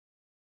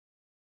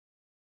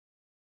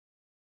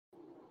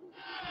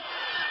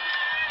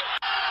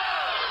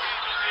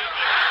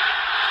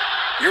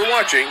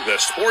watching The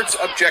Sports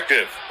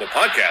Objective, the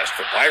podcast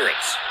for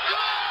Pirates.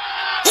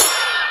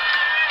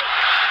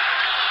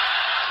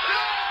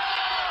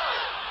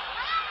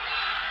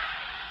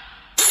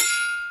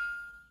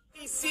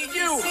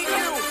 ECU,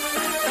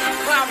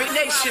 Pirate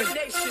Nation,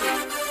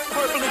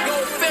 Purple and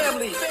Gold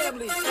family,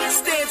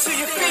 stand to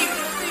your feet,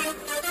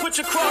 put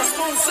your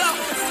crossbones up,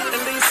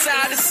 and lean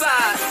side to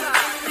side,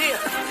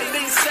 yeah, and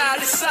lean side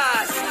to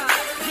side,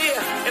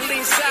 yeah, and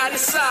lean side to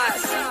side,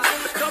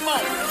 come on,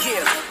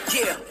 yeah,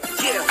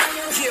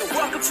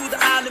 welcome to the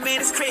island, man,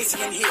 it's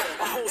crazy in here,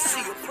 a whole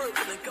sea of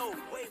purple and gold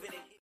waving in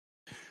here.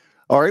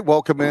 All right,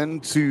 welcome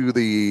into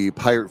the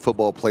Pirate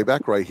Football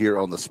Playback right here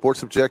on the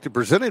Sports Objective,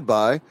 presented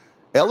by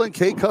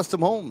L&K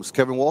Custom Homes.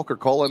 Kevin Walker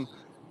calling.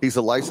 He's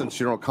a licensed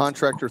general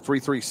contractor,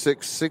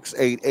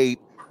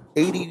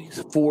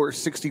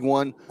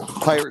 336-688-8461.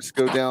 Pirates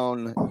go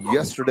down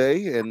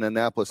yesterday in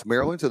Annapolis,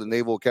 Maryland, to the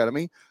Naval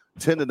Academy,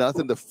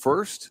 10-0. The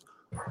first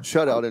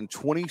shutout in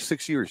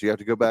 26 years. You have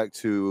to go back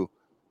to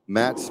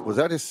Matt's, was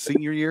that his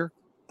senior year?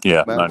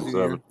 Yeah, Matt's 97.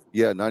 Senior?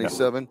 Yeah,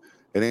 97. Yeah.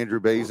 And Andrew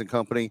Bays and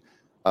company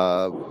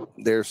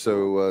there.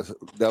 So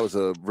that was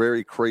a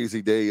very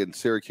crazy day in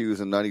Syracuse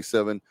in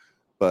 97.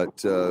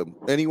 But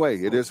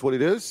anyway, it is what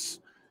it is.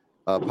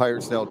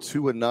 Pirates now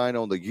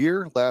 2-9 on the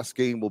year. Last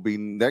game will be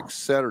next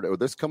Saturday, or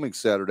this coming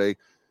Saturday,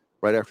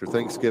 right after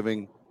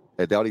Thanksgiving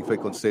at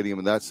Dowdy-Ficklen Stadium,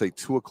 and that's a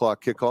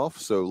 2:00 kickoff.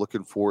 So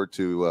looking forward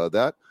to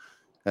that.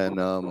 And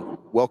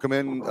welcome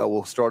in.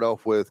 We'll start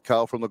off with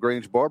Kyle from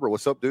LaGrange Barber.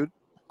 What's up, dude?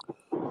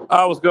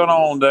 What's going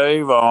on,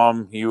 Dave?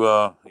 You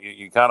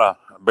kind of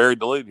buried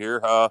the lead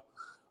here.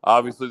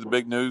 Obviously, the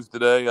big news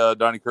today: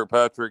 Donnie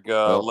Kirkpatrick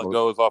let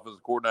go as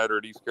offensive coordinator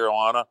at East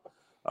Carolina.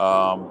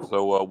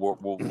 So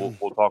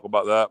we'll talk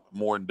about that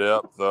more in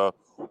depth.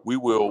 We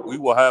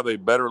will have a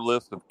better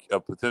list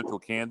of potential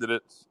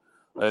candidates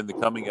in the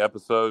coming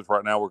episodes.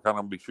 Right now, we're kind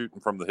of going to be shooting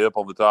from the hip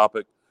on the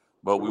topic,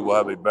 but we will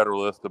have a better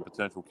list of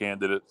potential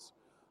candidates.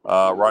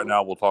 Right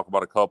now, we'll talk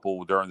about a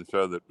couple during the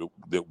show that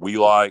we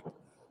like.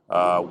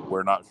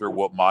 We're not sure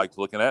what Mike's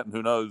looking at, and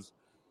who knows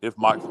if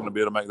Mike's going to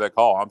be able to make that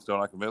call. I'm still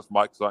not convinced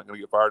Mike's not going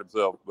to get fired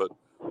himself, but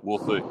we'll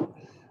see.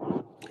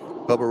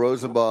 Bubba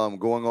Rosenbaum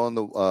going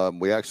on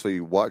we actually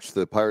watched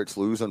the Pirates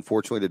lose,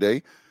 unfortunately,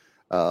 today.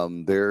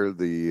 They're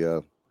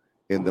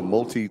in the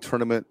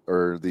multi-tournament,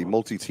 or the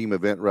multi-team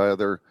event,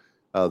 rather,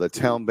 the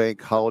Town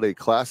Bank Holiday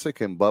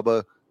Classic. And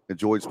Bubba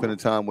enjoyed spending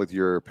time with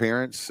your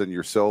parents and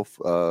yourself.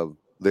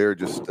 They're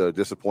just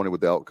disappointed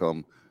with the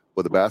outcome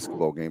with the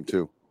basketball game,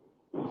 too.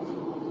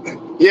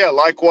 Yeah,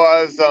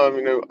 likewise.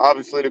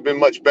 Obviously, it'd have been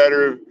much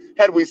better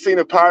had we seen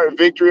a Pirate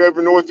victory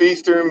over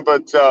Northeastern,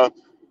 but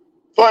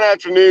fun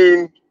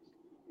afternoon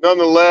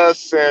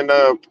nonetheless, and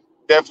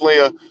definitely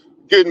a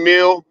good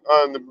meal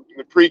on the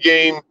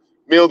pregame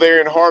meal there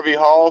in Harvey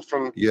Hall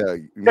from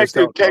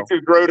Texas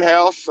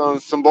Roadhouse on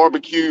some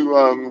barbecue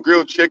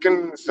grilled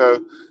chicken.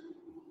 So,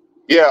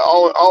 yeah,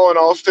 all in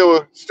all, still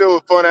a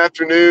fun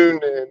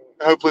afternoon, and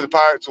hopefully the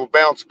Pirates will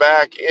bounce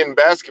back in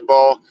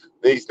basketball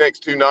these next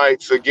two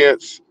nights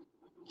against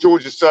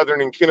Georgia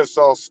Southern and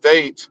Kennesaw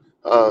State,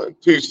 2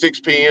 6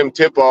 p.m.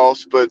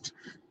 tip-offs. But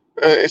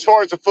as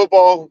far as the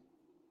football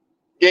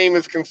game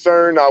is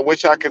concerned, I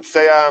wish I could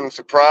say I'm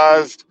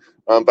surprised,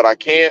 but I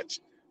can't.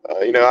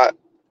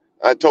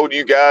 I told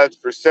you guys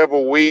for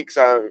several weeks,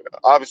 I'm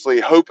obviously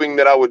hoping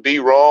that I would be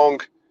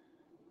wrong,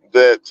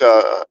 that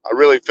I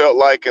really felt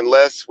like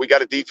unless we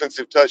got a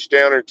defensive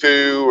touchdown or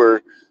two,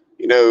 or,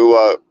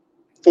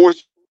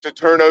 forced a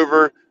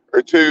turnover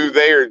or two,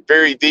 they are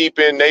very deep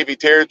in Navy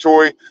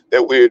territory,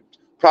 that we would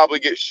probably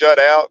get shut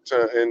out.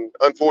 And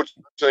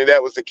unfortunately,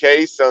 that was the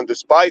case,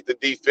 despite the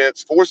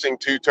defense forcing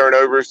 2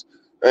 turnovers.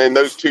 And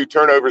those 2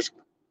 turnovers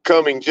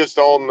coming just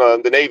on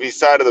the Navy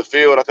side of the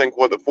field, I think,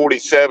 the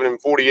 47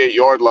 and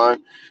 48-yard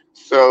line.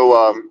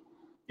 So,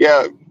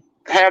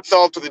 hats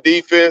off to the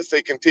defense.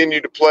 They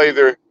continue to play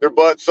their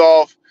butts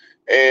off,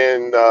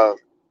 and,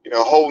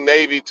 hold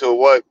Navy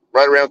to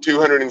right around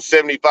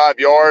 275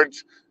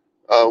 yards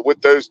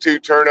with those 2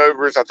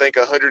 turnovers. I think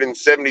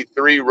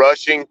 173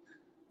 rushing.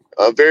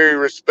 Very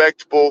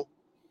respectable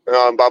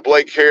by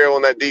Blake Harrell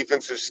and that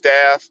defensive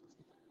staff.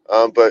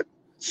 But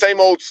same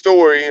old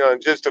story,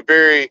 just a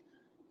very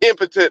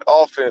impotent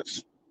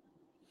offense.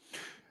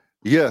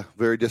 Yeah,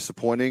 very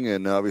disappointing.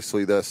 And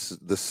obviously that's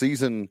the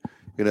season.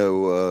 I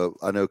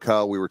know,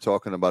 Kyle, we were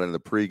talking about in the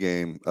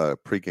pregame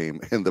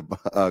in the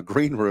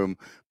green room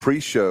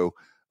pre-show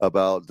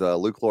about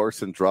Luke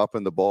Larson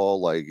dropping the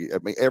ball.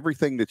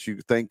 Everything that you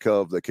think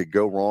of that could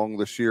go wrong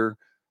this year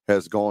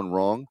has gone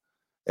wrong.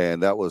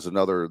 And that was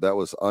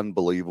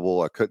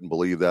unbelievable. I couldn't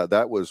believe that.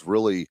 That was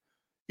really,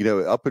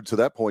 up until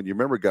that point, you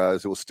remember,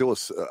 guys, it was still,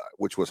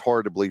 which was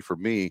hard to believe for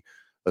me,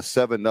 a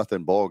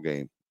 7-0 ball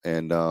game.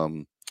 And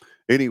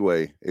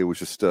anyway, it was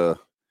just,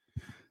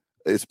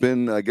 it's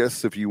been, I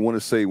guess, if you want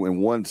to say in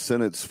one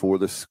sentence for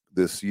this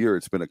year,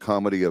 it's been a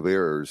comedy of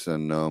errors.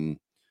 And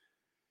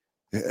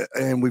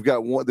we've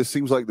got one. This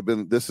seems like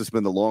this has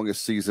been the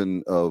longest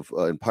season of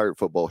in Pirate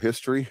football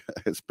history.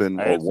 It's been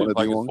it one seems of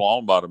like the it's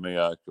flown by to me,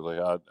 actually.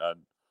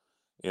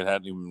 It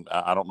hadn't even.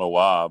 I don't know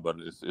why, but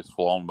it's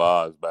flown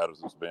by as bad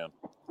as it's been.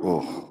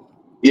 Oh.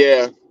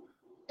 Yeah,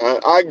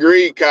 I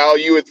agree, Kyle.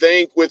 You would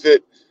think with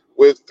the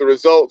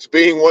results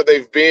being what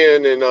they've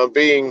been and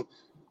being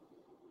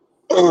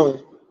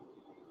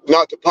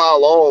not to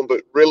pile on,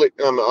 but really,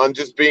 I'm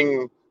just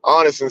being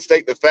honest and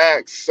state the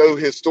facts. So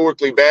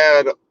historically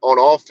bad on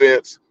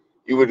offense,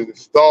 you would have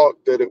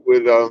thought that it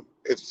would have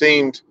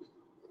seemed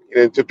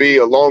to be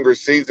a longer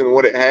season than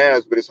what it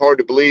has. But it's hard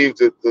to believe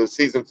that the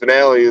season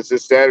finale is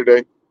this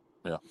Saturday.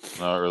 Yeah,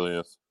 no, it really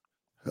is.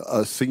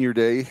 Senior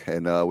day,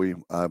 and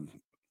I'm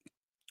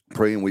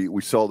praying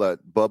we saw that.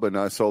 Bubba and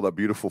I saw that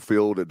beautiful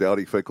field at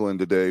Dowdy Ficklin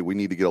today. We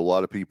need to get a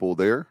lot of people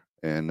there,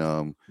 and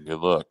good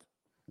luck.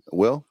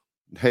 Well,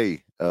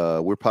 hey,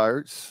 we're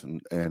Pirates,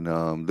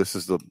 and this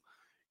is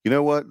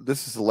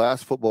this is the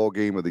last football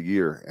game of the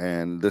year,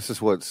 and this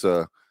is what's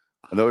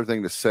another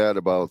thing that's sad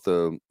about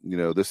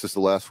this is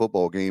the last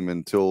football game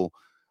until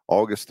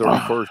August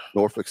 31st,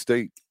 Norfolk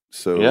State.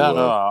 So yeah,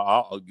 no,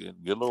 I'll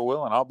get Lord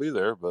willing, I'll be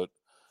there, but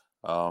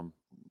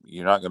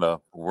we're not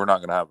gonna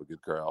have a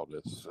good crowd.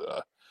 It's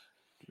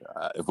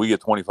if we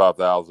get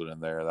 25,000 in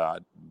there,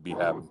 I'd be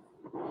happy.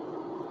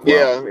 Wow.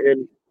 Yeah,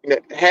 and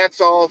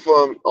hats off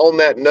on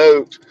that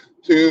note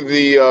to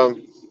the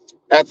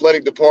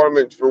athletic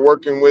department for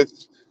working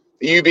with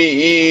the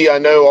UBE. I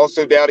know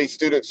also Dowdy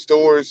Student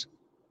Stores.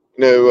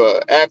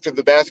 After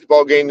the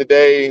basketball game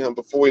today,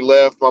 before we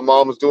left, my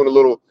mom was doing a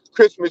little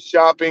Christmas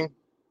shopping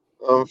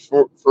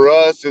for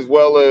us as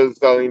well as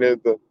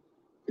the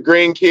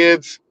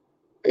grandkids,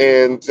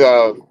 and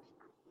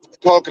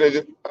talking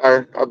to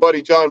our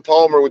buddy John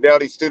Palmer with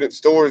Dowdy Student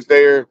Stores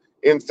there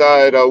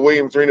inside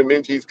Williams Arena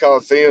Minges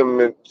Coliseum,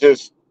 and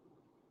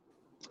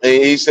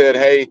he said,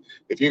 hey,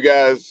 if you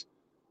guys,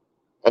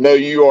 I know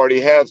you already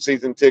have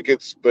season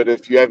tickets, but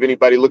if you have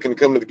anybody looking to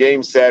come to the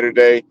game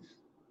Saturday,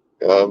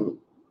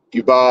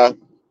 you buy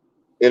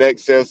in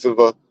excess of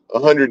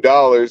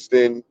 $100,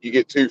 then you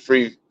get 2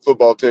 free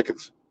football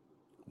tickets.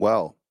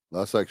 Wow,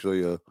 that's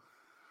actually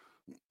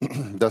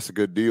that's a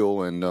good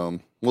deal,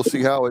 and we'll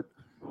see how it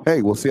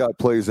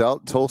plays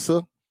out.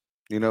 Tulsa,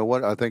 you know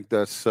what? I think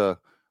that's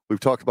we've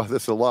talked about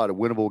this a lot. A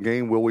winnable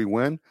game. Will we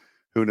win?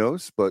 Who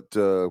knows? But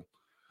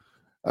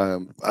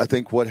I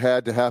think what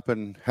had to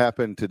happen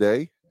happened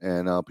today,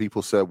 and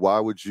people said,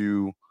 "Why would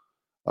you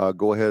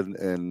go ahead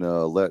and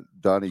let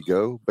Donnie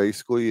go?"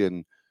 Basically,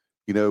 and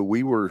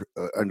we were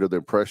under the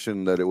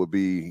impression that it would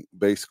be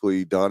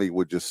basically Donnie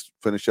would just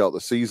finish out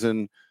the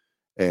season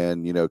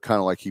and, kind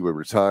of like he would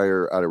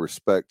retire out of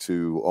respect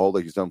to all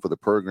that he's done for the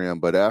program.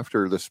 But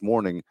after this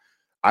morning,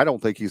 I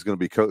don't think he's going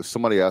to be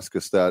somebody asked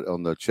us that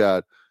on the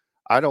chat.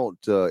 I don't,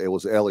 it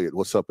was Elliot.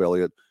 What's up,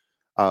 Elliot?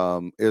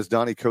 Is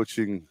Donnie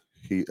coaching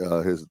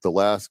the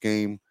last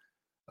game?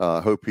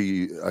 I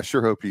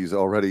sure hope he's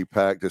already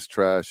packed his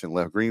trash and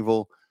left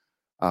Greenville.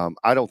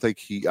 I don't think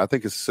I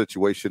think it's a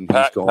situation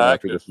he's gone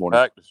after this morning.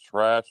 Packed his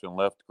trash and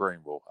left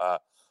Greenville.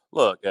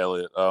 Look,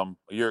 Elliot,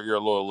 you're a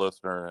loyal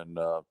listener,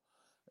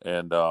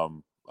 and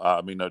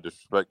I mean no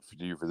disrespect to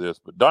you for this,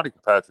 but Donnie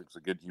Kirkpatrick's a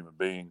good human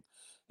being.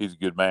 He's a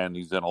good man.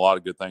 He's done a lot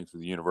of good things for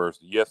the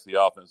university. Yes,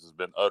 the offense has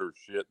been utter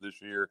shit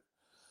this year,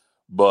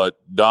 but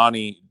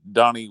Donnie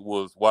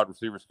was wide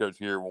receivers coach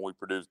here when we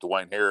produced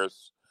Dwayne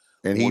Harris,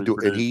 and he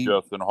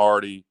Justin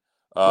Hardy.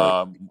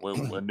 Right.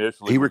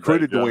 Initially, he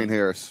recruited Dwayne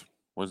Harris.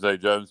 Wednesday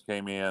Jones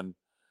came in.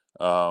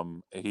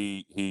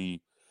 He's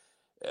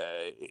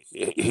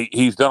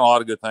done a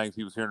lot of good things.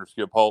 He was here under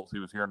Skip Holtz. He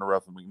was here under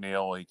Ruffin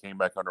McNeil. He came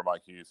back under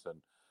Mike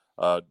Houston.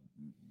 The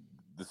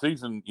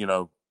season,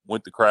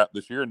 went to crap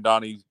this year, and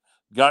Donnie's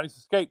a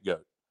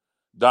scapegoat.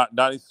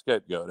 Donnie's a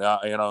scapegoat.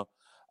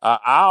 I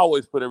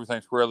always put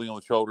everything squarely on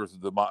the shoulders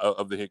of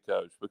the head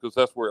coach because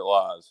that's where it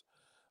lies.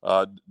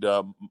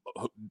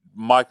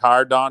 Mike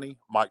hired Donnie.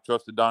 Mike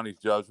trusted Donnie's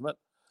judgment.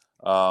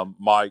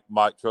 Mike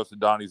trusted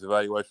Donnie's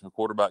evaluation of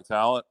quarterback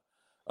talent.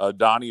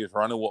 Donnie is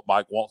running what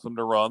Mike wants him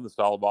to run, the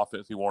style of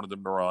offense he wanted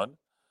them to run.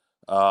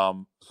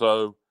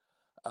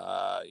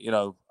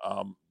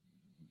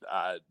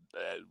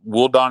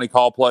 Will Donnie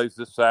call plays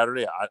this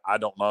Saturday? I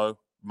don't know.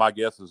 My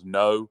guess is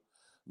no.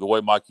 The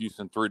way Mike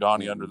Houston threw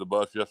Donnie under the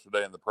bus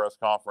yesterday in the press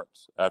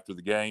conference after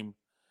the game,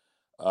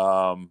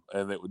 and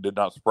it did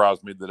not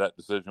surprise me that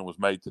decision was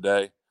made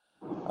today.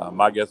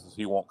 My guess is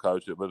he won't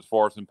coach it. But as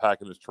far as him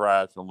packing his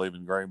trash and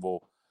leaving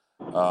Greenville,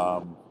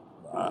 I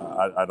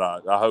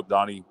hope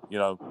Donnie,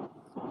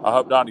 I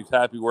hope Donnie's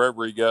happy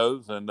wherever he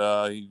goes, and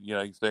he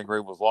can stay in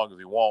Greenville as long as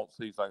he wants.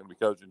 He's not going to be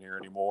coaching here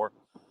anymore.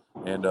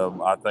 And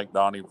I thank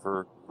Donnie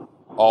for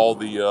all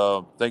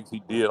the things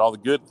he did, all the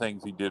good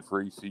things he did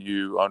for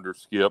ECU under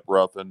Skip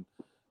Ruffin,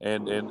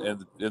 and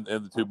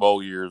the 2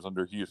 bowl years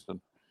under Houston.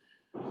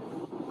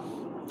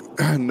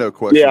 No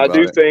question. Yeah, I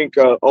do think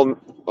on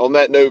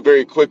that note,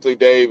 very quickly,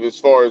 Dave, as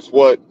far as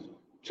what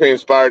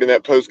transpired in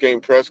that post-game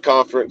press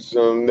conference,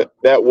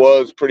 that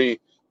was pretty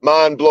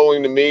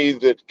mind-blowing to me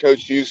that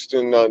Coach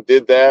Houston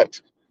did that.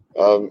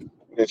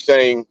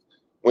 Saying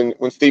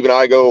when Stephen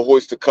Igo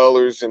hoisted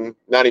colors and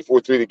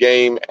 94 through the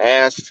game,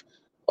 asked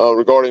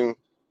regarding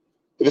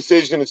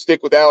decision to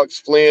stick with Alex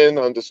Flynn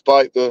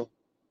despite the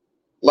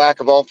lack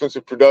of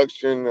offensive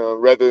production,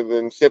 rather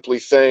than simply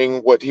saying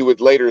what he would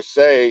later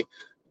say,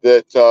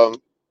 that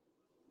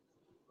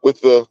with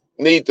the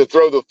need to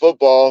throw the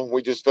football,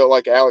 we just felt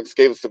like Alex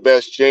gave us the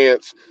best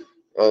chance.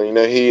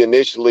 He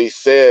initially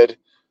said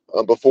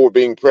before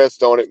being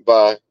pressed on it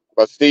by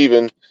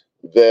Steven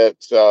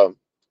that,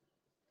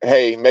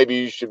 hey, maybe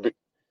you should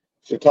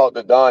talk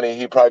to Donnie.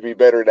 He'd probably be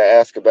better to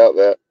ask about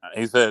that.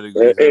 He said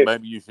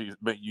maybe you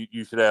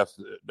should ask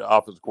the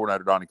offensive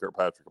coordinator Donnie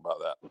Kirkpatrick about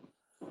that.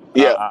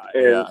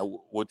 Yeah,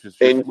 which is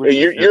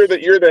you're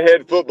the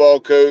head football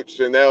coach,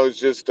 and that was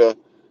just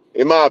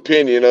in my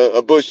opinion,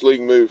 a Bush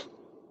League move.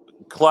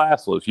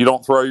 Classless. You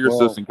don't throw your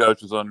assistant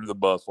coaches under the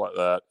bus like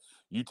that.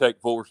 You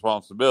take full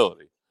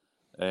responsibility,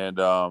 and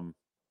and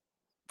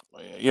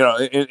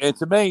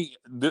to me,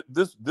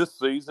 this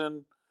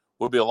season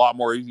would be a lot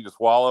more easy to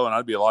swallow, and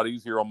I'd be a lot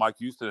easier on Mike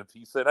Houston if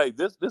he said, "Hey,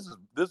 this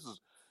is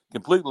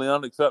completely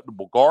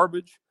unacceptable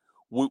garbage.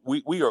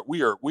 We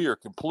are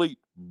complete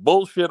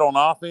bullshit on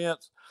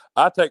offense.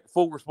 I take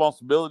full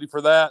responsibility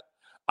for that.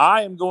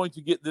 I am going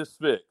to get this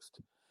fixed.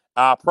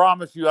 I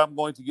promise you, I'm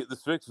going to get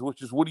this fixed,"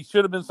 which is what he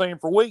should have been saying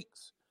for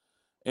weeks.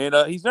 And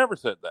he's never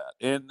said that.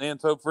 And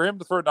so for him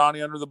to throw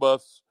Donnie under the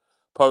bus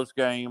post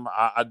game,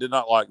 I did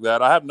not like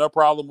that. I have no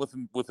problem with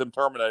him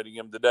terminating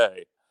him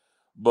today,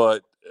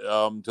 but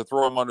to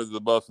throw him under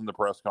the bus in the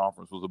press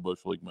conference was a Bush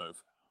League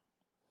move.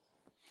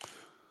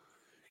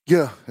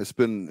 Yeah, it's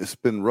been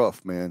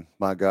rough, man.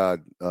 My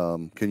God,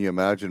 can you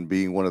imagine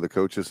being one of the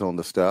coaches on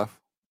the staff?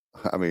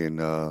 I mean,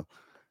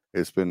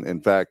 it's been, in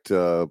fact,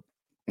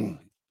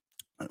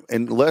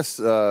 unless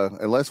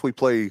we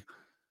play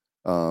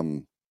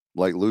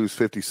lose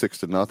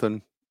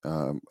 56-0,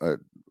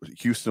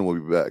 Houston will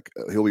be back.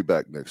 He'll be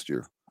back next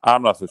year.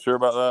 I'm not so sure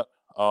about that.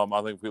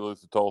 I think if we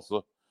lose to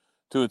Tulsa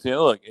 2-10,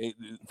 look,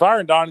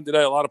 firing Donnie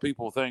today, a lot of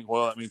people think,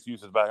 well, that means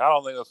Houston's back. I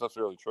don't think that's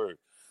necessarily true.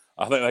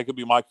 I think that could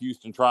be Mike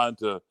Houston trying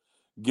to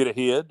get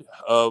ahead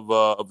of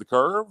the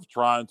curve,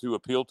 trying to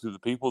appeal to the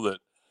people that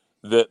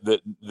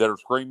are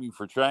screaming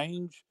for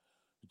change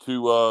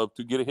to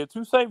get ahead,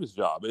 to save his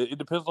job. It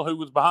depends on who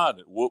was behind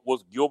it.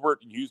 Was Gilbert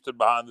and Houston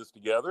behind this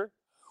together,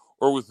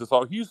 or was this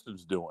all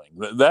Houston's doing?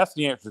 That's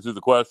the answer to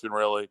the question,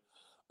 really,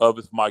 of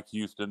is Mike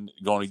Houston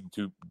going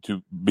to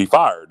be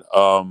fired?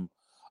 I'm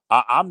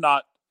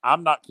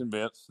not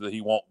convinced that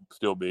he won't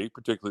still be,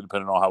 particularly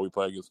depending on how we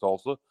play against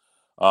Tulsa.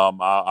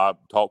 I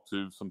talked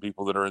to some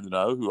people that are in the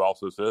know who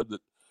also said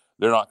that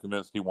they're not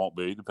convinced he won't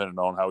be, depending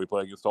on how we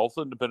play against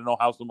Tulsa and depending on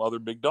how some other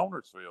big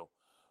donors feel.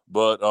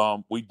 But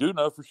we do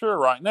know for sure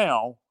right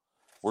now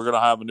we're going to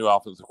have a new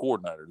offensive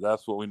coordinator.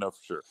 That's what we know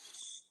for sure.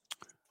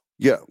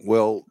 Yeah,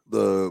 well,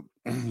 the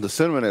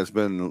sentiment has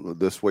been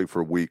this way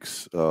for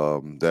weeks,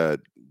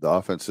 that the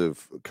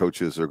offensive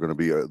coaches are going to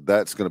be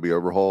that's going to be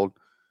overhauled.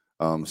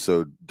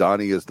 So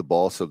Donnie is the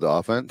boss of the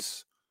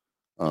offense.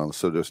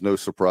 So there's no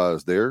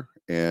surprise there.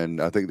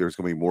 And I think there's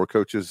going to be more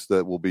coaches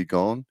that will be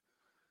gone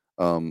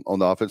on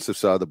the offensive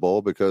side of the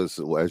ball because,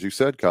 as you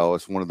said, Kyle,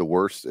 it's one of the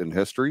worst in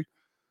history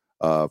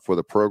for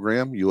the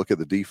program. You look at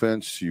the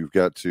defense, you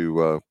got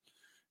to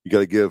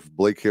give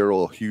Blake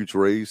Harrell a huge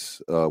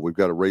raise. We've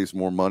got to raise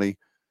more money.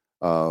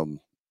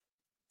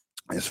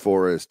 As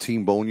far as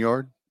Team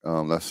Boneyard,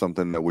 that's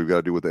something that we've got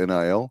to do with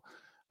NIL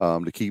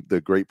to keep the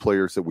great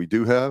players that we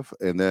do have.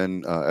 And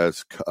then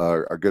as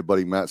our good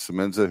buddy Matt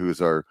Semenza, who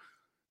is our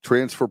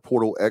transfer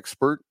portal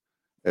expert,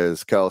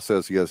 as Kyle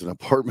says, he has an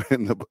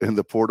apartment in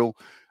the portal.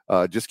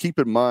 Just keep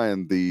in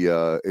mind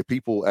if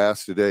people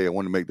ask today, I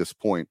want to make this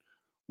point.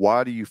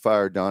 Why do you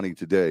fire Donnie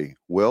today?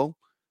 Well,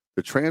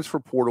 the transfer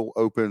portal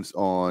opens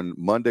on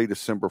Monday,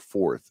 December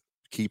 4th.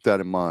 Keep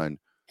that in mind.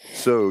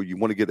 So you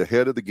want to get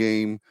ahead of the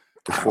game.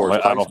 As far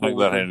as I don't think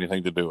that had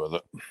anything to do with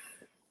it.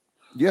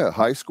 Yeah,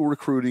 high school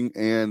recruiting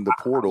and the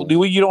portal.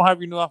 You don't have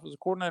your new offensive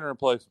coordinator in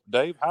place,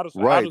 Dave. How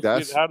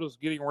does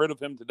getting rid of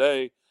him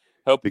today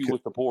help you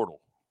with the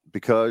portal?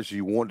 Because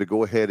you want to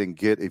go ahead and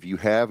if you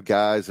have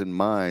guys in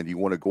mind, you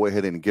want to go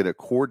ahead and get a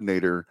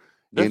coordinator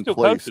in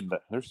place.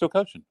 They're still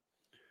coaching.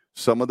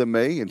 Some of them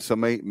may, and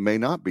some may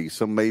not be.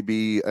 Some may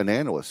be an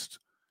analyst.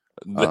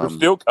 They're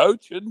still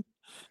coaching.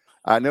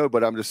 I know,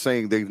 but I'm just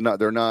saying they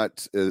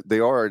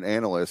are an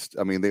analyst.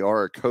 I mean, they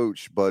are a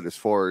coach, but as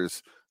far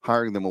as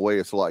hiring them away,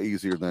 it's a lot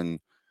easier than.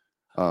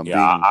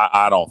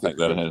 I don't think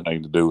that had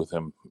anything to do with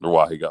him or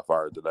why he got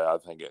fired today. I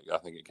think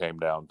it came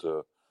down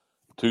to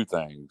two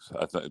things.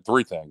 I think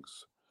three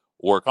things,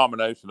 or a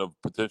combination of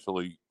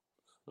potentially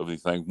of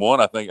these things.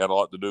 One, I think had a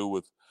lot to do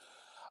with.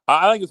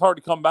 I think it's hard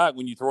to come back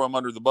when you throw him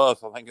under the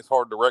bus. I think it's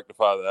hard to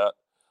rectify that.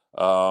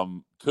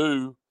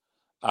 Two,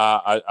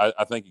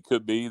 I think it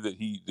could be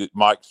that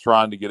Mike's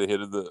trying to get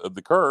ahead of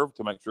the curve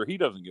to make sure he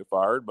doesn't get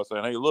fired by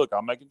saying, "Hey, look,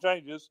 I'm making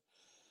changes."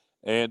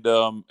 And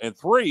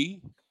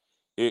three,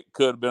 it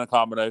could have been a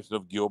combination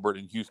of Gilbert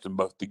and Houston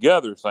both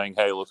together saying,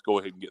 "Hey, let's go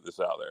ahead and get this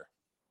out there."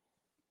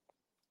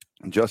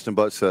 Justin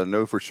Butt said,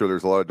 "No, for sure.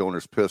 There's a lot of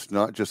donors pissed,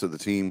 not just at the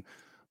team,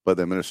 but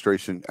the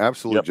administration."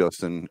 Absolutely, yep.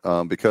 Justin,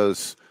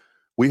 because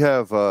we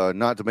have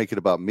not to make it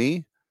about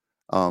me.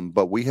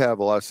 But we have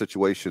a lot of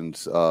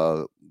situations.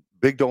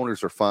 Big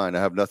donors are fine. I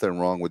have nothing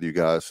wrong with you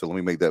guys. So let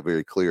me make that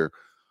very clear.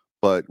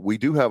 But we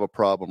do have a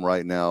problem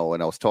right now.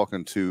 And I was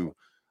talking to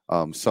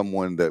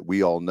someone that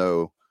we all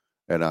know,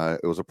 and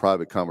it was a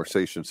private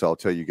conversation. So I'll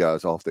tell you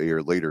guys off the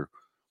air later.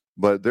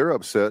 But they're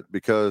upset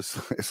because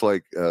it's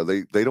like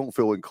they don't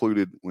feel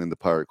included in the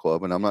Pirate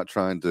Club. And I'm not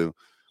trying to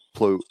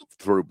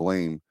throw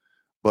blame.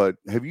 But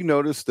have you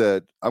noticed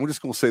that, I'm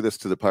just going to say this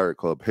to the Pirate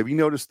Club. Have you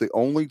noticed the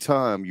only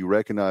time you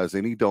recognize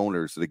any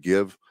donors that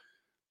give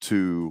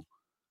to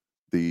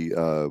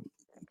the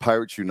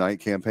Pirates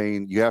Unite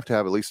campaign, you have to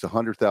have at least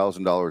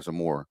 $100,000 or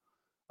more.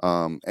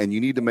 And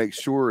you need to make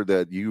sure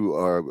that you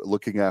are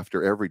looking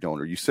after every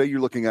donor. You say you're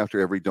looking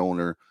after every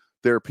donor.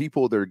 There are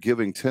people that are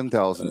giving $10,000,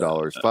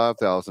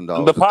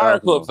 $5,000. The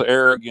Pirate Club's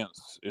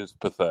arrogance is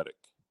pathetic.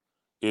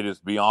 It is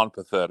beyond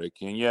pathetic.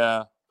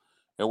 And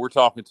and we're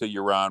talking to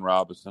you, Ryan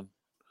Robinson.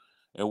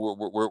 And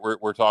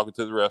we're talking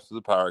to the rest of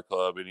the Pirate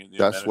Club. And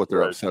that's what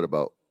they're upset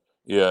about.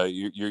 Yeah,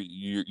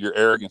 your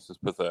arrogance is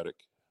pathetic.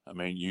 I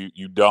mean,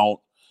 you don't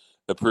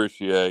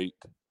appreciate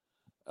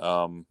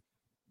the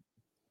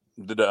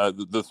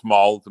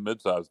small to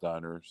mid-sized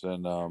donors,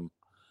 and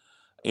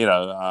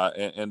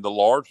and the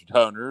large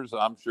donors.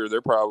 I'm sure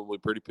they're probably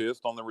pretty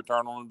pissed on the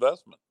return on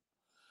investment.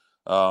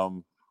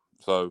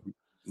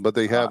 But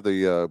they have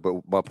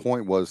but my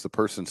point was, the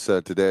person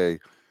said today,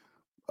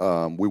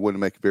 we want to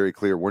make it very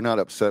clear, we're not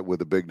upset with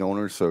the big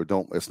donors. So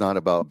it's not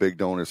about big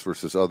donors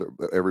versus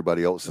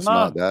everybody else. It's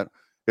not that.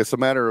 It's a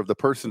matter of, the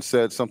person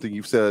said something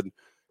you've said,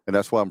 and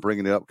that's why I'm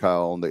bringing it up,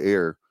 Kyle, on the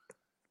air.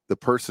 The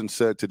person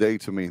said today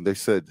to me, they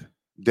said,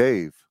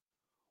 Dave,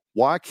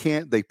 why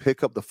can't they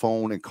pick up the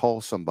phone and call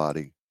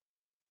somebody?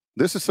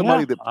 This is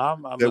somebody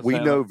that we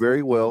know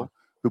very well,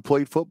 who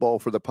played football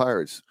for the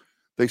Pirates.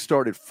 They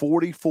started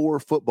 44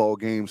 football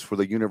games for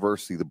the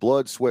university, the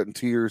blood, sweat, and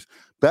tears,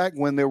 back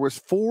when there was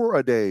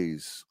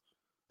 4-a-days.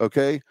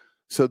 Okay?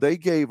 So they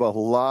gave a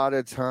lot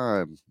of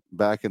time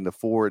back in the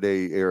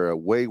 4-a-day era,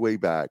 way, way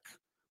back,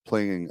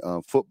 playing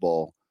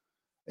football.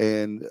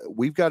 And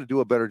we've got to do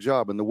a better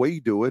job. And the way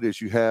you do it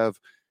is you have,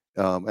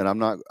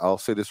 I'll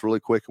say this really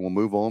quick and we'll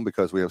move on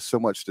because we have so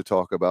much to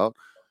talk about.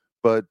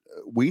 But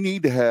we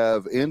need to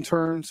have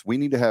interns. We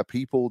need to have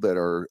people that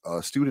are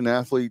student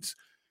athletes.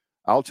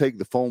 I'll take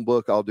the phone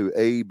book. I'll do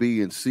A,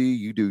 B, and C.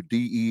 You do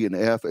D, E, and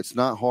F. It's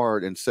not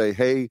hard. And say,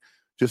 hey,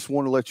 just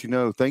want to let you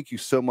know, thank you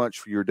so much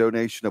for your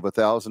donation of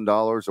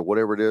 $1,000 or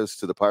whatever it is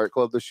to the Pirate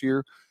Club this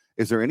year.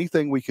 Is there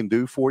anything we can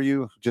do for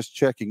you? Just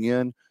checking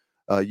in.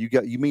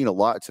 You mean a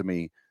lot to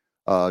me.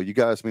 You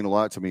guys mean a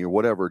lot to me, or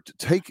whatever.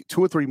 Take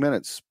 2 or 3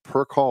 minutes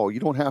per call. You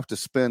don't have to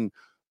spend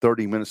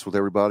 30 minutes with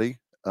everybody.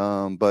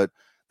 But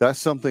that's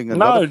something.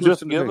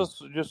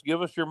 Just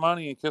give us your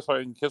money and kiss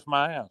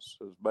my ass.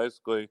 Is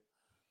basically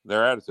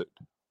their attitude.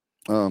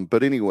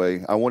 But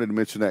anyway, I wanted to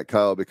mention that,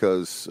 Kyle,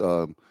 because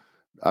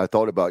I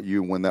thought about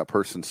you when that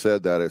person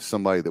said that, as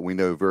somebody that we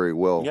know very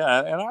well.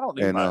 Yeah, and I don't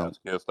need my ass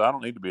kissed. I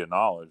don't need to be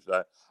acknowledged.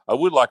 I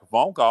would like a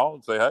phone call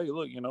and say, hey,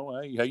 look,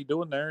 hey, how you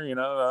doing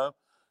there?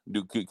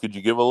 Could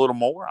you give a little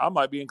more? I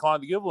might be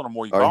inclined to give a little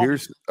more.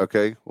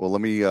 Okay. Well, let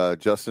me,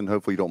 Justin,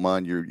 hopefully you don't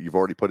mind. You've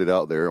already put it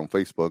out there on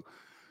Facebook.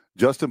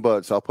 Justin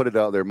Butts, I'll put it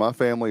out there. My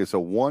family is a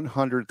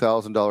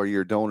 $100,000 a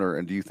year donor.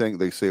 And do you think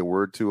they say a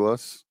word to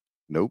us?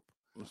 Nope.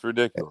 It's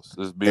ridiculous.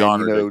 It's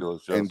beyond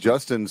ridiculous. Justin. And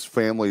Justin's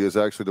family is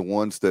actually the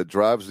ones that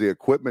drives the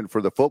equipment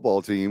for the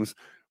football teams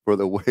for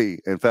the way.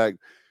 In fact,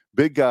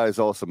 big guy is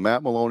awesome.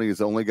 Matt Maloney is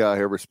the only guy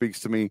who ever speaks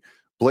to me.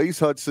 Blaze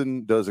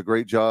Hudson does a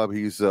great job.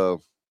 He's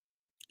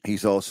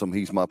awesome.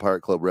 He's my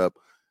Pirate Club rep,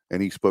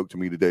 and he spoke to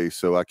me today,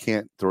 so I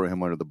can't throw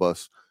him under the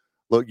bus.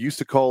 Look, used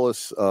to call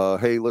us,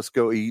 hey, let's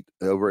go eat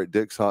over at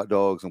Dick's Hot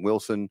Dogs in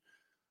Wilson.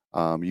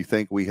 You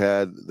think we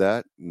had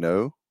that?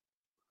 No.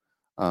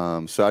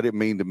 So I didn't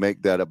mean to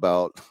make that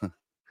about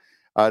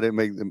I didn't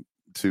make them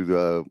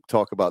to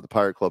talk about the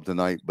Pirate Club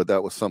tonight, but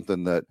that was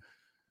something that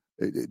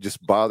it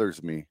just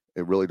bothers me.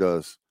 It really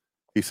does.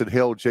 He said,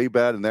 hell,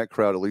 J-Bad and that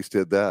crowd at least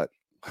did that.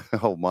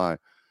 Oh, my.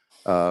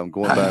 Going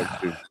back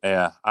to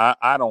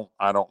I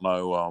don't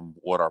know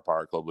what our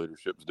Pirate Club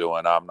leadership is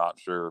doing. I'm not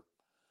sure.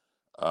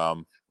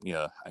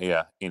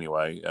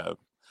 Anyway, how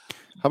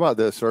about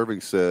this?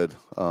 Irving said,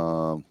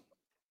 on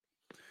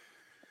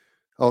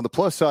the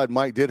plus side,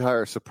 Mike did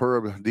hire a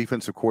superb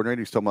defensive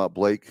coordinator. He's talking about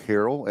Blake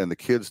Harrell, and the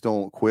kids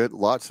don't quit.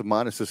 Lots of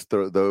minuses,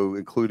 though,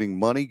 including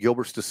money.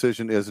 Gilbert's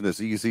decision isn't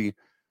as easy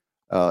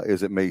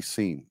as it may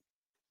seem.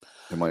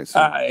 It might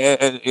seem.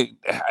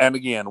 And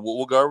again,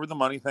 we'll go over the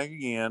money thing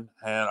again.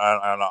 And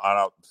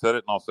I'll said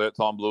it, and I'll say it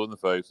till I'm blue in the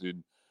face.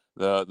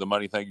 The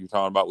money thing you're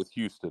talking about with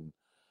Houston.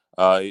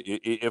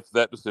 If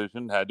that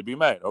decision had to be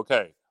made.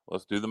 Okay,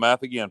 let's do the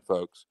math again,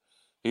 folks.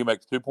 He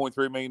makes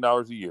 $2.3 million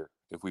a year.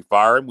 If we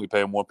fire him, we pay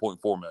him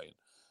 $1.4 million.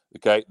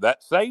 Okay,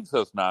 that saves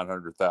us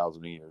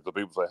 $900,000 a year. So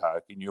people say, how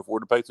can you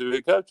afford to pay 2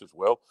 head coaches?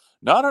 Well,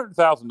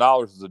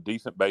 $900,000 is a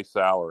decent base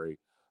salary.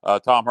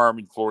 Tom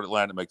Herman, Florida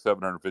Atlantic, makes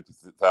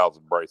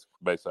 $750,000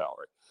 base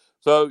salary.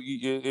 So,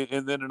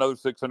 and then another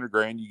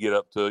 $600,000, you get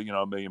up to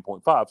 $1.5 million.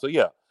 So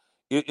yeah,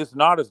 it's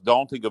not as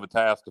daunting of a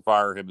task to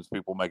fire him as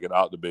people make it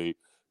out to be,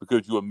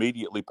 because you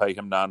immediately pay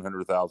him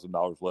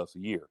 $900,000 less a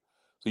year.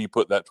 So you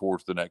put that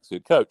towards the next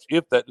head coach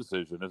if that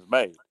decision is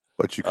made.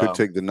 But you could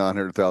take the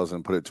 $900,000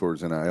 and put it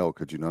towards NIL,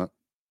 could you not?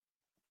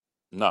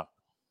 No,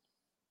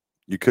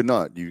 you could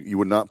not. You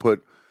would not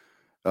put.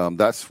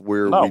 That's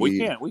where we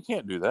can't. We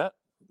can't do that.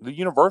 The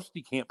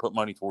university can't put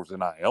money towards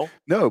NIL.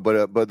 No,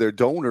 but they're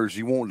donors.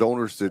 You want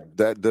donors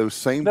that those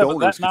same no,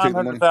 donors. But that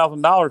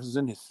 $900,000 is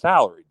in his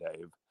salary,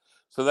 Dave.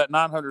 So that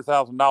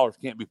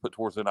 $900,000 can't be put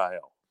towards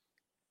NIL.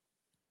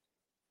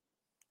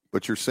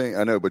 But you're saying,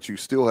 I know, but you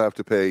still have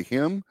to pay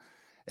him,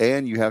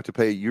 and you have to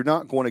pay. You're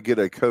not going to get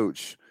a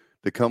coach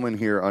to come in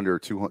here under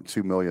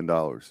 $2 million.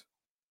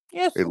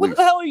 Yes. What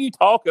the hell are you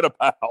talking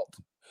about?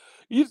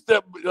 You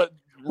said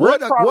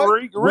Rich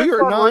Rodriguez. We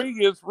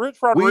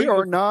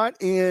are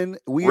not in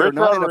a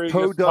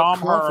PODUC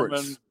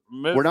conference.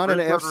 We're not in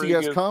an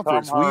FCS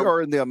conference. We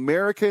are in the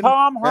American.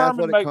 Tom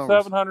Herman makes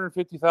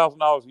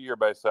 $750,000 a year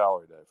base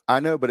salary, Dave. I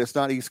know, but it's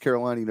not East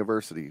Carolina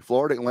University.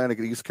 Florida Atlantic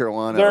and East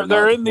Carolina.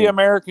 They're in the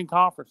American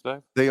Conference,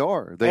 Dave. They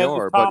are.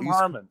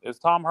 It's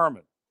Tom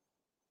Herman.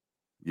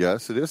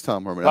 Yes, it is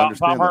Tom Herman.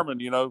 Tom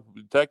Herman,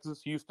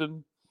 Texas,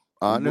 Houston.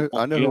 I know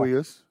who he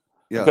is.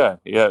 Yeah. Okay.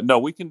 Yeah. No,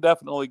 we can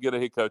definitely get a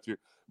head coach here.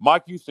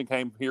 Mike Houston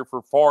came here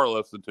for far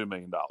less than $2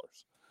 million.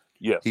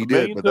 Yes, he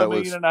did, but that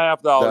was $1.5 million.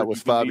 That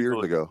was 5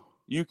 years ago.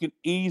 You can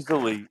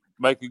easily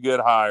make a good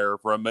hire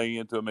for $1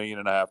 million to $1.5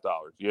 million.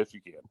 Yes,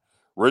 you can.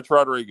 Rich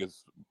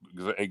Rodriguez,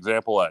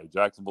 example A,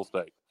 Jacksonville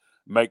State,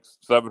 makes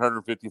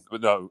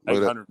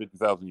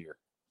 $850,000 a year.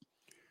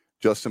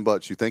 Justin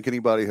Butts, you think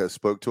anybody has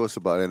spoke to us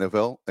about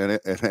NIL?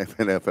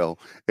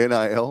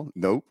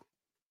 Nope.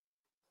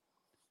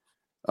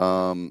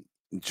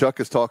 Chuck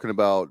is talking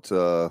about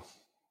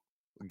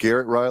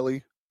Garrett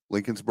Riley,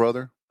 Lincoln's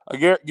brother.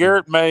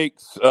 Garrett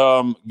makes a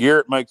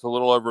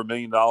little over $1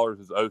 million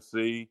as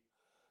OC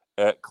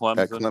at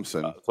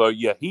Clemson. So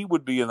yeah, he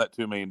would be in that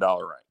 $2 million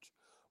range.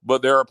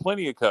 But there are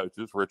plenty of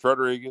coaches, Rich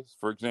Rodriguez,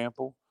 for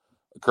example,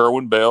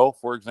 Kerwin Bell,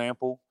 for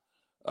example.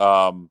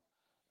 I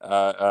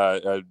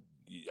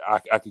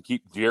could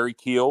keep Jerry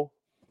Keel,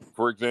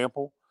 for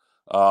example.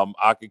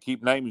 I could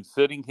keep naming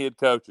sitting head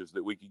coaches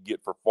that we could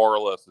get for far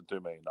less than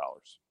 $2 million.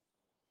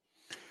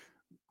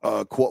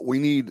 We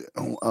need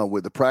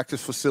with the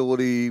practice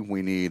facility,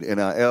 we need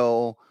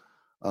NIL.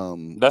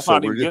 That's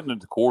not even getting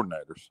into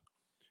coordinators.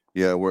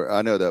 Yeah,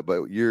 I know that,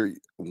 but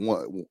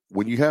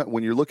when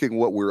you're looking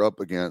what we're up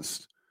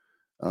against,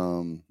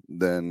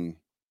 then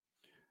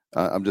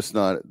I'm just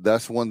not.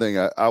 That's one thing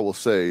I will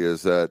say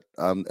is that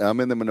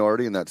I'm in the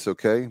minority, and that's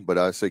okay. But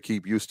I say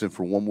keep Houston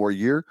for one more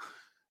year,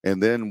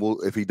 and then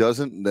if he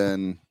doesn't,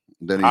 then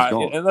he's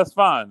gone, and that's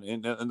fine,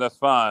 and that's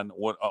fine.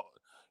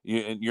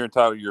 You're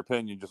entitled to your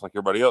opinion, just like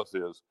everybody else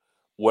is.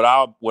 What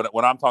I'm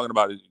talking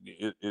about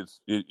is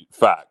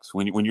facts.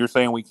 When you're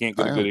saying we can't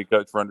get a good head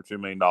coach for under $2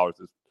 million,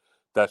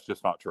 that's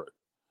just not true.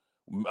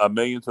 $1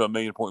 million to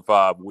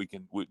 $1.5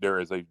 million,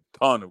 there is a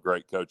ton of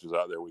great coaches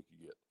out there we can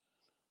get.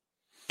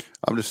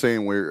 I'm just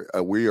saying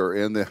we are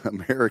in the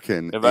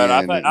American. In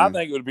fact, I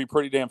think it would be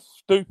pretty damn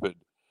stupid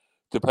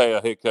to pay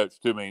a head coach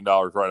 $2 million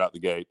right out the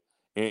gate.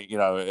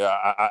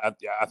 I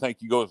think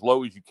you go as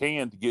low as you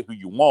can to get who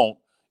you want,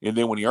 and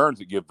then when he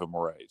earns it, give him a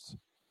raise.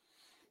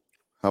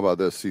 How about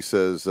this? He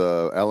says,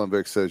 Alan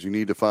Vick says, you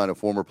need to find a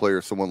former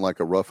player, someone like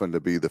a Ruffin, to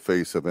be the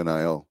face of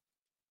NIL.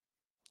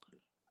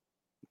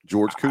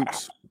 George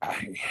Coops.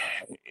 I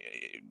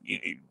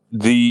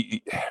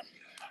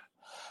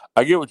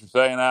get what you're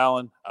saying,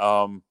 Alan.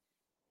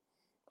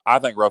 I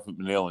think Ruffin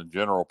McNeil in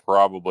general,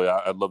 probably.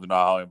 I'd love to know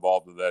how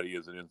involved with that he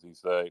is at NC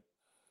State.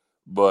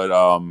 But,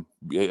 I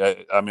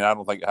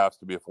don't think it has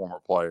to be a former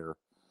player.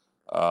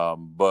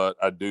 But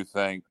I do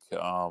think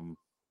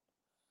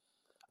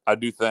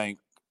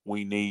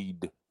we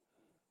need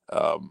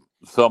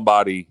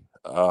somebody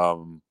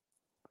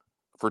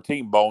for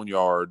Team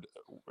Boneyard,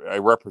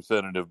 a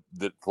representative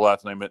that's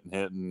last name isn't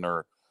Hinton,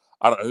 or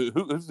I don't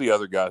know who's the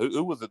other guy.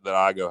 Who was it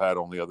that Igo had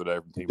on the other day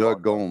from Team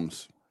Doug Boneyard?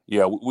 Gomes.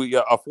 Yeah, we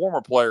got a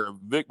former player.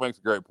 Vic makes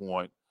a great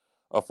point.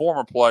 A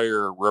former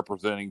player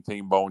representing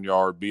Team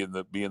Boneyard, being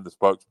the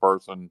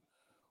spokesperson,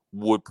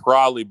 would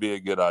probably be a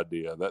good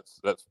idea. That's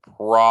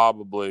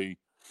probably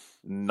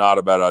not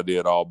a bad idea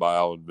at all by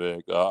Alan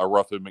Vick. A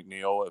Ruffin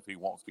McNeil, if he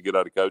wants to get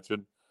out of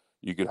coaching,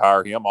 you could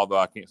hire him, although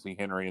I can't see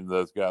Henry and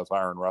those guys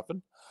hiring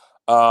Ruffin.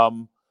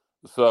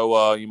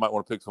 So you might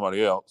want to pick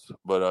somebody else.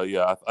 But,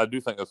 I do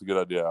think that's a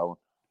good idea, Alan.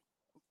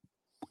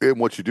 And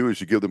what you do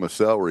is you give them a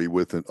salary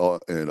with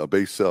and a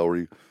base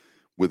salary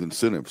with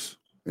incentives.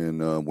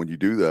 And when you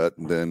do that,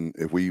 then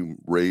if we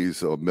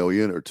raise $1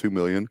 million or $2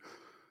 million,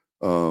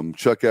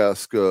 Chuck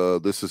asked,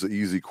 this is an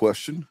easy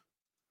question.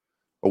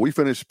 Are we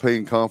finished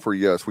paying Comfort?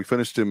 Yes, we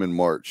finished him in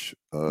March.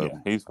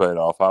 He's paid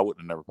off. I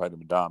wouldn't have never paid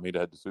him a dime. He'd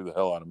had to sue the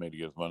hell out of me to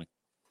get his money.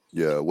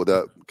 Yeah, well,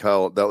 that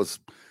was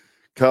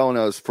Kyle and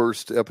I's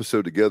first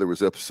episode together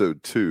was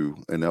episode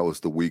 2, and that was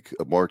the week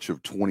of March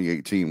of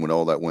 2018 when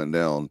all that went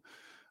down.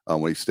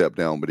 when he stepped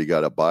down, but he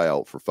got a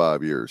buyout for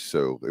 5 years.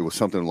 So it was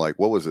something like,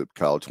 what was it,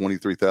 Kyle?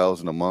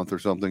 $23,000 a month or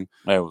something?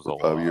 It was a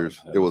 5 lot. years.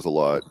 It was a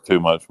lot. Too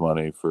much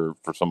money for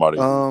somebody.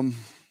 Yeah,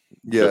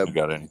 shouldn't have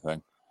got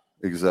anything.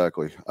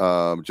 Exactly.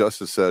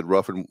 Justice said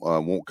Ruffin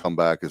won't come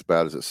back as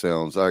bad as it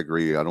sounds. I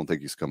agree. I don't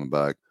think he's coming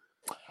back.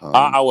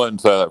 I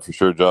wouldn't say that for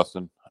sure,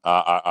 Justin.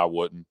 I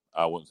wouldn't.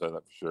 I wouldn't say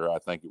that for sure. I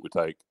think it would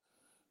take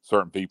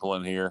certain people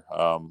in here.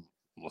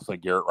 Let's say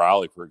Garrett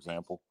Riley, for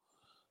example.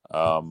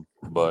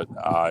 But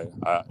I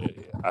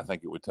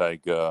think it would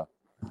take.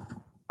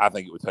 I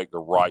think it would take the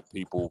right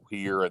people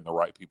here and the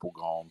right people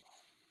gone.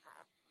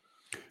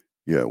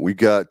 Yeah, we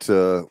got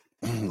a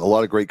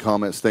lot of great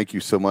comments. Thank you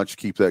so much.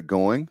 Keep that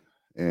going.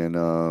 And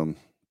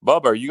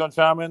Bubba, are you going to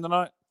chime in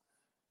tonight?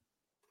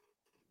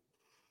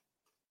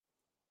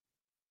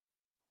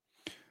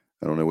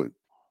 I don't know what.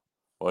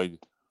 Well,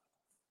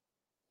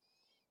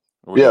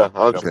 yeah,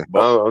 I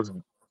was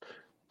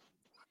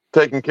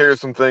taking care of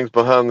some things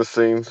behind the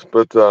scenes,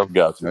 but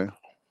gotcha. Okay.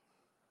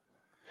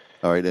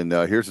 All right, and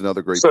here's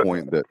another great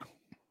point that.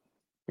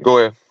 Go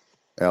ahead.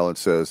 Alan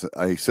says,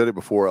 I said it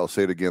before, I'll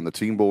say it again. The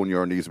Team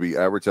Boneyard needs to be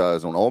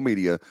advertised on all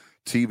media,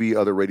 TV,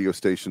 other radio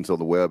stations, on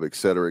the web, et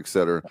cetera, et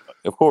cetera.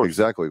 Of course.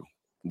 Exactly.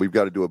 We've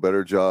got to do a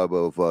better job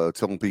of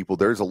telling people.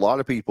 There's a lot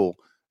of people,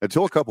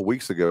 until a couple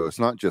weeks ago, it's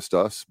not just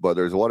us, but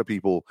there's a lot of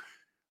people,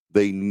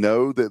 they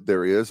know that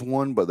there is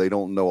one, but they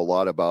don't know a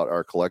lot about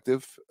our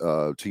collective,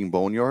 Team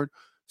Boneyard.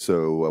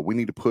 So we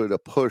need to put a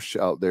push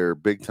out there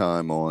big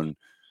time on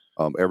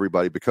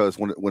everybody, because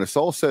when it's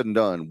all said and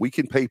done, we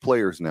can pay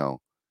players now.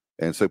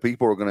 And so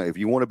people are going to, if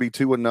you want to be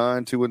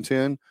 2-9,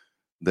 2-10,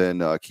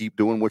 then keep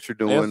doing what you're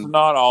doing. It's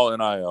not all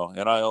NIL.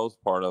 NIL is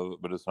part of it,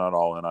 but it's not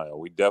all NIL.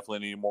 We definitely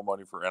need more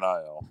money for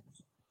NIL.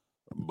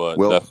 But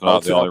that's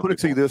not the only. I'll put it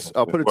to you this.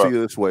 I'll put it to you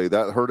this way.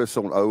 That hurt us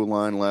on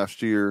O-line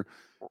last year.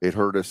 It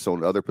hurt us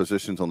on other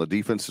positions on the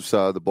defensive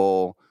side of the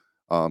ball.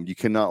 You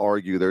cannot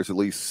argue. There's at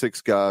least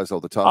 6 guys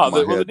off the top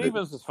of my head. The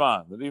defense is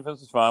fine. The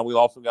defense is fine. We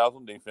lost some guys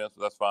on defense.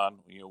 That's fine.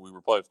 We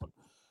replaced them.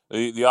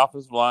 The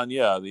offensive line,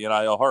 yeah, the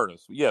NIL hurt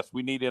us. Yes,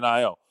 we need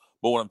NIL.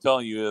 But what I'm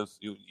telling you is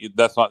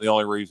that's not the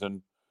only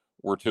reason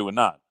we're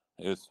 2-9.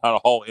 It's not a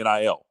whole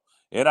NIL.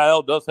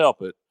 NIL does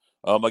help it.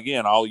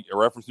 Again, I'll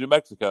reference New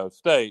Mexico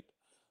State.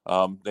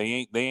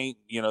 They ain't.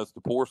 It's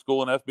the poor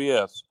school in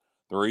FBS.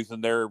 The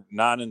reason they're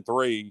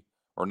 9-3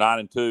 or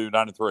 9-2,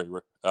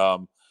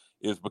 9-3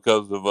 is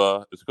because of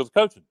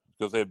coaching.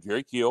 Because they have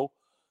Jerry Keel,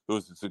 who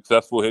was a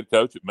successful head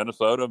coach at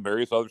Minnesota and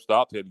various other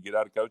stops. He had to get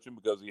out of coaching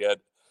because he had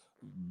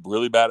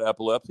really bad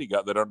epilepsy. He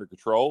got that under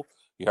control.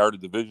 He hired a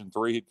Division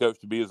III head coach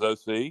to be his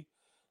OC,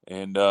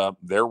 and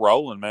they're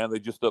rolling, man. They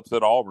just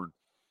upset Auburn.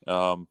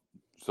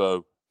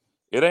 So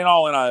it ain't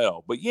all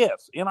NIL, but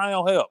yes,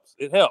 NIL helps.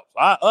 It helps.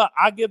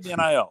 I give the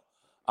NIL.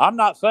 I'm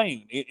not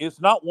saying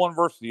it's not one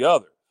versus the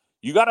other.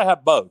 You got to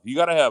have both. You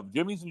got to have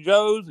Jimmys and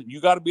Joes, and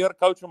you got to be able to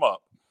coach them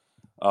up.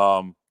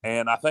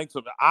 And I think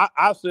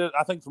I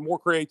think some more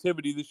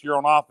creativity this year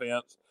on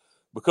offense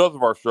because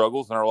of our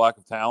struggles and our lack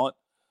of talent.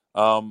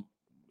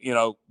 We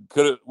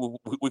could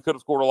have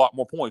scored a lot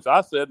more points.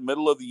 I said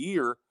middle of the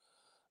year,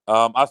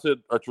 I said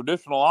a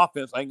traditional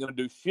offense ain't going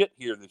to do shit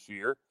here this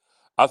year.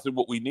 I said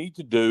what we need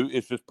to do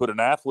is just put an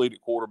athlete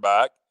at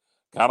quarterback,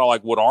 kind of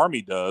like what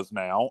Army does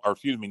now, or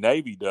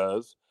Navy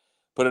does.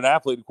 Put an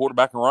athlete at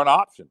quarterback and run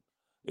option.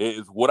 It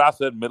is what I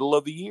said middle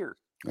of the year.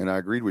 And I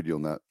agreed with you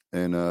on that.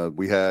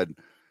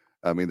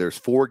 And there's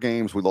 4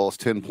 games we lost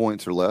 10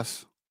 points or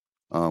less,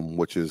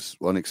 which is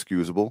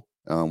unexcusable.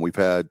 We've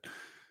had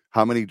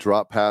how many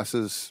drop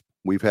passes?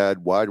 We've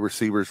had wide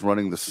receivers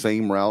running the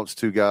same routes,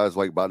 2 guys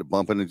like about to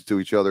bumping into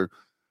each other.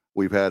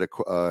 We've had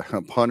a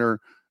punter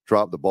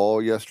drop the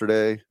ball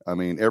yesterday. I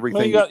mean,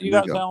 everything. Well, you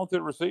got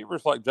talented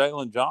receivers like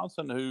Jalen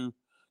Johnson who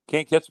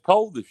can't catch a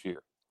cold this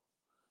year.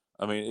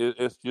 I mean,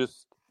 it's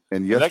just.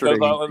 And yesterday,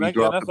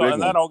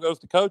 that all goes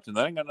to coaching.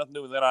 That ain't got nothing to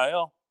do with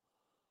NIL.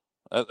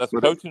 That's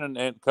coaching and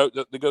that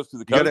goes to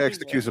the. You got to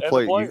execute the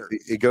play.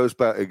 It goes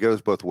back. It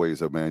goes both ways,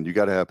 though, man. You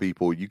got to have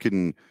people. You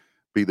can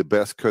be the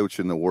best coach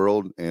in the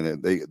world,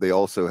 and they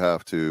also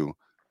have to.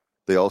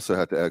 They also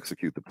have to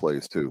execute the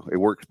plays too. It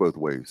works both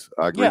ways.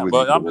 I agree with you.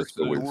 But I'm just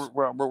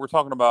we're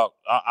talking about.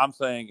 I'm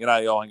saying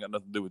NIL ain't got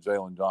nothing to do with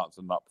Jalen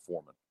Johnson not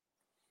performing.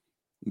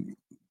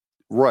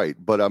 Right,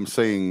 but I'm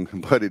saying,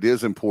 but it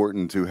is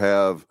important to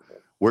have.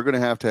 We're going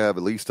to have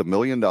at least $1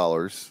 million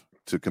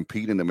to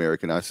compete in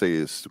American. I say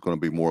it's going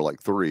to be more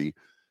like 3.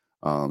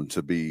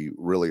 To be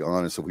really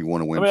honest, if we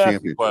want to win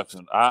championships.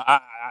 Question.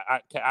 I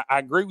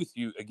agree with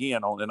you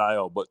again on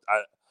NIL, but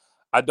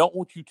I don't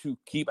want you to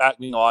keep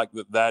acting like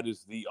that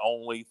is the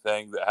only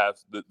thing that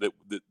has the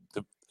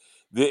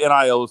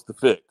NIL is the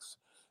fix.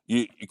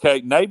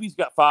 Navy's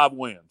got 5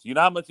 wins. You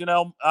know how much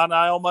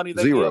NIL money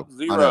they Zero. get?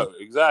 Zero.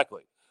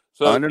 Exactly.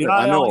 So I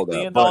know all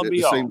that, but at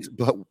the same,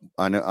 but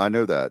I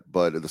know that,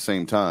 but at the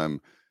same time,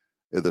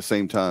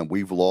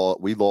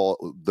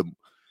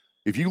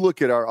 if you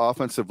look at our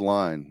offensive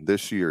line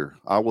this year,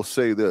 I will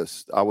say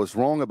this: I was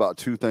wrong about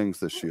 2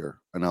 things this year,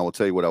 and I will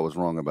tell you what I was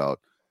wrong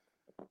about.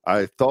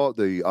 I thought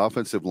the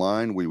offensive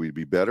line we would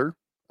be better.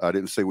 I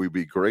didn't say we'd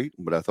be great,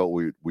 but I thought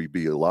we'd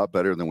be a lot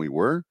better than we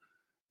were.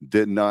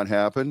 Did not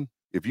happen.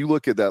 If you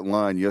look at that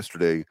line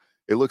yesterday,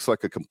 it looks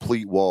like a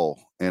complete wall.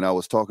 And I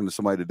was talking to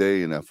somebody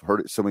today, and I've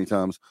heard it so many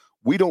times.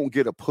 We don't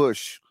get a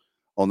push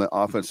on the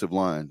offensive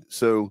line.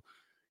 So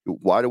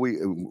why do we?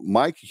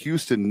 Mike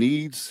Houston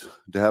needs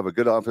to have a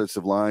good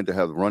offensive line to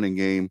have the running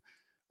game.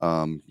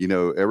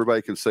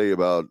 Everybody can say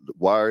about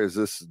why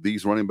is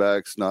these running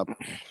backs not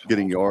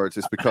getting yards?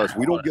 It's because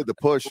we don't get the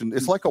push, and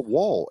it's like a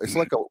wall. It's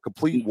like a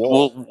complete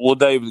wall. Well,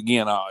 Dave,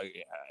 again,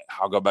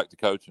 I'll go back to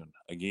coaching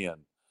again.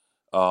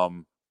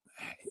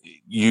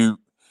 You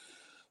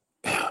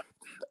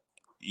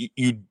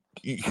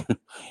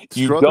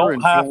Strother don't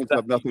and have Jones to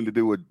have nothing to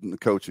do with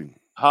coaching.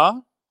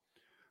 Huh?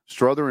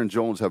 Strother and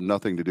Jones have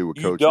nothing to do with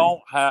coaching. You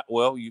don't have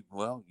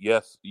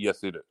yes,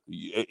 it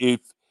is.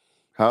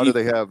 How do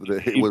they have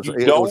it was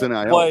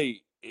NIL.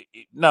 Play,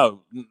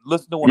 no,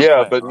 listen to what I'm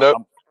saying. But no,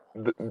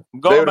 I'm they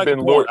going would to have make been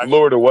a point.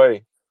 lured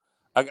away.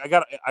 I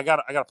got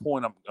a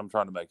point I'm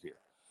trying to make here.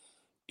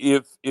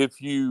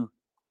 If you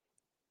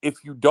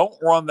don't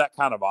run that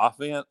kind of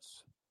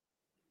offense,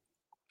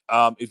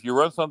 if you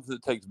run something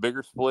that takes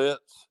bigger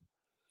splits,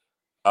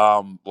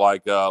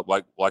 like a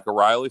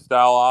Riley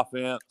style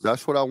offense,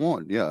 that's what I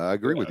want. Yeah, I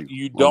agree with you.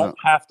 You don't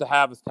have to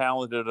have as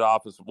talented an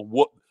offense.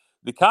 What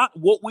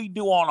we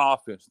do on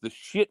offense, the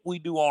shit we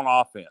do on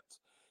offense,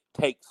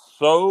 takes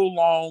so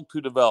long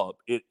to develop.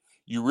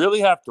 You really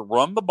have to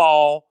run the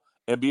ball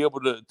and be able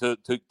to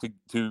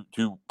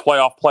play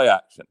off play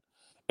action.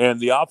 And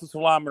the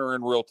offensive linemen are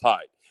in real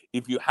tight.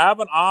 If you have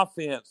an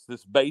offense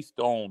that's based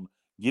on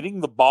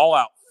getting the ball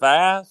out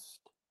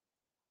fast,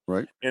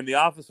 right, and the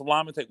offensive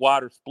linemen take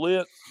wider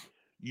splits,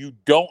 you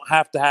don't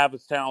have to have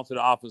as talented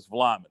offensive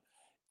linemen.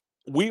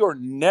 We are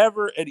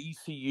never at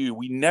ECU.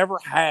 We never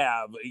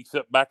have,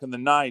 except back in the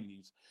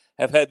 90s,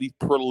 have had these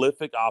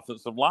prolific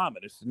offensive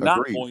linemen. It's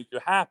not going to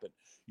happen.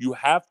 You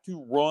have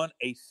to run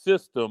a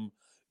system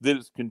that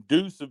is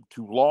conducive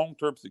to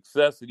long-term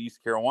success at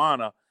East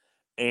Carolina,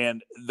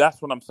 and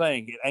that's what I'm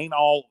saying. It ain't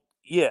all,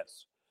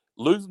 yes,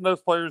 losing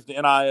those players to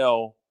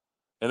NIL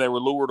and they were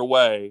lured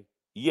away,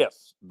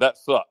 yes, that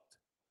sucked.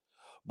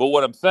 But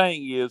what I'm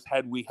saying is,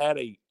 had we had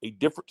a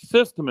different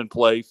system in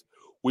place,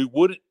 we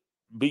wouldn't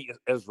be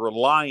as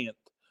reliant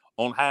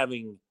on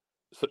having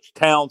such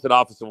talented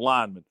offensive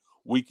linemen.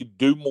 We could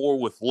do more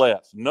with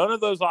less. None of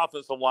those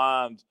offensive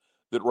lines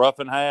that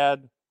Ruffin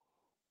had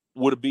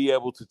would be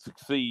able to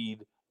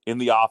succeed in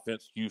the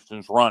offense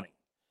Houston's running.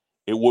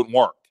 It wouldn't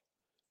work.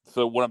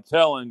 So what I'm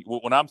saying is,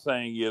 when I'm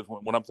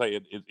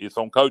saying it's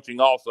on coaching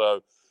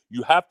also,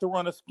 you have to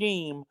run a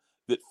scheme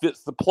that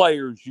fits the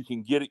players you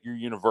can get at your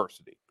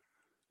university.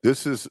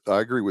 I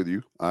agree with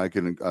you. I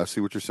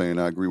see what you're saying.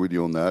 I agree with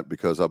you on that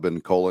because I've been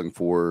calling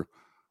for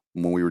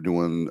when we were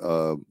doing,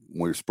 when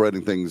we were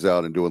spreading things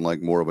out and doing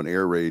like more of an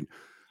air raid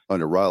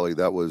under Riley.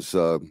 That was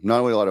not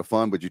only a lot of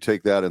fun, but you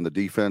take that and the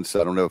defense.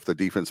 I don't know if the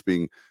defense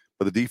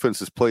but the defense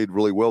has played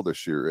really well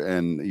this year.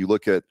 And when you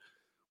look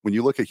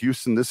at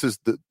Houston, this is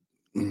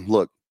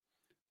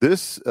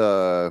this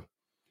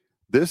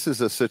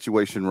is a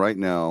situation right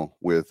now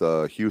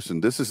with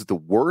Houston. This is the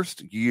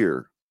worst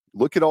year.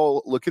 Look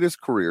at his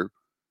career.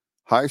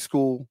 High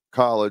school,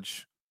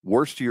 college,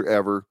 worst year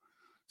ever.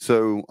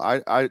 So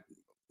I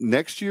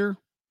next year,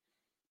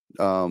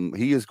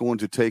 he is going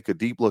to take a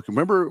deep look.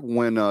 Remember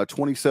when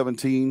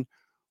 2017,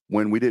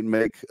 when we didn't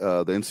make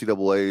the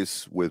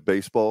NCAAs with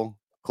baseball,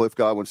 Cliff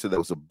Godwin said that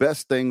was the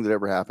best thing that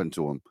ever happened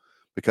to him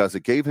because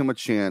it gave him a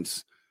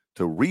chance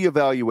to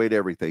reevaluate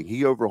everything.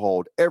 He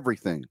overhauled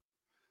everything.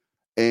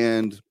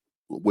 And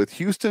with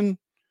Houston,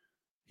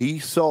 he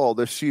saw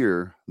this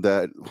year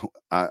that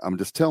I'm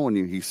just telling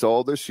you, he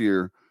saw this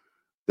year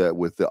that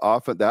with the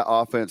that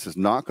offense is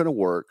not going to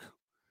work.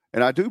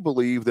 And I do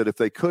believe that if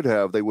they could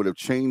have, they would have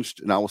changed.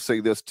 And I will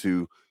say this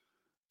to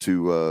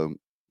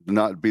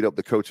not beat up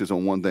the coaches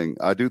on one thing.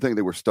 I do think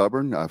they were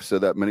stubborn. I've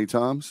said that many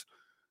times.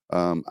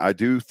 I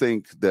do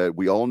think that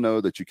we all know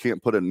that you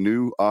can't put a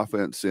new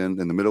offense in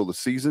the middle of the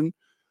season.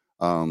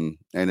 And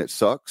it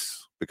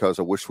sucks because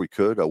I wish we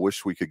could. I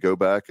wish we could go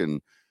back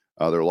and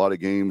there are a lot of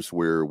games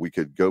where we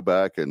could go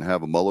back and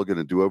have a mulligan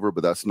and do over,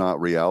 but that's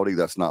not reality.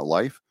 That's not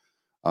life.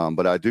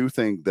 But I do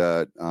think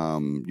that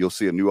you'll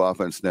see a new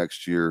offense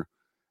next year,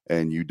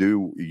 and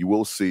you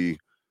will see,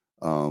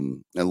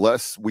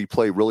 unless we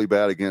play really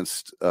bad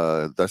against,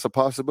 that's a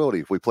possibility.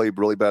 If we play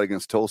really bad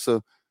against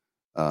Tulsa,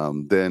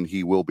 then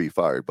he will be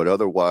fired. But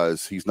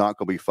otherwise, he's not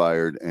going to be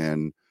fired,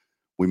 and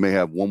we may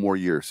have one more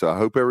year. So I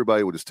hope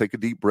everybody will just take a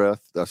deep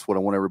breath. That's what I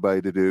want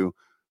everybody to do.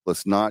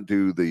 Let's not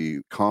do the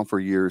confer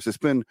years. It's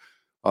been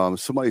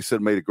somebody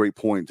made a great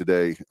point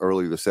today,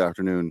 earlier this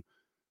afternoon.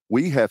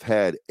 We have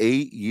had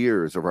 8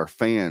 years of our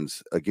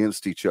fans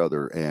against each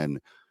other and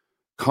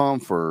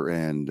confer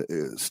and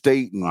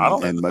state and, I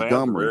don't and think the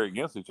Montgomery. Fans are very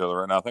against each other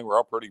right now. I think we're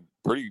all pretty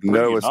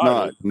No, it's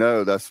united.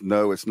 not.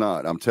 No, it's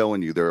not. I'm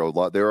telling you, there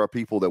are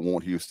people that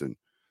want Houston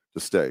to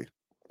stay.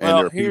 And Well,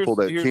 there are people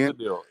that can't.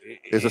 The deal.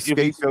 It's a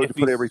scapegoat to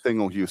put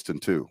everything on Houston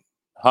too.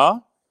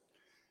 Huh?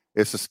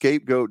 It's a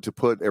scapegoat to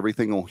put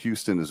everything on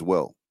Houston as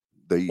well.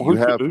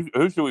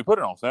 Who should we put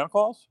it on? Santa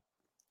Claus?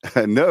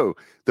 No,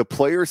 the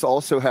players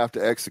also have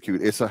to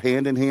execute. It's a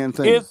hand-in-hand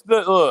thing.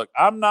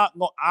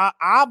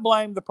 I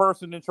blame the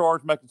person in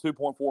charge making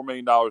 $2.4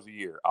 million a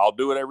year. I'll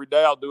do it every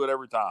day. I'll do it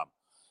every time.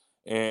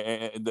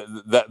 And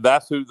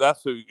that's who.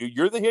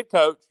 You're the head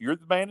coach. You're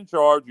the man in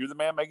charge. You're the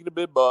man making the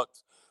big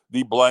bucks.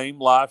 The blame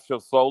lies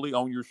solely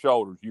on your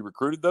shoulders. You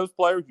recruited those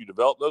players. You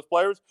developed those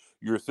players.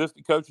 Your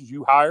assistant coaches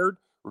you hired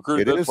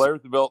recruited those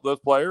players, developed those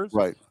players.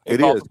 Right.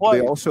 It is.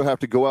 They also have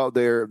to go out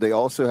there. They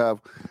also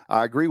have.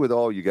 I agree with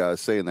all you guys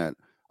saying that.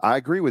 I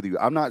agree with you.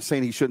 I'm not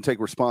saying he shouldn't take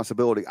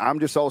responsibility. I'm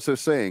just also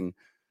saying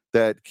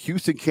that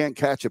Houston can't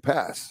catch a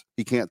pass.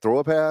 He can't throw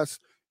a pass.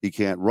 He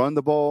can't run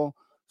the ball.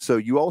 So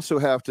you also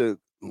have to.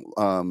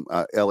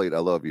 Elliot, I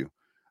love you.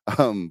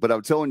 But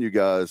I'm telling you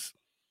guys,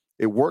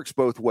 it works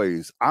both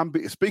ways.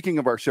 Speaking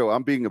of our show,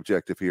 I'm being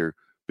objective here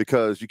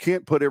because you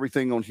can't put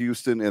everything on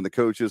Houston and the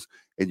coaches,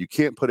 and you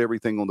can't put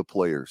everything on the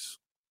players.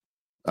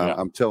 Yeah.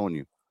 I'm telling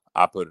you.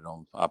 I put it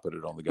on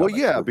the guy. Well,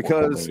 yeah,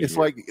 because it's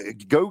like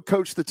go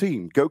coach the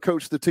team. Go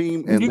coach the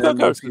team, and you then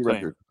go coach the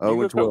record.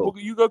 0-12.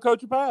 You go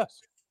coach a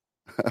pass.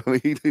 I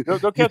mean,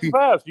 go catch a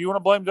pass. Do you want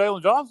to blame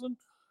Jalen Johnson?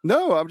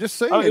 No, I'm just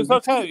saying. It's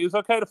okay. It's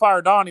okay to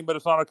fire Donnie, but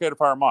it's not okay to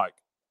fire Mike.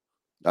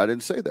 I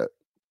didn't say that.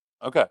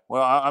 Okay.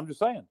 Well, I'm just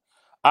saying.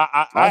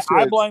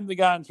 I blame the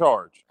guy in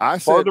charge.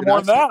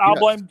 Furthermore than that,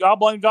 I'll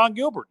blame John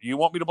Gilbert. You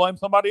want me to blame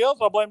somebody else?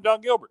 I'll blame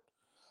John Gilbert.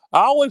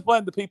 I always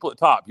blame the people at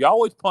top. You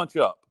always punch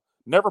up,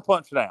 never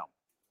punch down.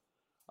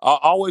 I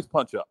always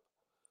punch up.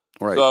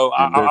 Right. So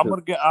I'm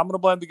gonna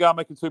blame the guy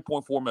making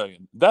 $2.4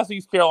 million. That's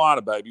East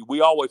Carolina, baby.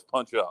 We always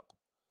punch up.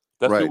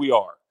 That's who we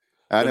are.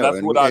 I know.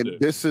 That's what I do.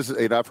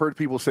 And I've heard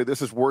people say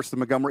this is worse than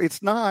Montgomery.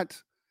 It's not.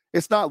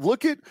 It's not.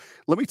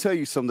 Let me tell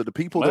you something. The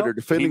people that are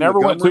defending he never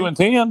Montgomery, went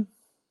 2-10.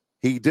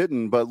 He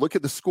didn't, but look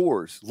at the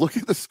scores.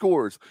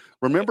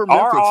 Remember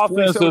our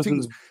Memphis,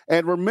 offense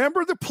and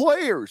remember the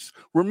players.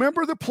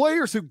 Remember the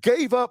players who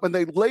gave up and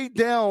they laid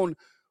down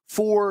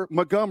for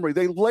Montgomery.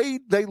 They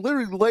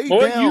literally laid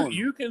down.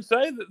 You can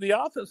say that the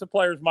offensive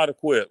players might have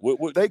quit.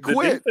 They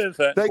quit.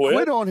 They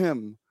quit on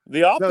him.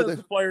 The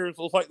offensive players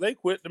look like they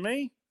quit to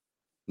me.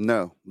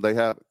 No, they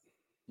haven't.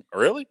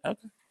 Really?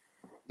 Okay.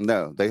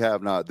 No, they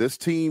have not. This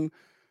team,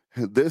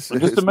 just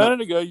a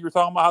minute ago, you were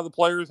talking about how the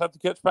players have to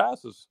catch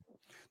passes.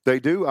 They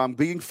do. I'm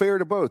being fair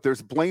to both.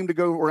 There's blame to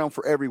go around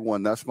for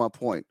everyone. That's my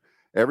point.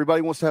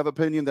 Everybody wants to have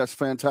opinion. That's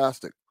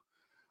fantastic.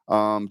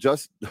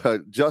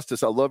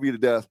 Justice, I love you to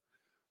death.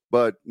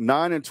 But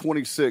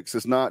 9-26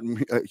 is not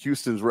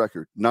Houston's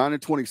record.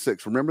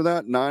 9-26. Remember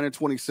that?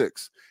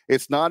 9-26.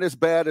 It's not as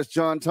bad as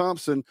John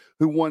Thompson,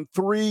 who won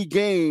 3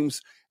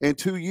 games in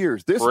 2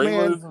 years. This 3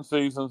 man losing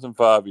seasons in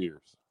 5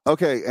 years.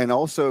 Okay, and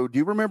also, do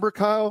you remember,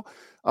 Kyle?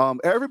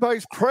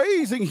 Everybody's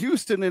praising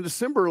Houston in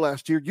December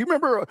last year. Do you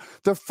remember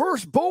the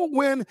first bowl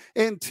win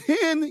in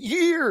 10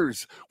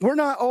 years? We're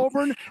not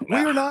Auburn. We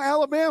are not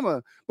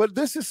Alabama. But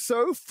this is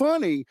so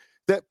funny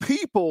that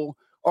people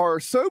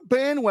are so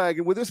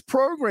bandwagon with this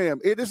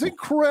program. It is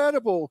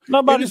incredible.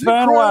 Nobody's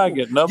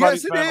bandwagon.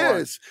 Yes, it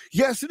is.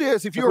 Yes, it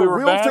is. If you're a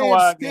real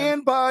fan,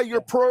 stand by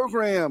your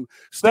program.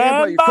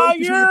 Stand by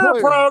your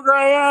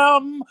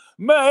program.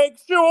 Make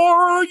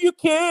sure you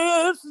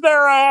kiss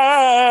their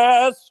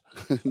ass.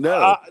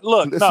 No.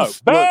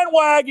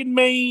 Bandwagon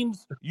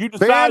means you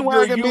decide.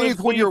 Bandwagon means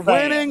when you're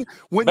winning.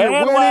 When you're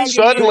winning.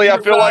 Suddenly, I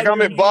feel like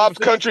I'm at Bob's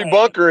Country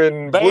Bunker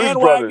in Blues Brothers.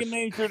 Bandwagon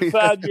means you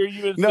decide you're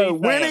UNC No,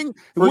 winning.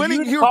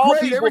 You're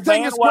great.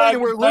 Everything is great.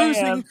 And we're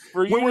losing.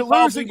 When we're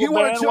losing, you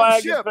want to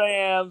jump ship.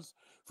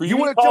 You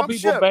want to call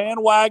people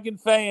bandwagon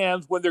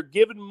fans when they're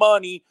giving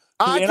money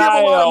to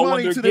NIL,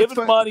 when they're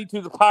giving money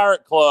to the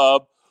Pirate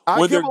Club,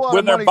 when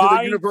they're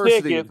buying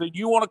tickets, and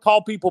you want to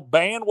call people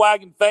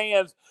bandwagon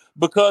fans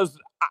because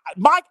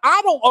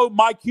I don't owe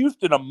Mike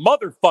Houston a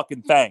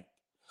motherfucking thing.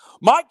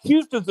 Mike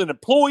Houston's an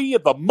employee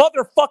of the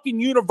motherfucking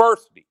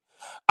university.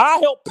 I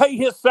help pay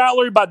his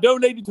salary by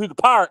donating to the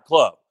Pirate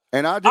Club.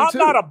 And I do I'm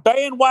not a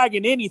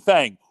bandwagon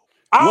anything.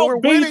 I'll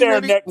be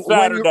there next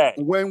Saturday.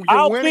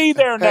 I'll be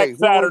there next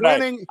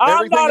Saturday.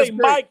 I'm not a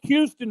Mike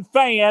Houston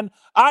fan.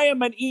 I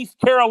am an East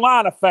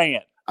Carolina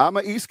fan. I'm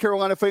an East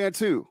Carolina fan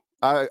too.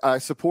 I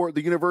support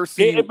the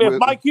university. If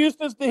Mike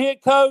Houston's the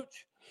head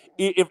coach,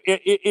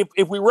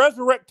 if we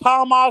resurrect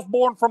Tom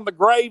Osborne from the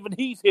grave and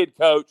he's head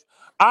coach,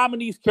 I'm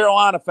an East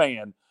Carolina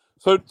fan.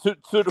 So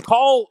to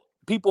call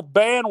people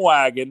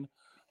bandwagon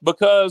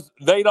because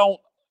they don't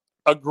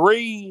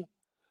agree,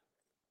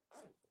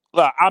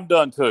 I'm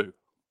done too.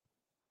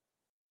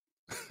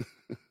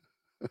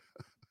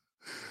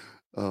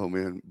 Oh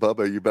man,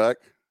 Bubba, you back?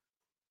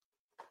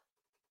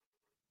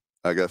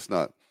 I guess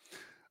not.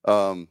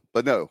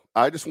 But no,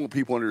 I just want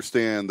people to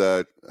understand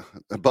that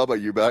Bubba,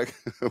 you back?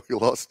 We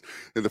lost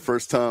in the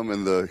first time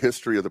in the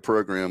history of the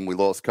program. We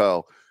lost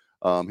Kyle.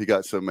 He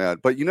got so mad.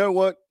 But you know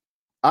what?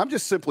 I'm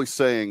just simply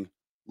saying,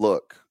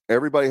 look,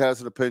 everybody has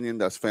an opinion.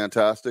 That's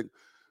fantastic.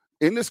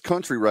 In this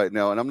country right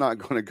now, and I'm not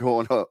going to go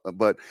on,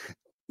 but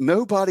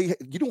nobody,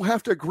 you don't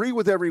have to agree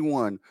with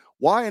everyone.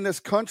 Why in this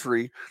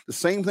country, the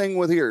same thing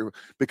with here,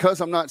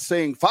 because I'm not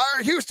saying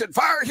fire Houston,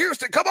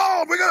 come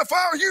on, we got to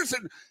fire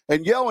Houston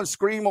and yell and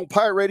scream on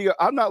Pirate Radio.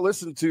 I'm not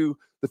listening to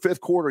the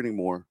fifth quarter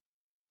anymore.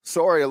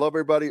 Sorry, I love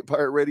everybody at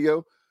Pirate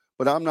Radio,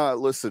 but I'm not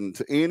listening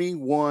to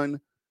anyone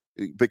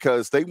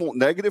because they want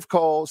negative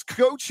calls.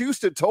 Coach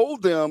Houston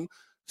told them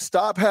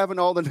stop having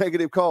all the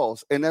negative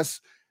calls, and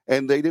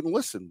they didn't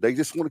listen. They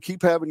just want to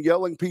keep having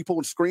yelling people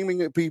and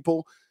screaming at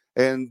people,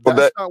 and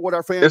that's not what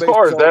our fan base is all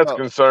about. As far as that's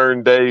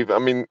concerned, Dave, I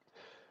mean,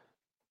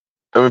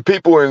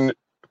 people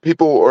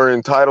are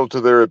entitled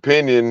to their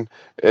opinion,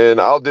 and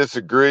I'll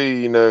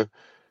disagree. I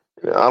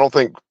don't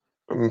think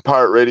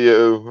Pirate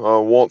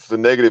Radio wants the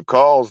negative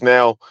calls.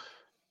 Now,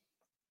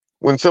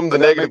 when some of the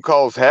negative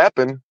calls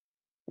happen,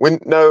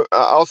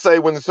 I'll say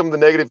when some of the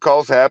negative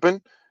calls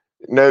happen,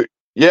 they're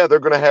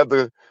going to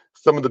have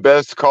some of the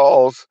best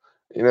calls,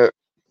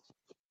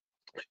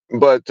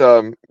 but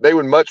they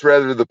would much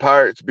rather the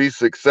Pirates be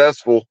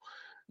successful.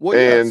 Well,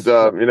 yes.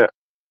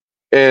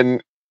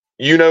 And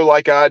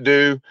like I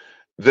do,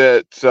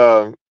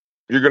 that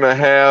you're going to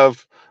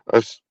have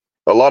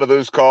a lot of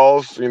those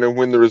calls,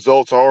 when the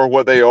results are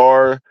what they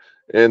are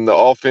and the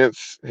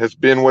offense has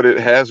been what it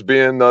has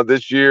been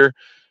this year,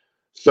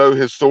 so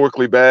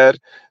historically bad.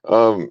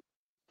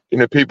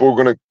 People are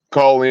going to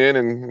call in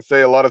and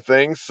say a lot of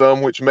things,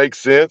 some which make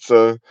sense,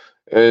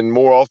 and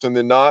more often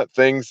than not,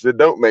 things that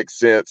don't make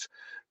sense.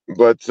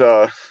 But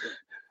I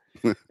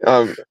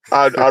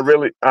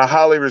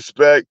highly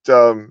respect,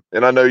 and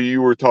I know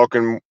you were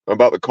talking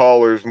about the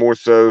callers more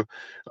so,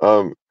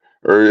 or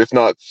if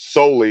not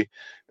solely,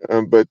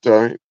 but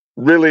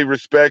really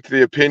respect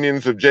the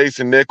opinions of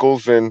Jason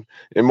Nichols and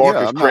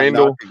Marcus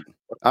Crandall.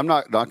 I'm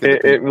not knocking the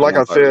people. And like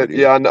I said,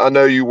 I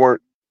know you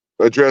weren't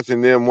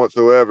addressing them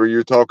whatsoever.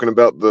 You're talking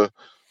about the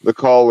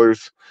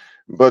callers,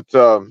 but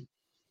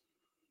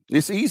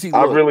it's easy.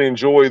 I really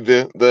enjoyed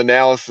the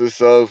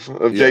analysis of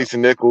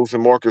Jason Nichols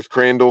and Marcus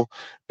Crandall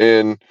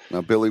and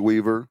Billy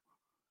Weaver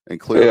and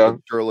Clear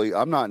Shirley.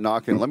 I'm not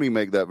knocking. Let me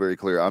make that very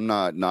clear. I'm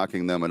not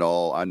knocking them at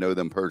all. I know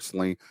them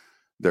personally.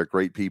 They're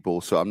great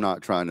people, so I'm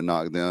not trying to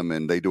knock them,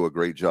 and they do a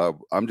great job.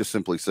 I'm just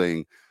simply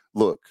saying,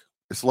 look,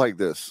 it's like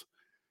this.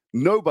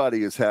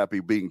 Nobody is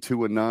happy being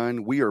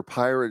 2-9. We are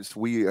Pirates.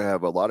 We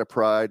have a lot of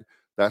pride.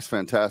 That's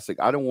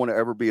fantastic. I don't want to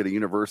ever be at a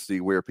university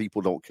where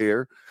people don't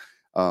care.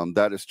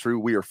 That is true.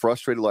 We are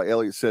frustrated, like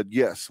Elliot said.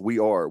 Yes, we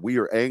are. We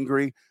are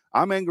angry.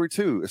 I'm angry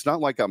too. It's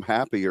not like I'm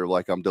happy or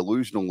like I'm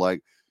delusional,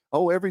 like,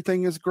 oh,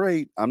 everything is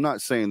great. I'm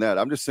not saying that.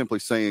 I'm just simply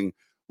saying,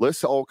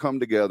 let's all come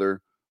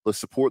together. Let's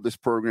support this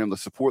program.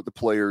 Let's support the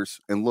players.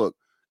 And look,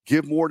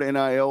 give more to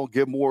NIL,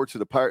 give more to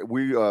the Pirate.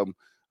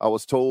 I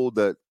was told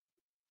that,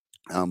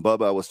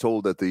 Bubba, I was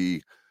told that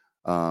the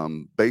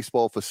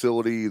baseball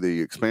facility, the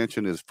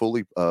expansion is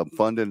fully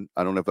funded.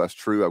 I don't know if that's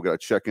true. I've got to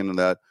check into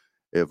that.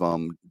 If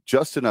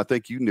Justin, I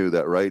think you knew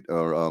that, right?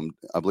 Or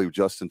I believe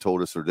Justin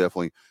told us, or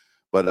definitely.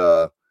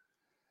 But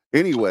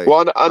anyway,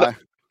 well,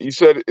 you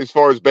said as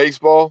far as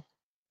baseball,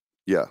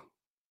 yeah,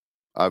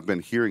 I've been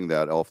hearing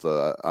that off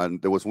the.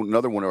 There was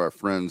another one of our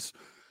friends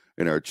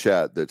in our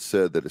chat that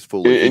said that it's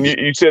fully. And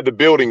you said the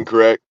building,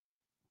 correct?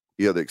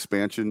 Yeah, the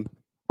expansion.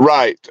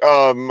 Right.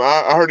 I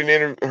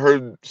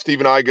heard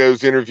Stephen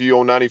Igo's interview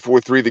on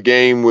 94.3 The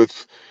Game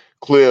with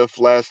Cliff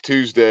last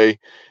Tuesday,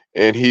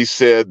 and he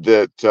said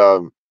that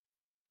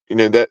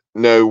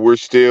we're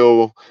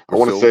still, I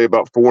want to say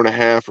about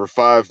 4.5 or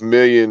 5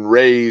 million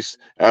raised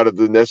out of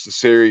the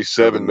necessary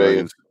 7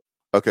 million.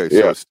 Okay,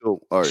 so it's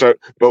still all right. So,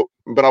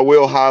 but I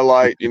will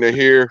highlight,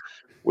 here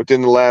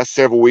within the last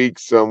several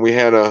weeks, we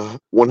had a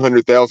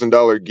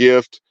 $100,000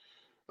 gift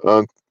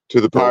to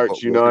the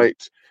Pirates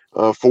Unite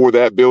for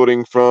that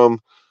building from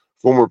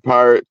former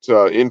Pirate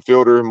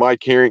infielder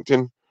Mike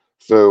Harrington.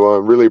 So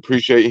really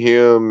appreciate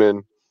him,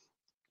 and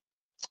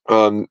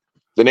the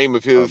name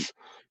of his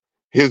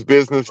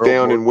business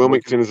down in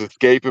Wilmington is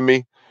escaping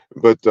me,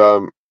 but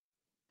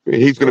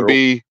he's going to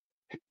be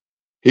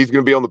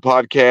on the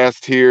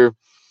podcast here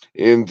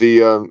in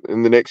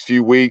the next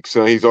few weeks.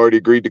 He's already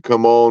agreed to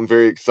come on.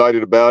 Very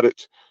excited about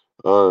it,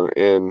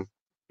 and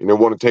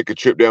want to take a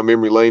trip down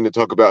memory lane to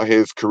talk about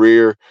his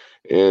career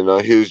and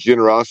his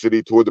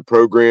generosity toward the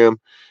program.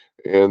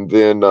 And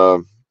then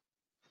also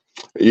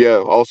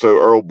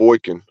Earl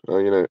Boykin.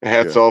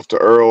 Hats off to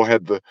Earl.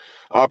 Had the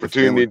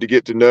opportunity to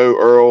get to know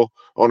Earl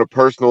on a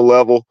personal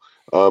level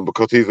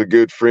because he's a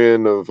good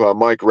friend of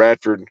Mike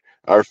Radford,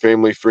 our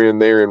family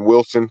friend there in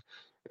Wilson,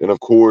 and of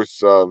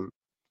course.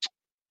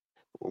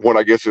 What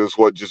I guess is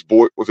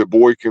was it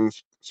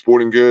Boykin's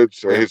Sporting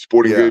Goods? His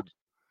sporting good.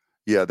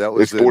 Yeah, that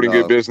was his sporting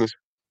good business.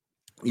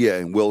 Yeah,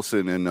 in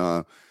Wilson, and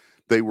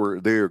they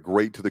are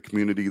great to the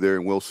community there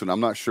in Wilson. I'm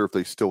not sure if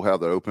they still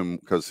have that open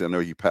because I know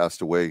he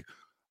passed away.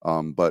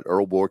 But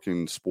Earl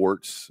Boykin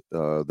Sports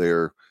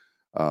there,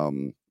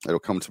 it'll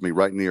come to me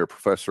right near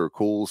Professor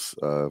O'Cool's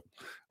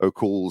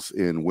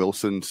in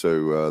Wilson.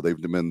 So they've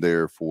been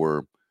there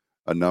for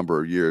a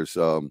number of years.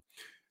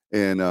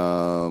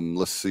 And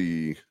let's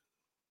see.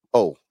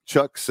 Oh,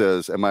 Chuck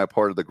says, am I a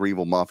part of the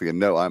Greenville Mafia?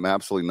 No, I'm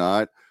absolutely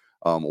not.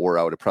 Or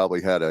I would have probably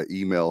had an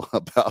email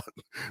about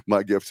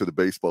my gift to the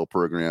baseball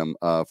program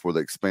for the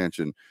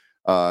expansion.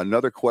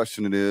 Another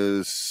question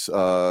is,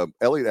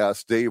 Elliot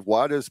asked, Dave,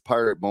 why does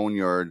Pirate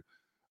Boneyard,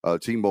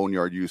 Team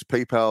Boneyard, use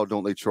PayPal?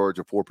 Don't they charge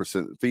a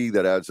 4% fee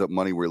that adds up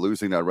money we're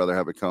losing? I'd rather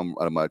have it come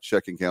out of my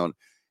checking account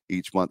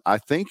each month. I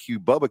think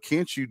Bubba,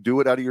 can't you do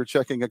it out of your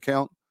checking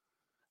account?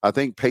 I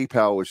think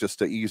PayPal is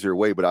just an easier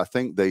way, but I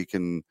think they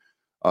can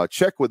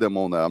check with them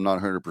on that. I'm not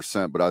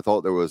 100%, but I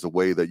thought there was a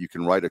way that you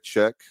can write a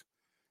check.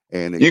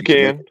 And you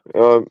can.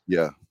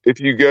 Yeah. If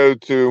you go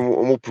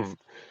to,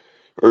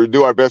 or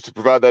do our best to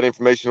provide that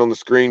information on the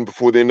screen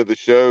before the end of the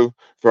show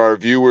for our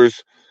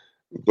viewers.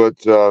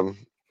 But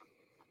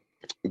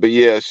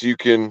yes, you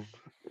can,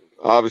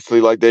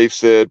 obviously, like Dave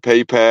said,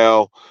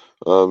 PayPal,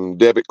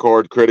 debit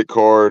card, credit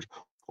card,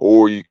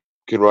 or you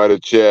can write a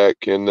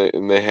check and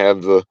they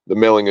have the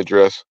mailing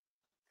address.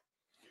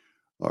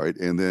 All right.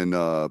 And then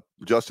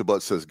Justin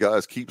Butt says,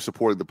 guys, keep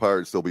supporting the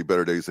Pirates. There'll be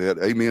better days ahead.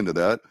 Amen to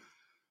that.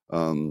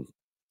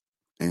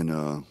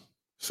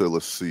 So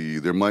let's see.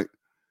 There might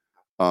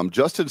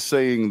Justin's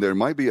saying there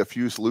might be a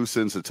few loose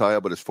ends to tie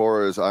up, but as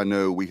far as I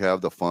know, we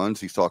have the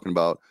funds. He's talking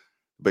about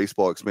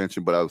baseball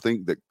expansion, but I would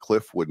think that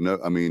Cliff would know.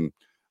 I mean,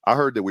 I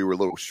heard that we were a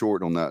little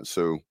short on that.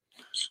 So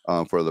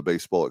for the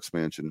baseball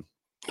expansion.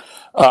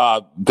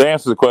 To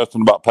answer the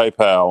question about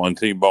PayPal and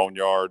Team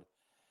Boneyard,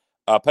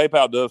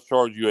 PayPal does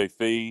charge you a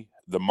fee,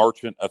 the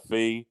merchant a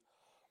fee,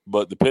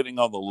 but depending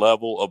on the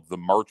level of the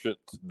merchant,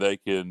 they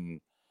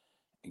can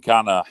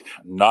kind of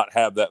not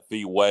have that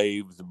fee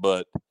waived,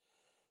 but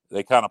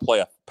they kind of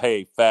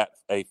pay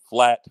a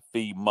flat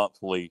fee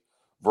monthly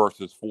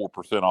versus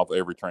 4% off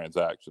every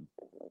transaction.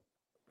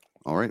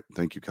 All right,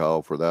 thank you,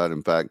 Kyle, for that.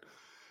 In fact,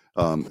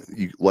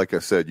 like I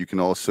said, you can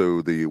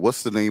also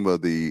what's the name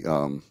of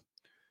the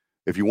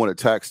if you want a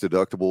tax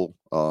deductible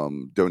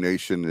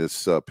donation,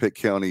 it's Pitt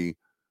County.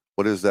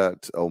 What is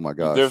that? Oh my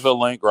gosh! There's a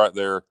link right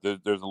there.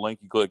 There's a link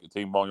you click at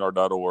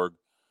teamboneyard.org.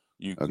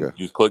 You can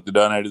just click to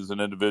donate as an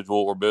individual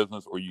or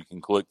business, or you can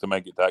click to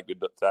make it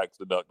tax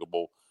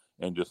deductible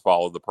and just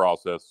follow the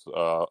process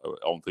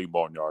on Team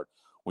Boneyard.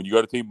 When you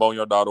go to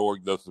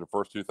teamboneyard.org, those are the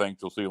first two things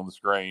you'll see on the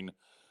screen.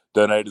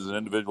 Donate as an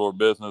individual or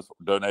business,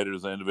 donated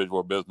as an individual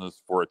or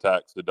business for a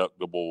tax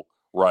deductible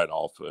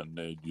write-off, and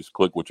you just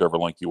click whichever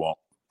link you want.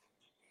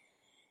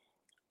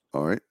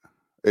 All right.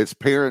 It's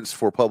Parents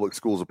for Public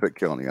Schools of Pitt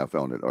County. I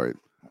found it. All right.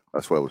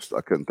 That's what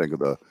I couldn't think of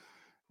the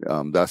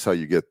that's how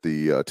you get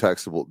the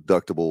taxable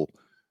deductible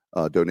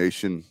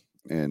donation.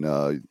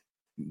 And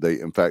they,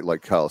 in fact,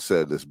 like Kyle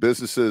said, as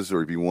businesses,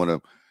 or if you want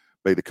to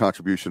make the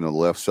contribution on the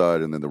left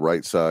side, and then the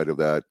right side of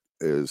that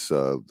is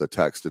the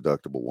tax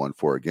deductible one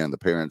for, again, the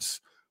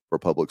Parents for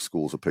Public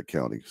Schools of Pitt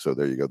County. So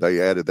there you go.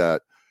 They added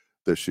that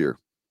this year.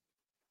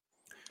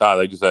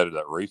 They just added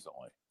that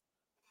recently,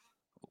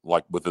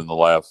 like within the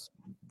last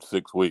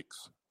 6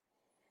 weeks.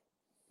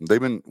 They've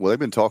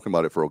been talking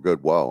about it for a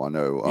good while. I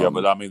know. Yeah,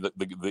 but I mean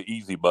the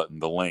easy button,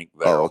 the link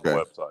there on the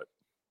website.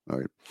 All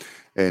right.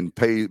 And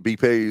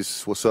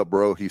B-Pays, what's up,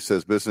 bro? He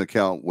says business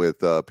account with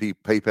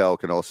PayPal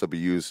can also be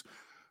used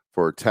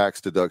for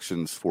tax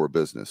deductions for a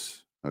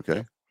business.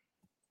 Okay.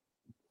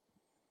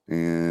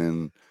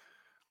 And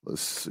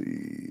let's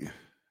see.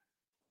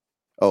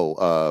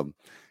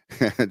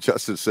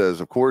 Justin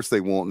says, of course they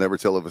won't never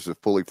tell if it's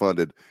fully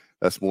funded.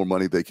 That's more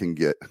money they can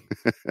get.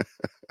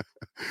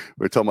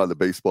 We're talking about the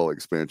baseball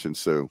expansion.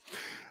 So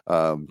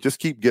just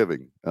keep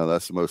giving.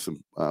 That's the most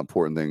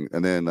important thing.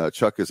 And then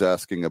Chuck is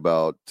asking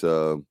about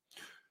who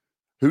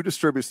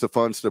distributes the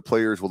funds to the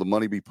players. Will the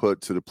money be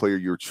put to the player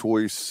your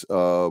choice?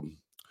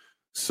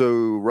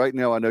 So right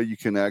now, I know you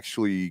can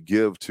actually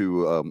give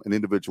to an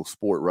individual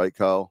sport, right,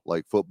 Kyle?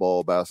 Like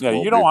football, basketball.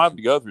 Yeah, you don't have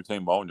to go through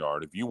Team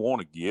Boneyard. If you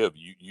want to give,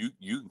 you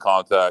can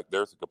contact.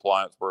 There's a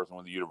compliance person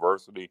with the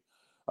university.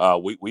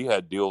 We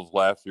had deals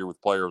last year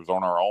with players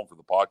on our own for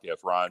the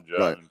podcast, Ryan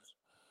Jones.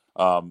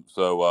 Right.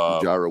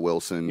 Jaira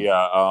Wilson.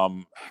 Yeah.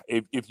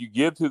 If you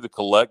give to the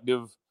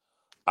collective,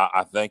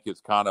 I think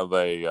it's kind of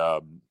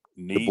a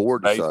needs the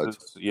board basis.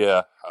 Decides.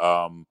 Yeah.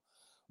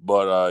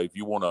 But if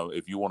you want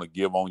to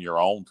give on your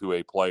own to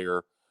a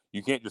player,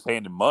 you can't just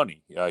hand him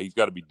money. He's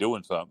got to be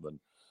doing something.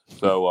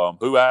 So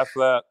who asked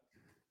that?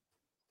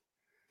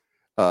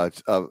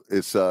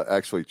 It's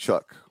actually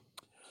Chuck.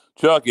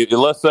 Chuck,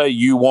 let's say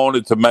you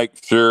wanted to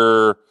make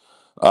sure.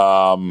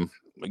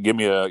 Give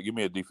me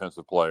a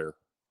defensive player.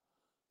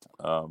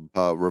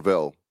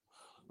 Ravel.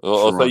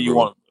 Let's say you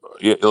want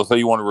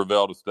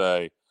Ravel to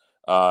stay,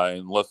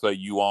 and let's say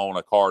you own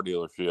a car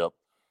dealership.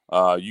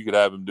 You could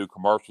have him do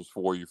commercials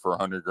for you for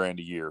 $100,000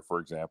 a year, for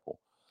example.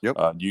 Yep.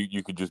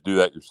 You could just do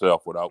that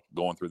yourself without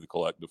going through the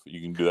collective.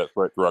 You can do that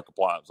through our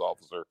compliance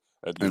officer.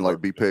 And like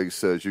B-Peg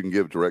says, you can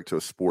give direct to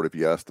a sport if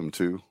you ask them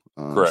to.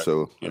 Correct.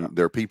 So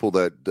there are people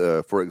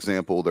that, for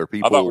example, there are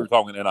people. I thought we were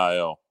talking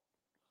NIL.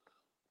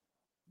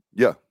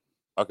 Yeah.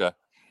 Okay.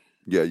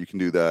 Yeah, you can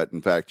do that.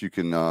 In fact, you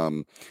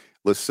can.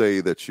 Let's say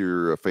that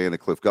you're a fan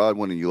of Cliff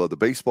Godwin and you love the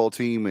baseball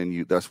team,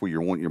 and that's where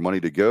you want your money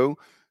to go.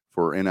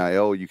 for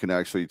NIL, you can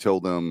actually tell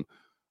them,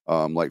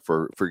 like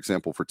for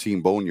example, for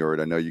Team Boneyard,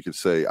 I know you could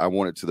say, I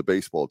want it to the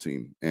baseball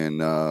team,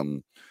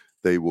 and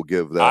they will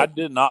give that. I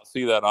did not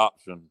see that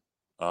option,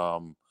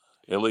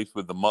 at least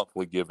with the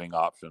monthly giving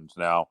options.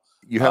 Now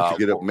you have to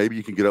get up. Maybe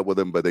you can get up with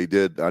them, but they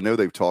did. I know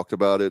they've talked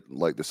about it,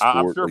 like the sport.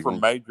 I'm sure for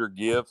major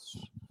gifts,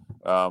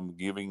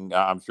 giving,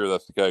 I'm sure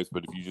that's the case.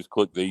 But if you just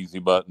click the easy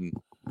button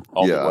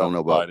on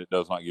the website, it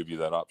does not give you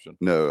that option.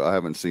 No, I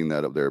haven't seen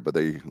that up there, but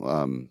they.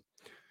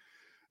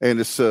 And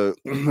it's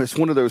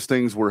one of those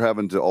things we're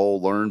having to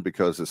all learn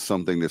because it's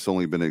something that's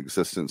only been in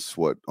existence,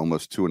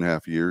 almost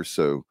 2.5 years.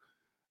 So,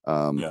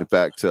 in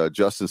fact,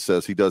 Justin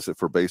says he does it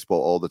for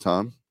baseball all the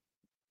time.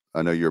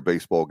 I know you're a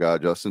baseball guy,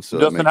 Justin. So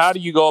Justin, how do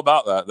you go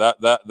about that?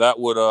 That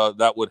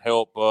would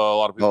help a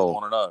lot of people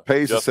want to know.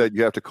 Pays said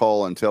you have to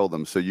call and tell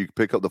them. So you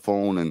pick up the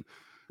phone and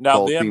now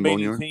call them Team meaning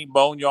Boneyard? Team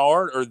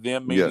Boneyard or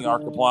them meaning our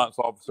compliance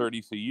officer at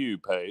ECU,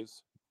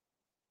 Pays.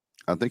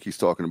 I think he's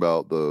talking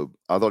about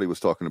I thought he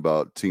was talking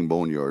about Team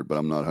Boneyard, but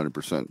I'm not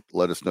 100%.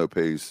 Let us know,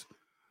 Pays.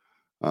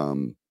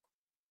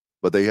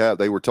 But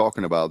they were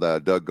talking about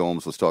that. Doug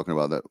Gomes was talking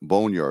about that.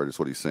 Boneyard is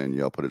what he's saying.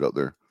 Yeah, I'll put it up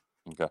there.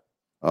 Okay.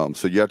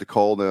 So you have to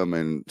call them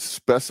and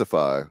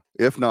specify.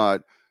 If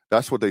not,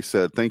 that's what they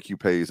said. Thank you,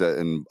 Pays,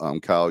 and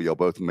Kyle. Y'all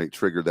both may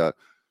trigger that.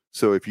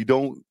 So if you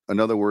don't, in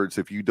other words,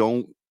 if you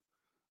don't,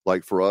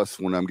 like for us,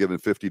 when I'm giving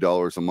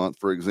 $50 a month,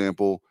 for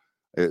example,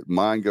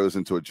 mine goes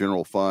into a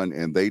general fund,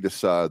 and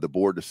the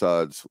board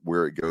decides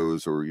where it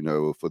goes, or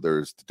if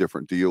there's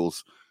different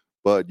deals.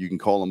 But you can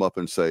call them up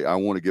and say, I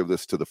want to give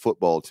this to the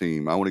football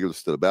team. I want to give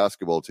this to the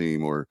basketball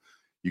team, or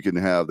you can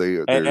have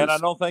and I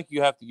don't think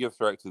you have to give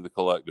straight to the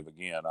collective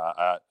again.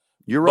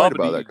 You're right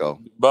about that, Cole.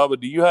 Bubba,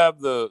 do you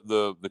have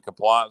the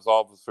compliance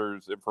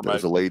officer's information?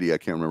 There's a lady, I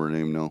can't remember her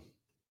name. No.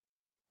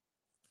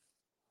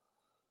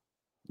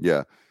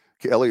 Yeah.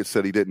 Elliot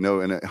said he didn't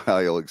know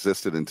NIL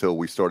existed until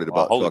we started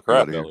talking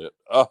about it.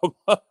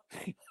 Elliot.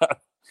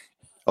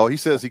 He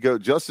says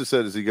Justin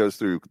said as he goes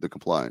through the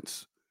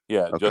compliance.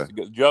 Yeah, okay.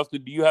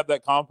 Justin, do you have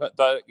that contact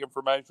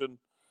information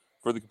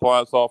for the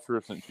compliance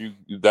officer? Since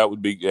that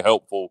would be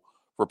helpful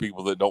for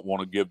people that don't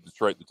want to give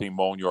straight to Team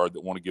Boneyard,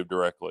 that want to give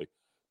directly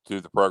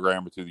to the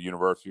program or to the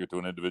university or to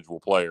an individual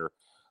player.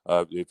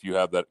 If you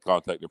have that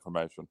contact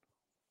information.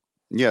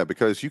 Yeah,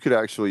 because you could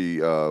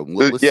actually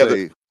let's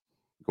say.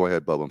 Go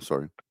ahead, Bubba. I'm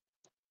sorry.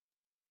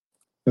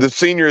 The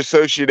senior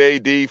associate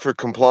AD for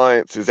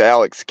compliance is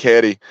Alex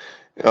Keddy,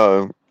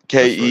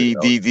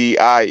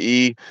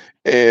 Keddie,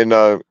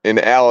 and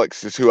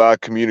Alex is who I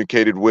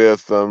communicated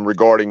with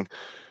regarding,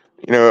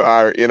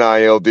 our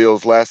NIL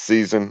deals last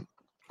season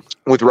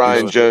with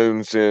Ryan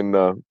Jones and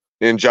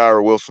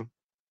Jair Wilson.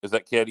 Is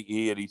that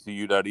Keddie at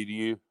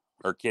ECU.edu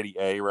or Keddie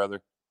A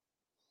rather?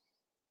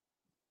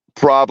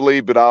 Probably,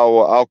 but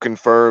I'll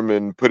confirm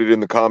and put it in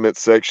the comments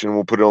section.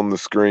 We'll put it on the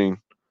screen.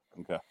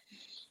 Okay.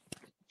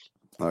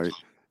 All right.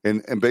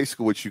 And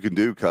basically what you can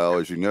do, Kyle,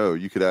 as you know,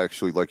 you could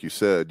actually, like you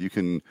said, you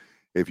can,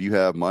 if you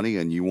have money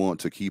and you want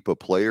to keep a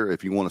player,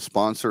 if you want to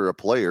sponsor a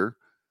player,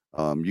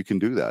 you can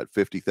do that.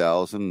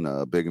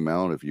 $50,000, a big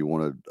amount. If you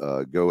want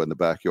to go in the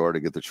backyard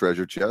and get the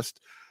treasure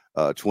chest,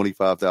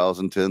 $25,000,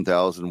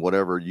 $10,000,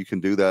 whatever, you can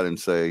do that and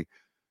say,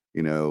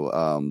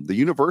 the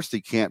university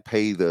can't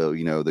pay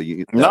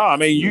the. No, I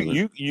mean,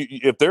 you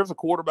if there's a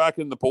quarterback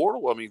in the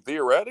portal, I mean,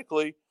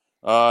 theoretically,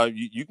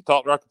 you can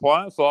talk to our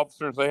compliance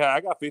officer and say, hey, I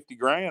got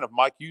 $50,000. If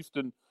Mike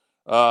Houston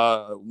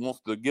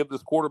wants to give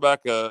this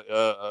quarterback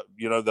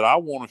that I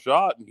want a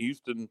shot, and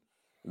Houston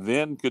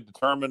then could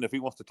determine if he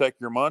wants to take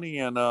your money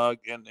and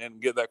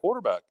get that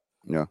quarterback.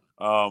 Yeah.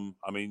 I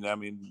mean,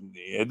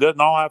 it doesn't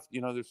all have.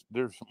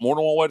 There's more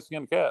than one way to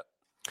skin a cat.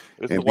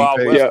 It's the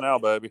Wild West now,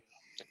 baby.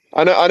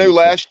 I know.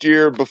 Last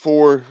year,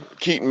 before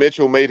Keaton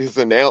Mitchell made his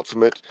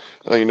announcement,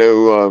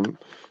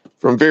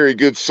 from very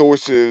good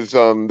sources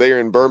there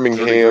in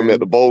Birmingham at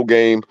the bowl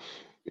game,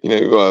 we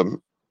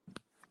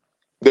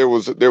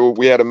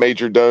had a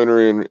major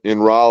donor in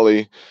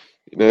Raleigh,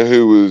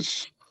 who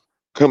was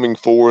coming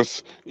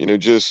forth,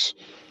 just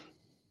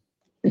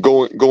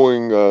going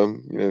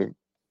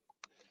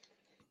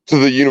to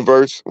the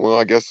universe.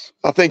 Well,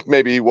 I think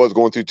maybe he was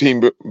going through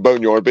Team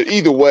Boneyard, but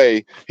either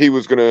way, he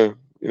was going to,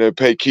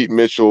 pay Keaton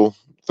Mitchell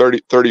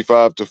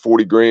 $35,000 to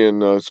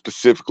 $40,000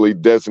 specifically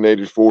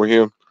designated for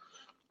him.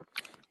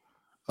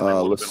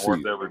 Let's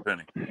see. Every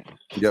penny.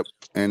 Yep.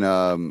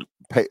 And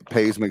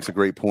Pays makes a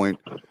great point.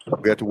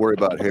 We have to worry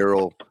about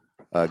Harrell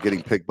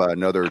getting picked by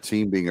another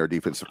team being our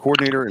defensive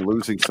coordinator and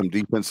losing some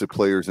defensive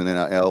players in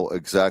NIL.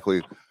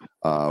 Exactly.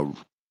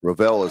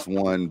 Ravel is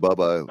one,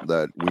 Bubba,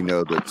 that we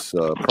know that's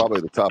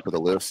probably the top of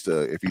the list.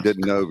 If you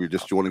didn't know, if you're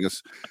just joining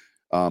us,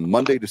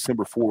 Monday,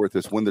 December 4th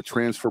is when the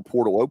transfer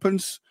portal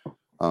opens.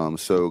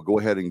 So go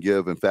ahead and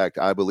give. In fact,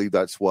 I believe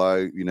that's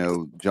why,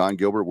 John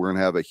Gilbert, we're going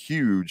to have a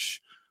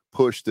huge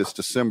push this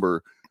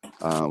December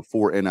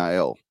for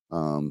NIL.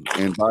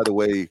 And by the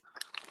way,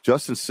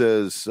 Justin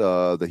says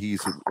that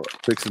he's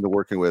fixing to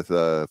working with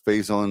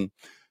Faison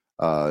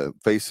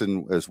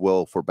as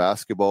well for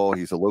basketball.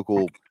 He's a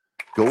local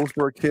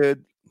Goldsboro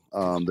kid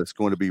that's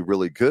going to be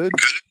really good.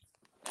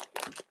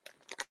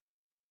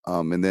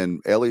 And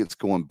then Elliott's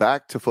going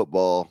back to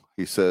football.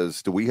 He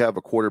says, do we have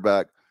a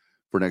quarterback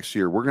for next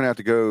year? We're going to have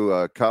to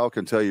go. Kyle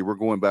can tell you we're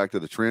going back to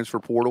the transfer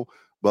portal,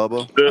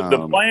 Bubba.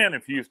 The plan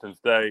if Houston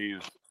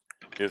stays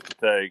is to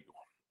take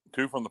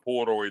 2 from the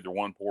portal, either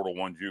 1 portal,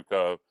 1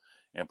 JUCO,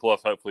 and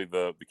plus hopefully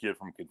the kid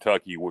from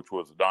Kentucky, which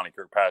was Donnie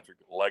Kirkpatrick,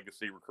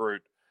 legacy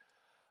recruit.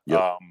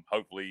 Yep.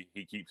 Hopefully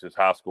he keeps his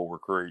high school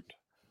recruit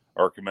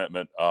or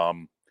commitment.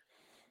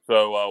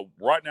 So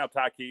right now,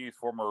 Ty Keys,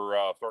 former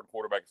starting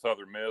quarterback at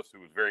Southern Miss,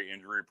 who was very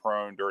injury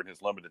prone during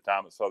his limited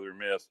time at Southern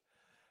Miss,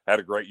 had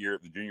a great year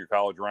at the junior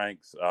college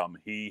ranks.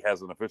 He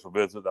has an official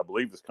visit, I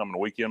believe, this coming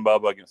weekend,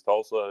 Bubba, against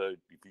Tulsa, if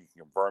you can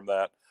confirm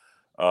that.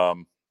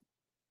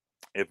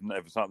 If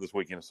it's not this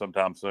weekend, it's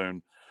sometime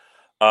soon.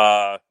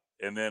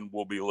 And then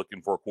we'll be looking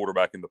for a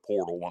quarterback in the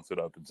portal once it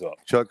opens up.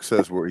 Chuck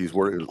says he's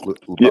worried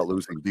about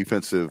losing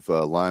defensive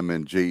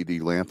lineman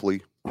J.D.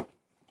 Lampley.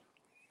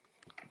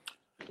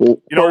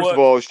 Well, first of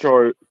all, as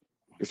far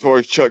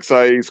as Chuck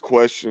Saeed's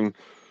question,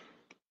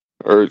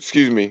 or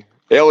excuse me,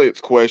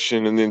 Elliott's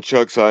question, and then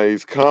Chuck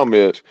Saeed's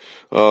comment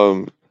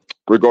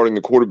regarding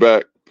the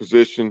quarterback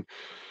position.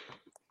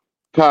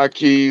 Ty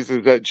Keys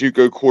is that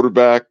JUCO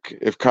quarterback.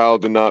 If Kyle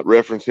did not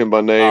reference him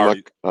by name, I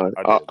did.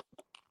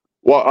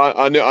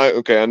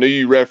 I knew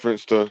you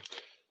referenced.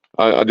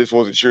 I just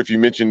wasn't sure if you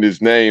mentioned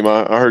his name.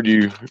 I heard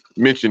you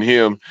mention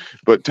him,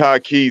 but Ty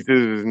Keys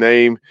is his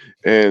name,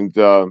 and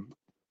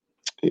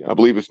I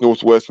believe it's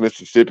Northwest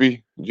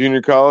Mississippi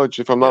Junior College,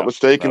 if I'm not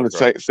mistaken. The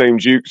right. same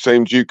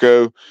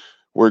JUCO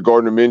where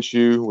Gardner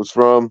Minshew was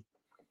from.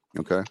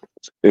 Okay,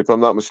 if I'm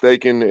not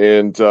mistaken,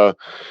 and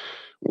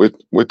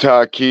with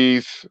Ty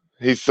Keys,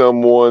 he's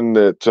someone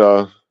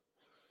that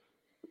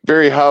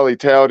very highly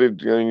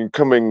touted.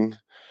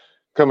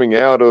 Coming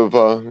out of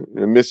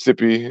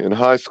Mississippi in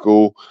high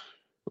school,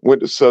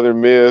 went to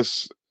Southern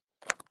Miss,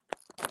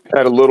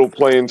 had a little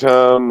playing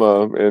time,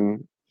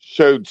 and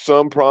showed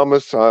some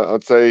promise.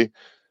 I'd say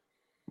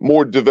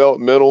more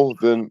developmental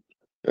than.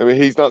 I mean,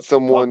 he's not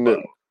someone that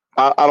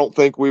I don't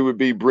think we would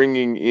be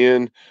bringing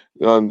in.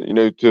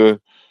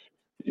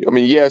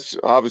 Yes,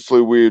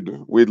 obviously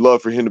we'd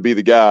love for him to be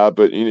the guy,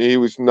 but he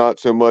was not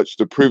so much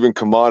the proven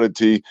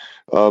commodity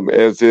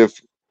as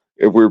if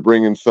we're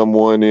bringing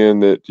someone in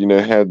that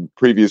had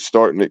previous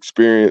starting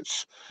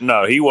experience.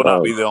 No, he will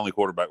not be the only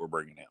quarterback we're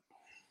bringing in.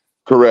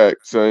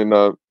 Correct.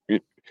 And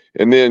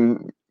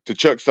then to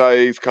Chuck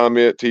Saeed's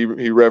comment,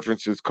 he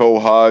references Cole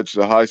Hodge,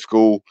 the high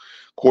school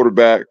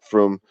quarterback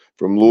from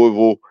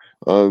Louisville.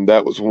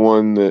 That was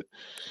one that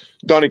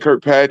Donnie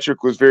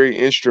Kirkpatrick was very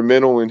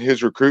instrumental in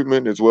his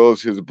recruitment, as well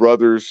as his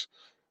brother's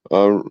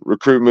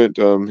recruitment.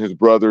 His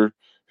brother,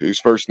 whose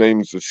first name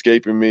is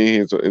escaping me,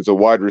 is a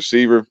wide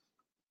receiver.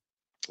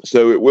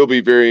 So it will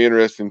be very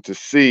interesting to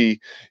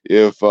see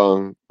if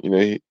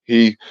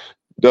he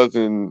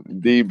doesn't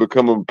indeed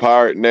become a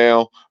Pirate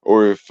now,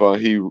 or if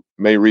he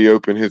may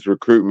reopen his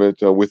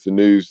recruitment with the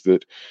news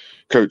that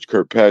Coach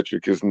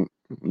Kirkpatrick is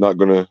not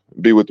going to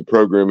be with the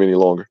program any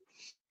longer.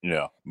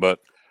 Yeah, but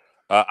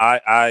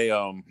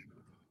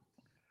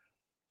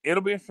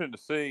it'll be interesting to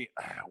see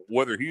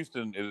whether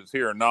Houston is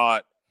here or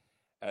not.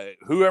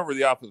 Whoever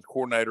the offensive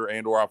coordinator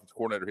and/or offensive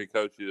coordinator he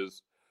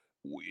coaches,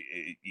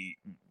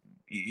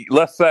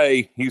 let's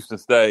say Houston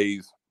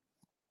stays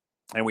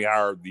and we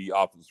hire the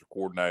offensive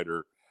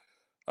coordinator.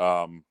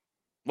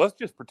 Let's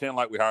just pretend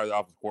like we hire the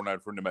offensive coordinator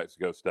for New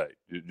Mexico State,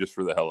 just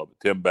for the hell of it.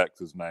 Tim Beck's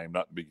his name,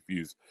 not to be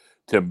confused.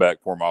 Tim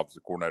Beck, former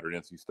offensive coordinator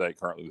at NC State,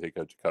 currently the head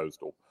coach of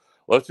Coastal.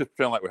 Let's just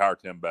pretend like we hire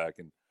Tim Beck,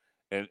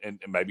 and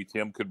maybe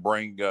Tim could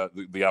bring the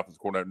offensive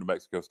coordinator of New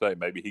Mexico State.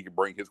 Maybe he could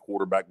bring his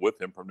quarterback with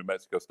him from New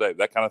Mexico State.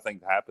 That kind of thing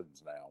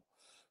happens now.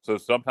 So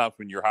sometimes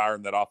when you're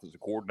hiring that offensive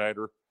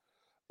coordinator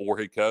or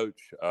head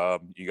coach,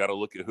 you got to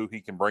look at who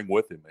he can bring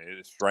with him.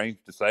 It's strange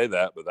to say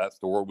that, but that's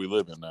the world we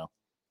live in now.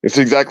 It's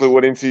exactly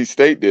what NC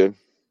State did.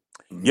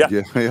 Yeah.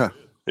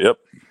 Yep.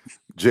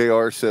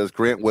 JR says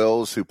Grant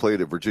Wells, who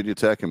played at Virginia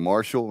Tech and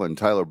Marshall, and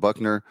Tyler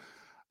Buckner,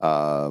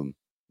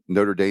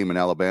 Notre Dame and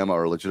Alabama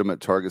are legitimate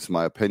targets, in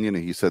my opinion.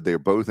 And he said they're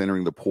both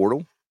entering the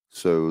portal.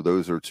 So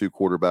those are 2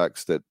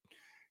 quarterbacks that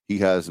he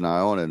has an eye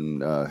on.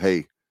 And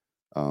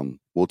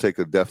we'll take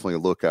definitely a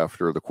look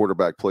after the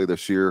quarterback play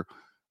this year.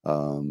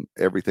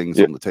 Everything's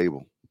on the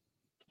table.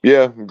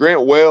 Yeah,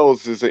 Grant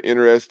Wells is an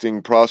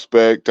interesting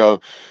prospect.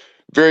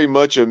 Very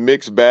much a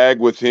mixed bag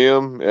with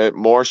him at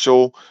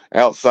Marshall,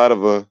 outside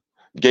of a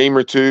game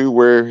or two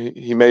where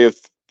he may have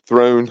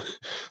thrown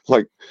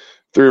like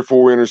 3 or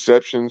 4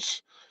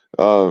 interceptions.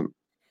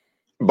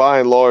 By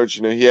and large,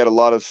 he had a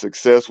lot of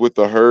success with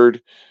the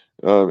herd.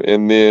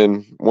 And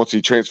then once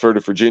he transferred to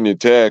Virginia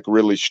Tech,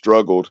 really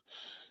struggled.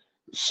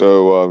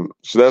 So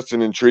that's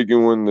an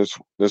intriguing one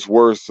that's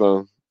worth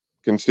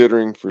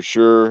considering for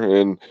sure.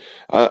 And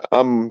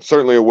I'm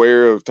certainly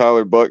aware of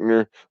Tyler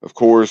Buckner. Of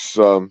course,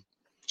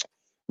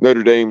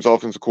 Notre Dame's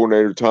offensive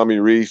coordinator, Tommy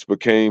Rees,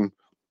 became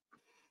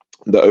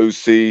the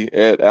OC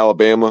at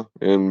Alabama,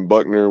 and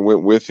Buckner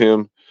went with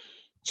him.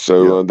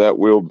 So that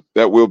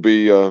will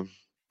be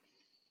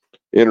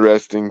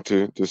interesting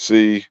to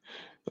see.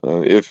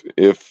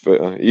 if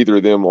either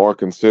of them are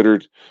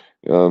considered.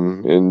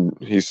 And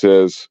he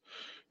says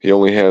he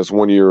only has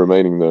 1 year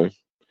remaining though.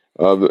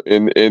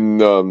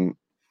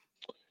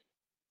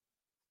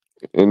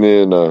 And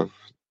then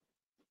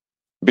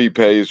B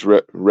Pay's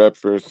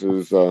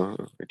references a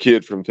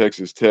kid from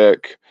Texas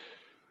Tech.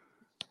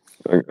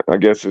 I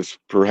guess it's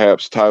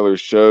perhaps Tyler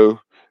Show,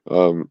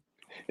 Shough.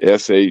 He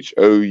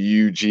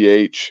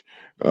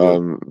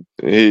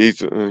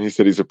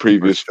said he's a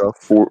previous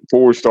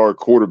four-star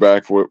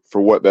quarterback for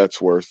what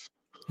that's worth.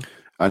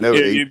 I know.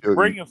 Yeah, if you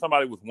bring in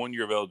somebody with 1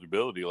 year of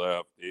eligibility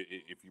left,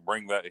 if you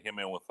bring him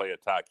in with, say, a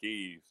Ty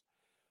Keys,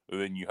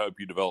 then you hope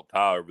you develop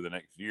Ty over the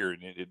next year,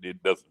 and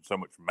it doesn't so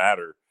much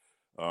matter.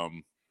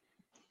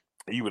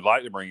 You would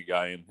like to bring a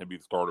guy in and be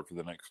the starter for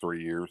the next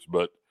 3 years,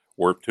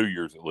 or 2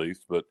 years at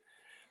least. But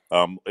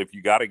if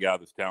you got a guy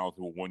that's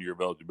talented with 1 year of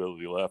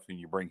eligibility left, and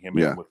you bring him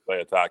in with, say,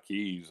 a Ty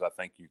Keys, I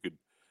think you could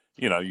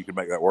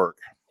make that work.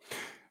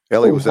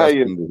 Elliot was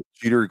asking,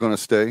 Jeter going to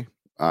stay?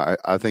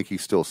 I think he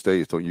still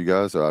stays, don't you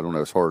guys? I don't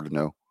know. It's hard to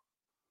know.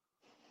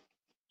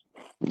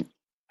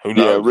 Who knows?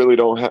 Yeah, I really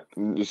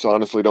just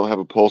honestly don't have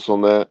a pulse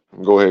on that.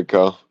 Go ahead,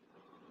 Kyle.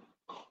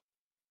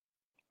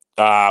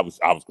 I was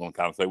going to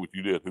kind of say what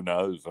you did. Who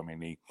knows? I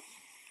mean,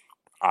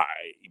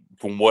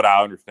 from what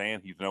I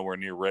understand, he's nowhere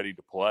near ready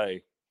to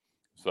play.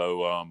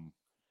 So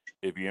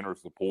if he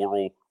enters the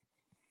portal,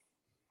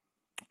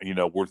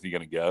 where's he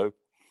going to go?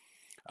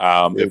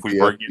 If we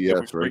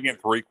bring in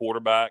 3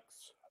 quarterbacks,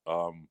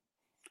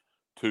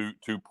 2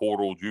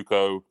 portal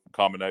JUCO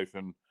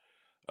combination,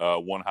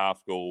 1 high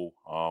school,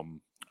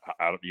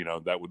 I don't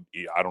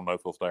know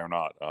if he'll stay or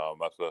not.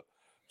 That's a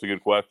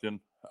good question.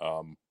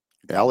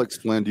 Alex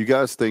Flynn, do you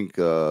guys think?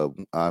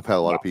 I've had a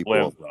lot of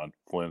people.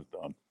 Flynn's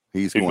done.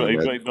 He's going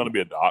to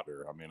be a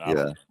doctor. I mean,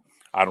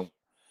 I don't.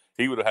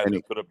 He would have had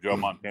to put up Joe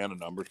Montana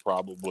numbers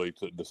probably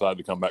to decide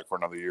to come back for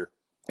another year.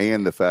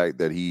 And the fact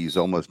that he's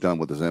almost done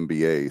with his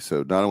MBA.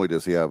 So not only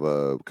does he have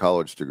a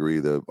college degree,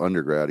 the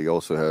undergrad, he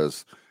also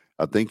has.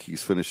 I think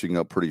he's finishing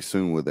up pretty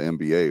soon with the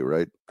MBA,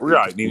 right?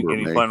 Right, and he's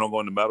planning on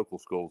going to medical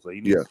school, so he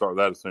needs to start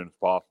that as soon as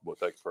possible. It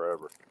takes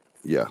forever.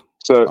 Yeah.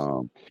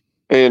 So,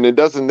 and it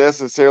doesn't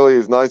necessarily,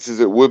 as nice as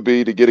it would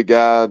be to get a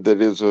guy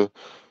that is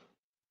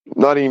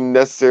not even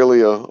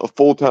necessarily a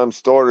full-time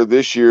starter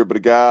this year, but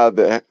a guy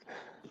that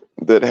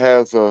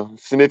has a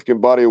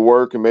significant body of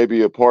work and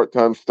maybe a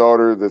part-time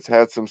starter that's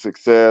had some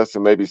success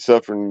and maybe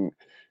suffering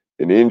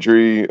an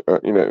injury,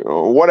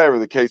 or whatever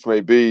the case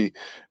may be.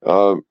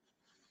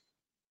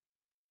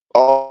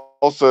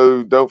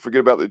 Also, don't forget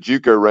about the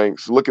JUCO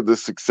ranks. Look at the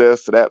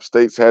success that App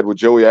State's had with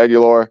Joey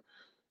Aguilar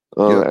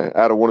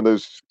out of one of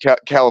those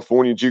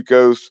California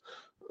JUCOs.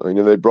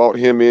 They brought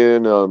him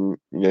in.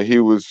 He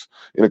was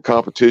in a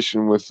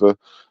competition with a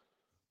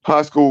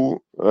high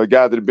school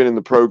guy that had been in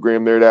the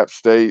program there at App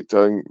State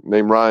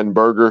named Ryan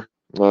Berger.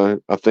 I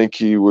think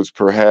he was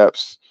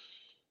perhaps,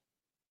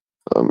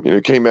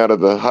 came out of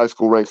the high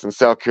school ranks in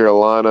South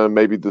Carolina,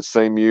 maybe the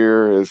same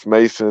year as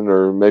Mason,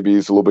 or maybe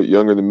he's a little bit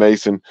younger than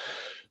Mason.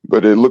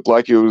 But it looked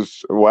like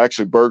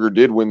actually Berger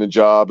did win the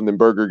job, and then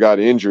Berger got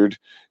injured.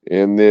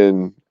 And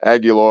then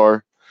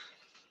Aguilar,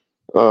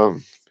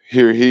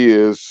 here he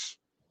is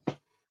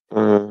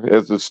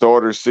as the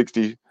starter,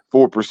 64%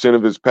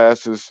 of his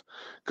passes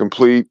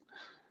complete,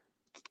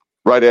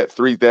 right at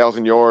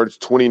 3,000 yards,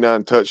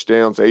 29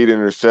 touchdowns, 8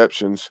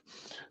 interceptions.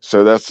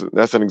 So that's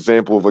an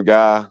example of a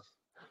guy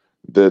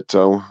that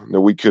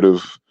we could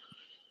have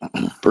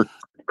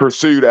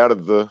pursued out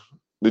of the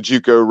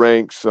JUCO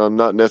ranks,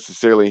 not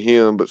necessarily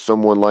him, but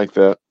someone like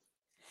that.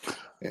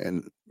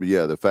 And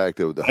the fact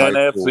that the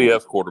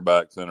FCS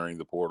quarterbacks entering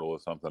the portal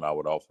is something I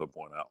would also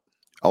point out.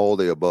 All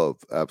the above,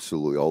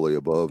 absolutely all the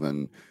above,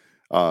 and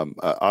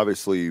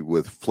obviously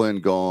with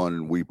Flynn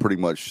gone, we pretty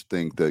much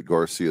think that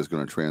Garcia is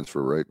going to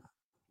transfer, right,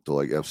 to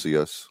like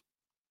FCS.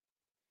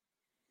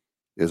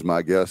 Is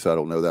my guess. I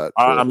don't know that.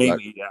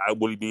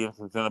 Would he be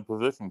interested in a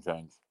position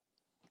change?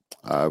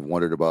 I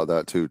wondered about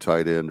that too,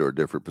 tight end or a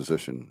different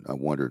position. I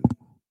wondered.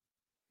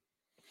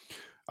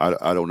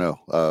 I don't know.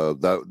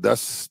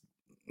 That's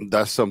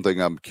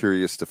something I'm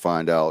curious to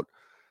find out.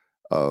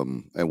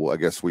 And I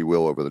guess we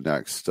will over the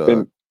next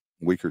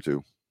week or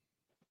two.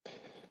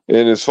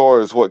 And as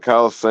far as what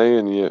Kyle's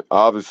saying,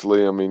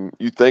 obviously, I mean,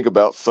 you think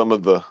about some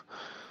of the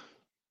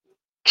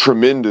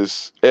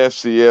tremendous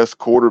FCS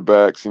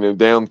quarterbacks,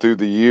 down through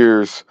the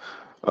years,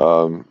 be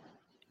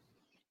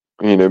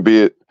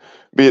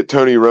it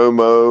Tony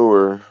Romo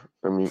or,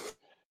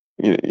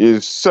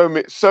 is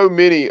so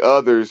many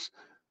others,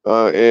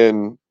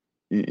 and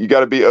you got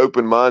to be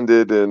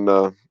open-minded and,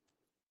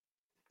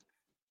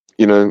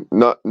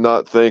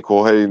 not think,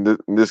 well, hey,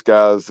 this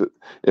guy's,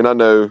 and I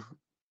know,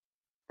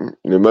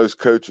 most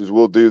coaches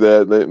will do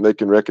that. They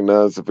can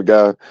recognize if a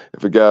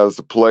guy's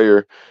a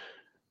player,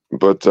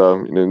 but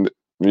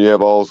you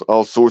have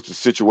all sorts of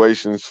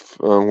situations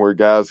where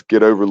guys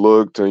get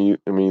overlooked. And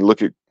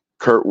look at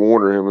Kurt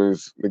Warner.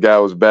 The guy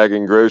was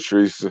bagging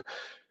groceries,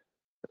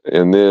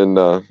 and then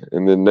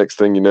next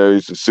thing you know,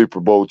 he's a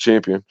Super Bowl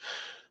champion.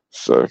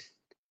 So,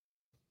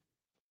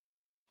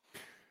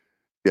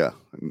 Yeah,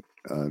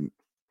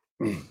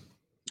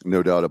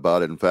 no doubt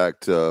about it. In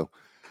fact,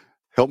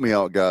 help me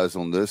out, guys,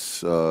 on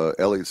this.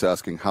 Elliot's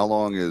asking, how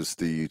long is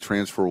the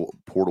transfer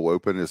portal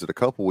open? Is it a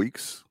couple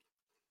weeks?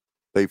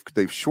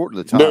 They've shortened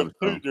the time.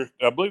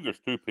 I believe there's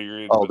 2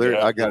 periods. Oh,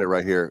 there, I got it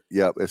right here.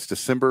 Yeah, it's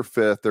December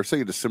 5th. They're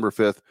saying December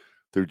 5th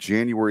through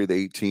January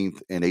the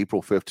 18th and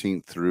April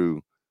 15th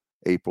through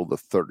April the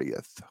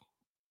 30th.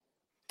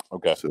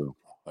 Okay. So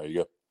there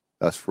you go.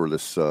 That's for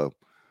this.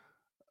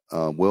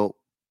 Well,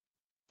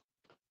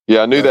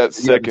 yeah, I knew that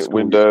second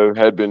window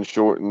had been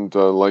shortened,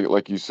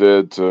 like you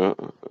said, to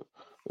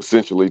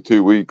essentially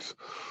 2 weeks.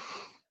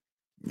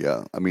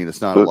 Yeah, I mean,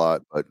 it's not a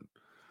lot, but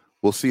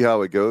we'll see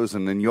how it goes.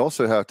 And then you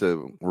also have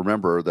to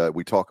remember that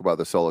we talk about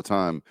this all the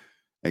time.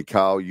 And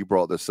Kyle, you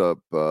brought this up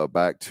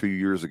back 2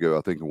 years ago,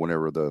 I think,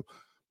 whenever the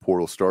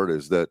portal started,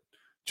 is that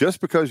just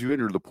because you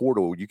enter the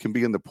portal, you can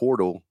be in the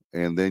portal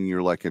and then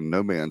you're like in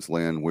no man's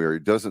land, where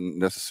it doesn't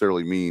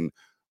necessarily mean,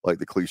 like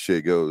the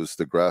cliche goes,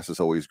 the grass is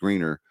always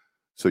greener.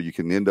 So you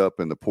can end up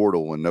in the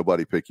portal and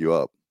nobody pick you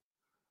up.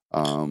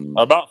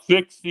 About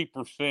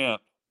 60%.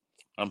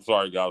 I'm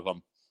sorry, guys.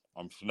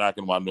 I'm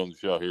snacking while I'm doing the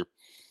show here.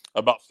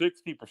 About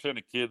 60%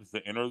 of kids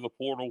that enter the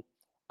portal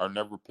are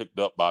never picked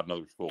up by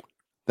another school.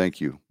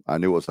 Thank you. I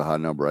knew it was a high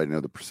number. I didn't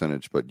know the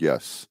percentage, but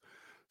yes.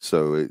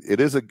 So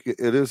it is,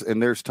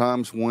 and there's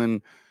times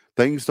when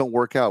things don't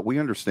work out. We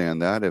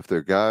understand that. If there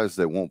are guys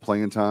that won't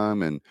play in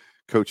time and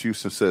Coach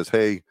Houston says,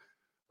 hey,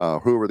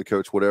 whoever the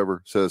coach,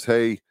 whatever, says,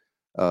 hey,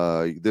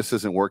 this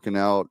isn't working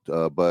out,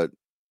 but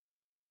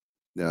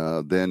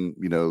then,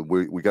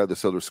 we got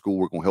this other school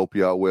we're going to help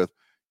you out with.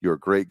 You're a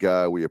great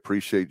guy. We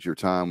appreciate your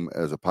time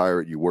as a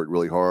Pirate. You worked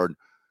really hard.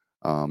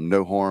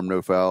 No harm,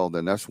 no foul.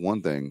 Then that's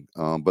one thing.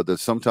 But then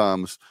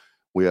sometimes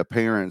we have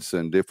parents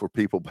and different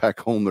people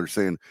back home that are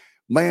saying,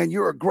 man,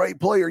 you're a great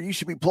player. You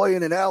should be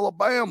playing in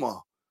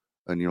Alabama.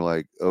 And you're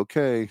like,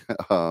 okay.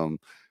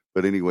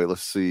 But anyway,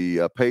 let's see.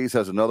 Pays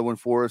has another one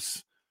for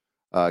us.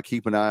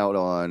 Keep an eye out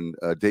on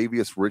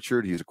Davius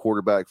Richard. He's a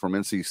quarterback from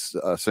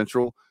NC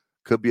Central.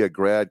 Could be a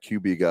grad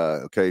QB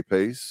guy. Okay,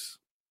 Pace.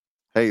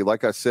 Hey,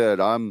 like I said,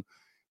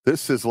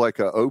 this is like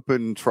an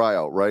open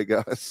tryout, right,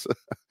 guys?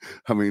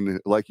 I mean,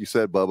 like you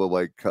said, Bubba,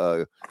 like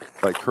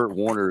Kurt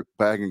Warner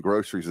bagging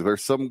groceries. Is there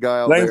some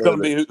guy out there? It's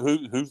going to be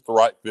who's the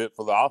right fit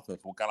for the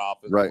offense? What kind of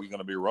offense are we going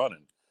to be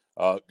running?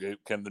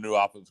 Can the new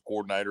offensive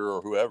coordinator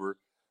or whoever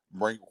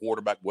bring a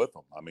quarterback with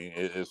them? I mean,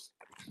 it's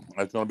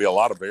going to be a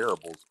lot of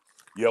variables.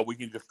 Yeah, we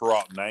can just throw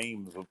out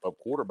names of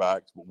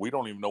quarterbacks, but we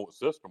don't even know what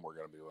system we're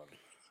going to be running.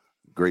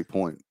 Great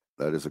point.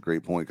 That is a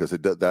great point, because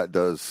that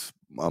does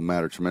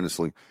matter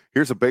tremendously.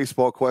 Here's a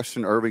baseball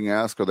question. Irving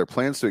asks, are there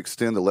plans to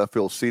extend the left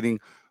field seating?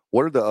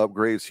 What are the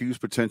upgrades? Huge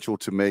potential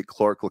to make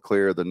Clark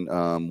LeClaire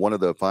one of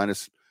the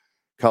finest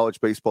college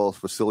baseball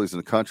facilities in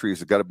the country.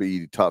 It's got to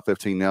be top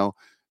 15 now.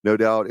 No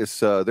doubt. It's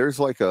there's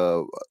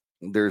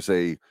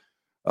a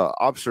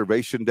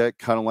observation deck,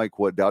 kind of like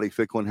what Dowdy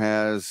Ficklin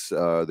has.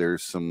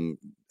 There's some.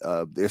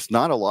 It's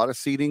not a lot of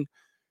seating.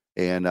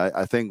 And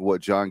I think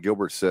what John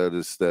Gilbert said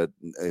is that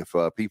if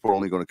people are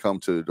only going to come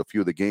to a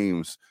few of the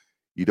games,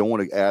 you don't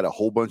want to add a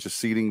whole bunch of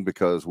seating,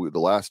 because the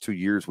last 2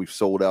 years we've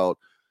sold out.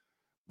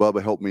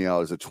 Bubba, help me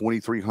out. Is it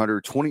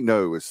 2,300?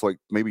 No, it's like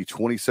maybe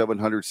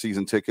 2,700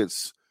 season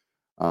tickets.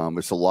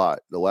 It's a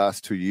lot the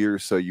last 2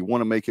 years. So you want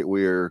to make it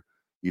where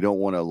you don't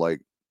want to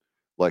like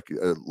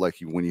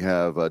when you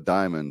have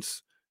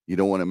diamonds, you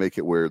don't want to make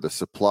it where the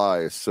supply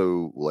is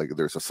so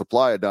there's a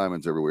supply of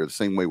diamonds everywhere. The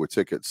same way with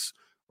tickets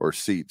or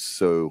seats.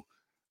 So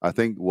I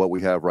think what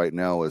we have right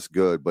now is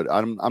good, but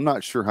I'm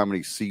not sure how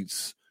many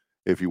seats,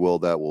 if you will,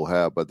 that we'll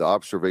have. But the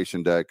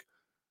observation deck,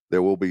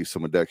 there will be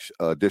some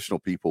additional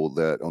people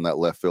that on that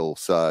left field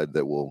side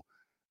that will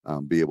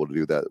be able to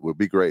do that. It would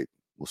be great.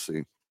 We'll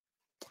see.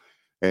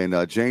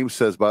 And James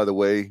says, by the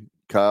way,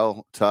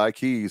 Kyle, Ty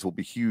Keys will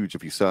be huge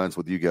if he signs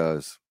with you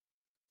guys.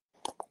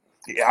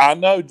 Yeah, I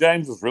know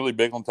James was really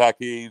big on Ty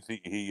Keys.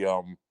 He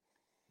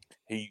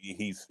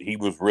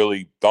was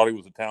really thought he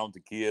was a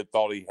talented kid.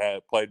 Thought he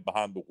had played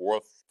behind the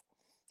worst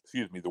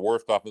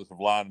offensive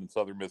line in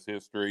Southern Miss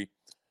history,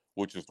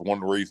 which is one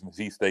of the reasons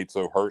he stayed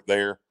so hurt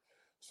there.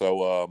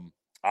 So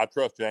I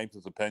trust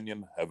James's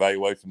opinion,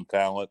 evaluation of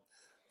talent.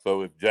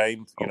 So if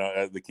James,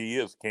 the key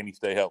is, can he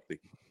stay healthy?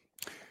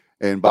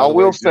 And I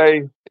will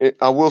say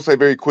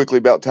very quickly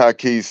about Ty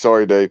Keys.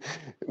 Sorry, Dave,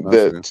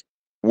 that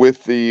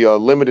with the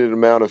limited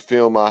amount of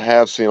film I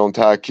have seen on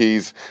Ty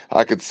Keys,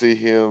 I could see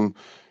him,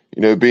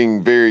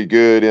 being very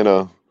good in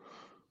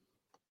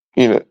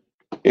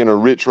a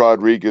Rich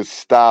Rodriguez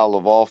style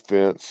of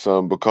offense,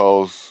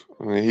 because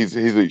he's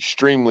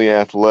extremely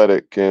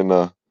athletic,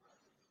 and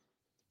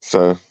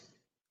so.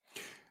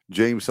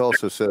 James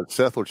also said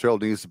Seth Luttrell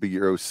needs to be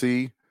your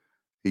OC.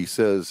 He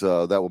says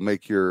that will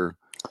make your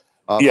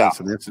offense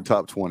an instant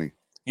top 20.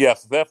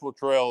 Yes, Seth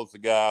Luttrell is the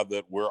guy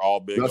that we're all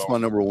big on. That's my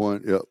number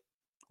one. Yep.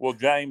 Well,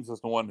 James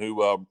is the one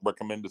who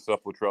recommended Seth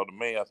Luttrell to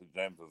me. I said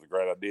James is a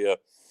great idea.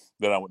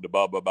 Then I went to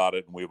Bubba about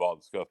it, and we've all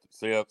discussed it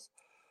since.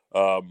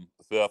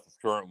 Seth is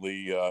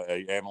currently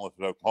an analyst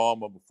at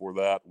Oklahoma. Before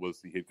that was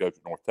the head coach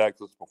at North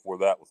Texas. Before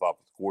that was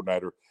offensive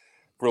coordinator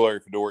for Larry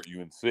Fedora at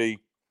UNC.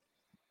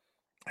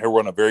 He'll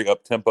run a very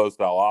up-tempo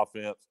style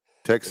offense.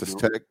 Texas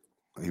Tech.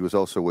 He was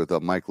also with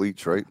Mike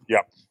Leach, right?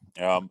 Yeah.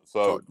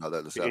 So about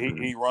that this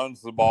afternoon. he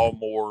runs the ball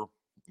more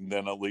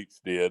than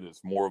Leach did.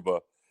 It's more of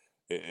a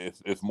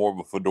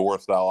Fedora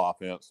style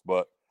offense,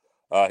 but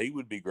he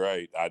would be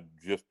great. I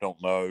just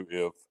don't know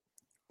if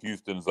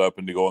Houston's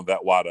open to going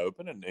that wide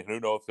open, and who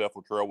knows if Seth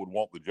Luttrell would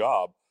want the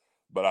job.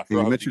 But I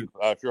sure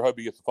hope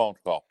he gets a phone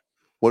call.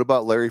 What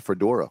about Larry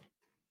Fedora?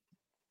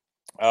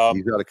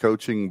 He's out of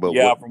coaching, but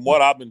from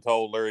what I've been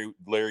told,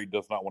 Larry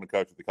does not want to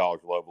coach at the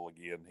college level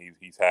again.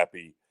 He's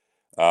happy.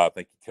 I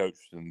think he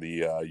coached in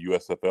the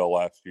USFL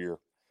last year,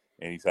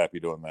 and he's happy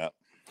doing that.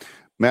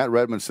 Matt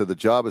Redmond said the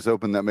job is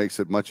open. That makes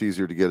it much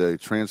easier to get a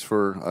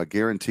transfer. A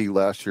guarantee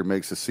last year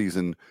makes the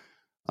season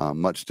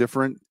much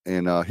different.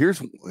 And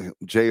here's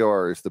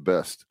JR is the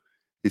best.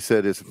 He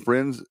said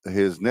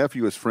his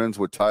nephew is friends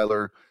with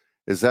Tyler.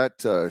 Is that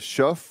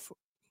Schuff?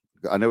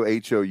 I know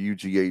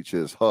Hough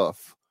is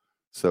Huff.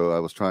 So I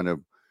was trying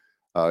to,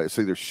 it's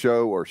either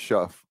Show or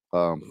Schuff.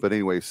 But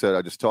anyway, he said,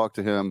 I just talked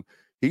to him.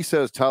 He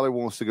says Tyler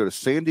wants to go to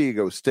San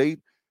Diego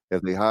State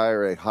if they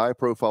hire a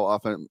high-profile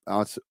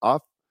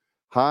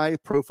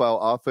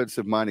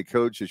offensive-minded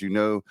coach. As you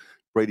know,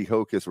 Brady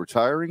Hoke is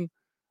retiring.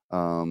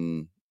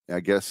 I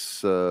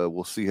guess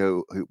we'll see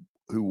who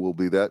will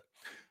be that.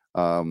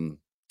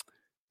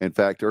 In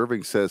fact,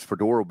 Irving says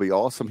Fedora will be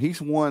awesome.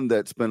 He's one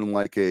that's been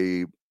like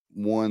a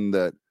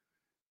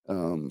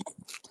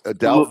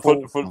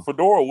doubtful.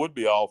 Fedora would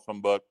be awesome,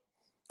 but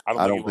I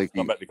don't think he wants to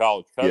come back to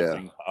college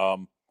coaching. Yeah.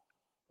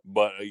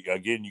 But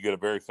again, you get a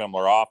very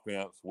similar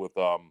offense with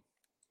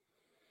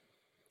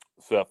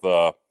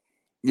Seth.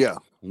 Yeah,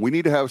 we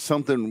need to have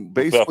something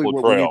basically. Seth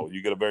Luttrell,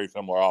 you get a very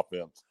similar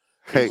offense.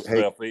 Seth,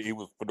 he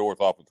was Fedora's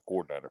offensive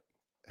coordinator.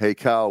 Hey,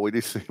 Kyle, we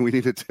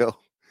need to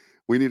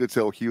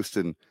tell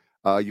Houston,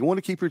 you want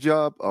to keep your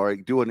job? All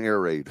right, do an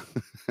air raid.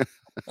 It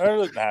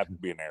doesn't have to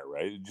be an air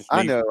raid. It just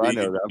I know.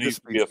 It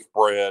needs to be a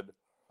spread.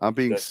 I'm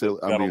being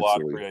silly. Got a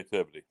lot of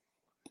creativity.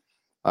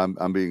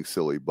 I'm being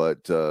silly,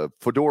 but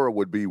Fedora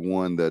would be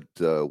one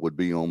that would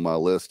be on my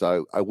list.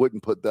 I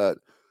wouldn't put that.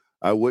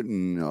 I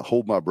wouldn't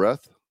hold my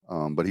breath.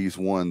 But he's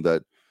one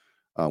that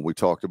we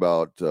talked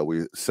about.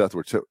 Seth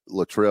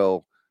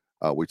Luttrell.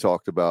 We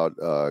talked about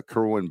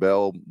Kerwin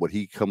Bell. Would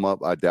he come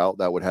up? I doubt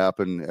that would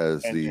happen.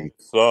 His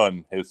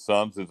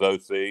son's his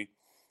OC.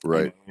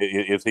 Right?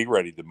 Is he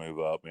ready to move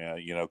up?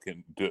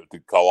 Can to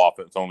call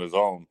offense on his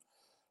own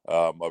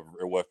of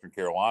Western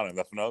Carolina? And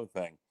that's another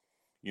thing.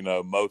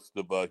 Most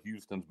of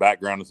Houston's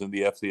background is in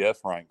the FCS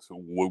ranks.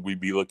 Would we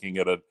be looking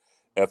at a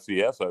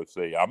FCS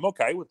OC? I'm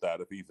okay with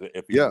that if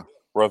he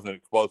runs an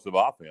explosive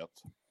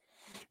offense.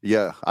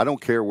 Yeah, I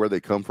don't care where they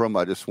come from.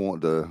 I just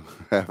want to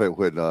have it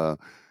with do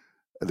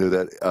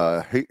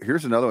that.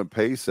 Here's another one.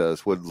 Pay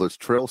says, would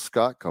Latrell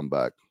Scott come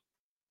back?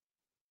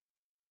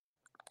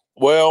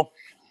 Well,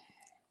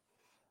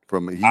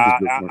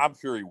 I'm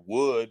sure he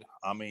would.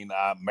 I mean,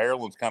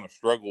 Maryland's kind of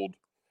struggled.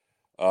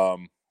 I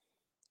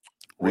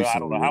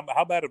don't know.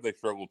 How bad have they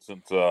struggled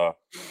since?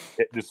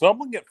 Did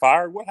someone get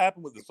fired? What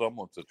happened with the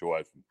Sumlin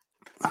situation?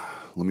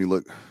 Let me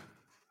look.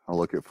 I'll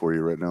look it for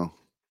you right now.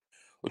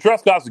 Well, Latrell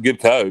Scott's a good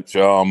coach.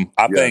 I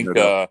think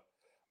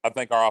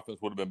our offense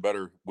would have been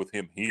better with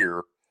him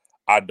here.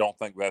 I don't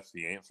think that's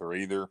the answer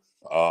either.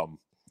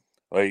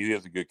 He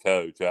is a good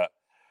coach.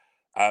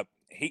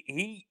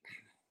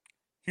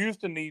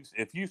 Houston needs,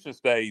 if Houston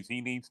stays, he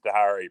needs to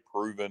hire a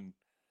proven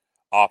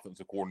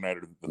offensive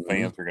coordinator that the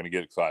fans are going to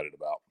get excited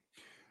about.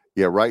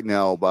 Yeah, right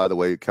now, by the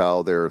way,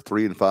 Kyle, they're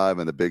 3-5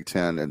 in the Big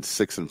Ten and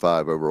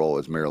 6-5 overall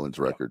is Maryland's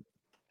record.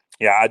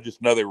 Yeah, I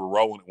just know they were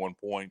rolling at one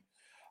point.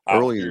 I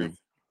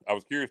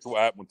was curious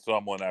what happened with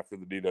someone after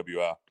the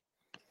DWI.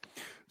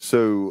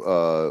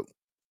 So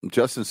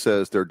Justin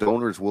says their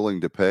donors willing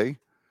to pay,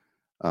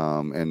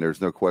 and there's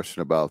no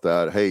question about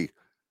that. Hey,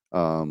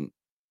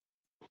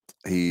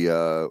 he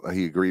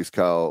agrees,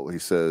 Kyle. He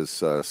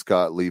says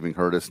Scott leaving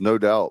hurt us. No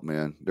doubt,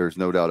 man. There's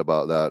no doubt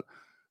about that.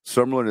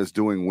 Summerlin is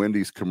doing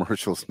Wendy's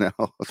commercials now.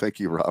 Thank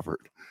you,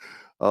 Robert.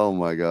 Oh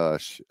my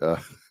gosh.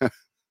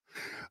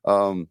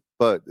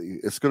 But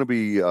it's going to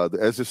be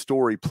as the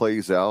story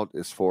plays out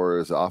as far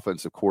as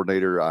offensive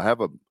coordinator. I have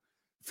a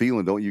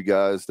feeling, don't you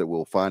guys, that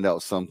we'll find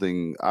out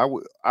something. I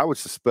would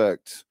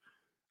suspect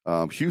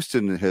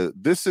Houston has.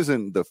 This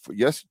isn't the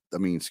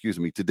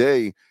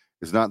today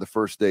is not the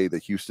first day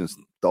that Houston's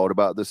thought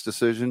about this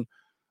decision.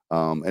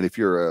 And if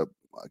you're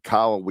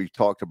Kyle, we've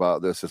talked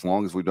about this as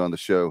long as we've done the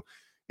show.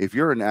 If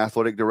you're an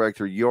athletic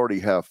director, you already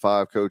have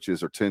 5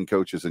 coaches or 10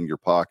 coaches in your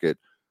pocket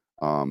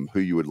who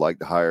you would like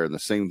to hire. And the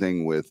same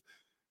thing with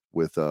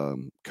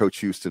Coach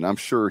Houston. I'm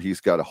sure he's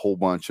got a whole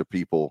bunch of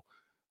people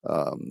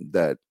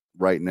that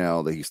right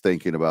now that he's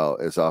thinking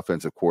about as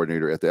offensive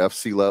coordinator at the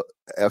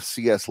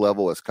FCS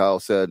level, as Kyle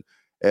said,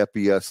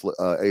 FBS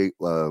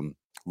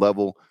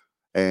level,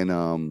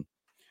 and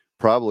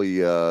probably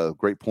a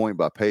great point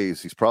by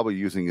Pace. He's probably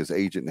using his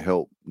agent to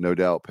help, no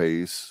doubt.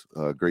 Pace,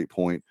 great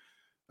point.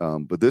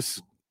 But this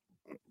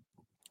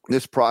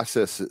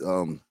process,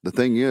 the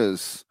thing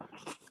is,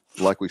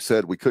 like we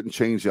said, we couldn't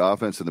change the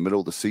offense in the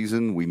middle of the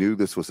season. We knew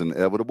this was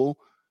inevitable,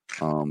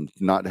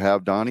 not to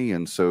have Donnie,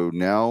 and so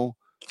now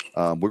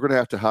we're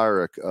going to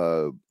hire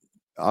a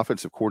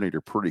offensive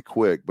coordinator pretty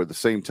quick. But at the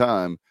same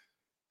time,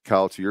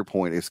 Kyle, to your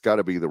point, it's got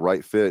to be the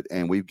right fit,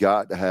 and we've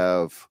got to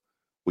have.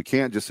 We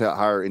can't just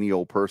hire any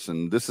old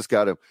person. This has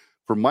got to,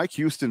 for Mike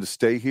Houston to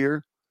stay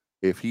here,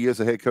 if he is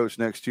a head coach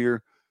next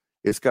year,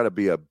 it's got to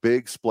be a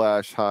big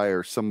splash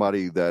hire,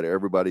 somebody that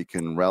everybody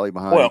can rally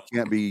behind. It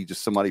can't be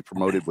just somebody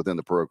promoted within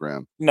the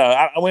program. No,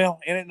 and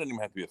it doesn't even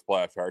have to be a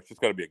splash hire. It's just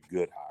got to be a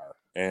good hire.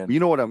 And you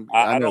know what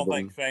I don't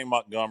think Shane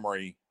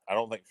Montgomery. I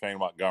don't think Shane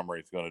Montgomery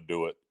is going to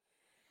do it.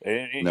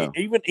 And no.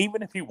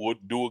 Even if he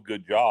would do a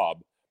good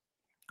job,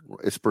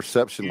 it's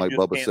perception, like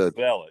Bubba said.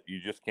 Sell it. You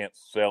just can't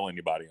sell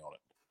anybody on it.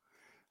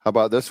 How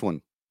about this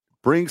one?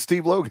 Bring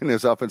Steve Logan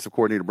as offensive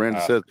coordinator.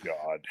 Brandon said,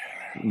 God.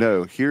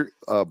 No, here,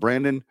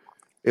 Brandon,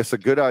 it's a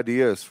good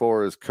idea as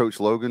far as Coach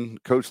Logan.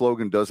 Coach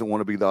Logan doesn't want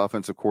to be the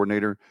offensive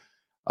coordinator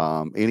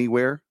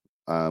anywhere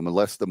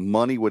unless the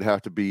money would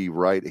have to be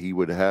right. He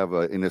would have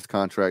in his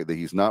contract that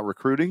he's not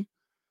recruiting.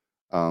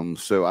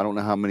 So I don't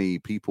know how many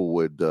people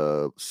would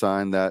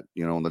sign that,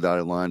 on the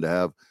dotted line to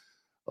have.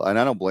 And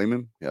I don't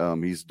blame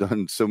him. He's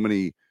done so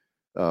many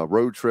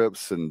road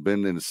trips and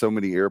been in so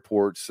many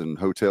airports and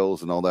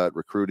hotels and all that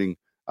recruiting.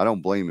 I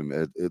don't blame him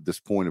at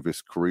this point of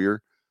his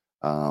career.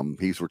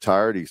 He's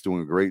retired. He's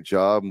doing a great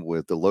job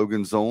with the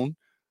Logan Zone.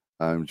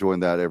 I'm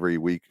enjoying that every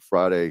week,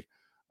 Friday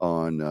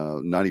on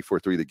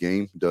 94.3 The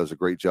Game. Does a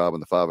great job in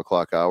the 5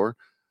 o'clock hour.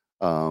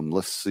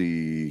 Let's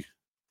see.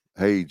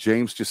 Hey,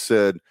 James just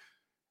said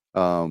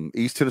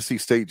East Tennessee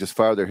State just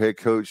fired their head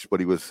coach, but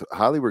he was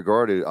highly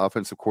regarded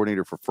offensive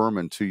coordinator for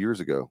Furman 2 years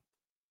ago.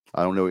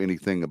 I don't know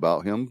anything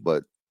about him,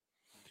 but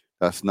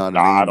that's not a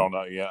name. I don't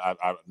know. Yeah,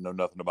 I know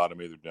nothing about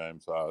him either,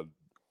 James. So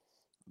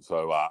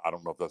I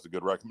don't know if that's a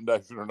good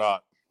recommendation or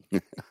not.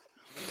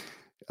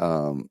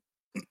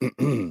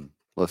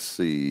 Let's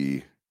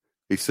see.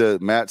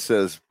 Matt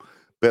says,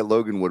 bet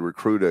Logan would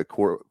recruit a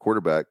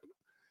quarterback.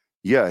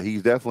 Yeah, he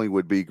definitely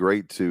would be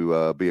great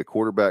to be a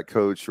quarterback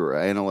coach or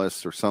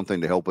analyst or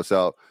something to help us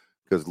out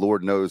because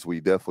Lord knows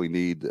we definitely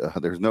need.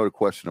 There's no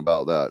question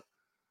about that.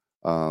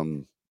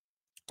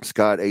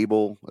 Scott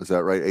Abel, is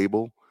that right?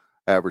 Abel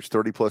averaged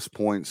 30-plus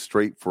points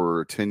straight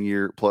for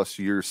 10-plus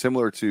years,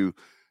 similar to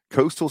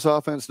Coastal's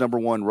offense, number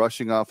 1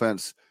 rushing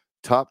offense,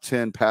 top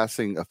 10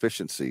 passing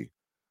efficiency.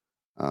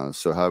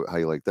 So how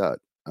you like that?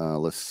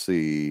 Let's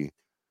see.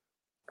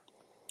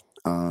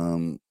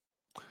 Irving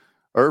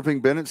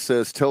Bennett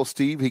says, tell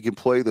Steve he can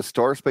play the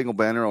Star Spangled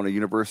Banner on a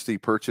university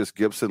purchased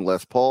Gibson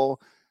Les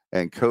Paul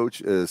and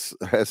coach as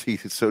he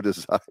so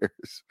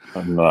desires.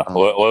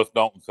 Let's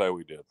don't say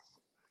we did.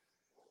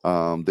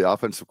 The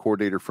offensive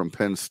coordinator from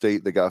Penn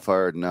State that got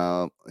fired.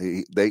 Now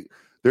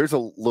there's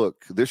a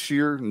look this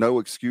year, no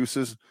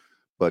excuses,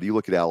 but you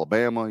look at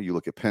Alabama, you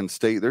look at Penn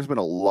State, there's been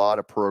a lot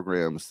of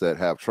programs that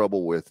have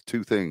trouble with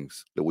two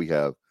things that we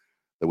have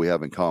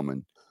in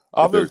common.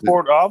 Offensive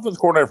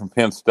coordinator from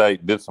Penn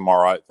State did some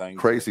all right things.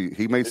 Crazy.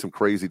 He made some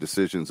crazy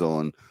decisions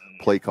on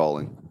play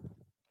calling.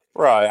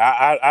 Right.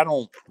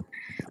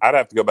 I'd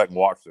have to go back and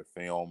watch the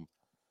film.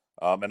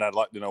 And I'd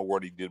like to know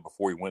what he did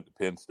before he went to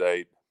Penn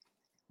State.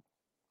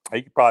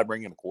 He could probably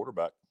bring in a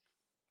quarterback.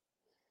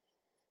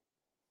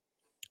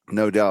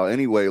 No doubt.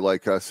 Anyway,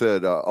 like I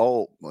said,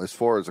 as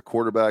far as a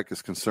quarterback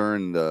is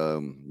concerned,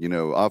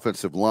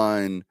 offensive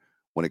line,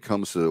 when it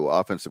comes to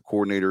offensive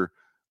coordinator,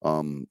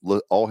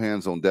 all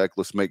hands on deck.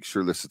 Let's make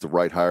sure this is the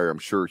right hire. I'm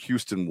sure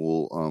Houston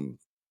will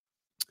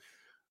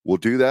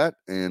do that.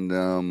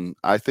 And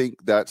I think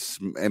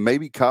and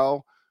maybe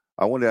Kyle,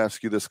 I want to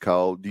ask you this,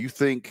 Kyle, do you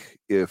think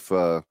if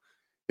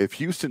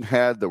Houston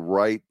has the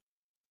right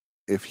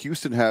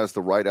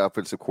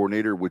offensive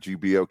coordinator, would you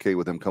be okay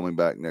with him coming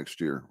back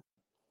next year?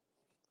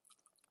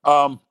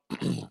 I'm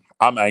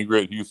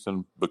angry at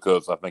Houston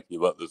because I think he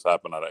let this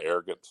happen out of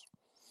arrogance.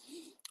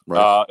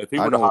 Right. If he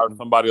were to hire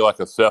somebody like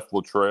a Seth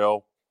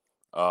Luttrell,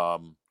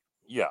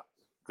 yeah,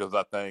 because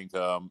I think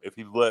if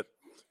he let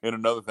in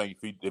another thing,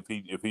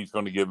 if he's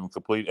going to give him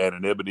complete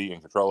anonymity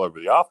and control over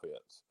the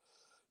offense,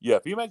 yeah,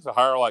 if he makes a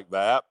hire like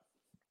that,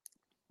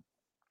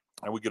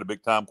 and we get a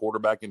big time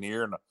quarterback in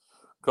here and a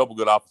couple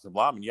good offensive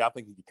linemen, yeah, I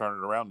think he could turn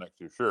it around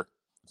next year, sure.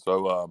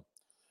 So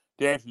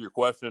to answer your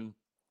question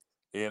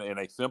in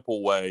a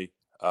simple way,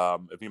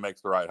 if he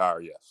makes the right hire,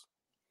 yes.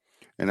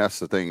 And that's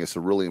the thing; it's a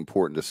really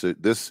important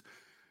decision.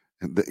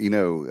 We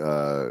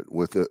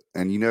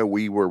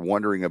were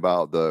wondering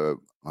about the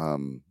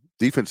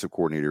defensive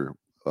coordinator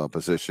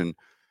position,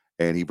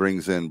 and he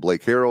brings in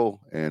Blake Harrell,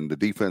 and the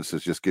defense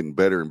is just getting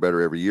better and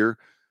better every year.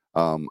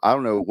 I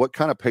don't know what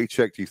kind of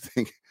paycheck do you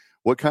think?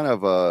 What kind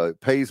of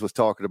Pays was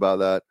talking about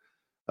that?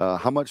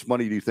 How much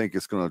money do you think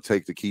it's going to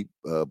take to keep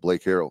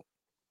Blake Harrell?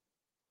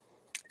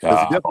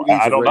 I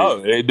don't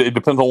know. It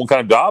depends on what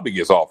kind of job he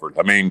gets offered.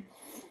 I mean,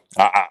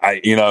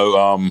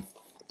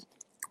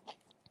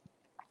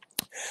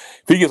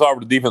 if he gets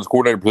offered the defense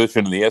coordinator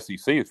position in the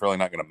SEC, it's really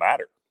not going to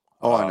matter.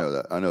 Oh, I know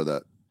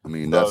that. I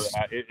mean, so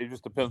it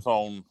just depends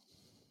on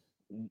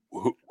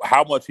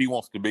how much he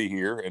wants to be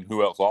here and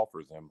who else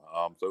offers him.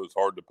 So it's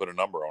hard to put a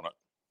number on it.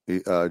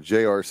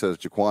 JR says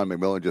Jaquan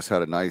McMillan just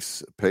had a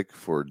nice pick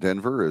for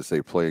Denver as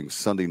they playing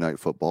Sunday night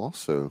football.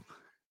 So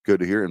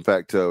good to hear. In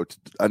fact,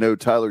 I know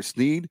Tyler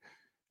Snead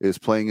is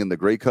playing in the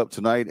Grey Cup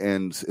tonight.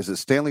 And is it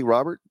Stanley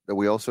Robert that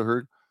we also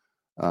heard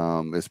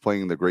is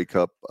playing in the Grey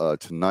Cup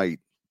tonight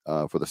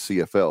for the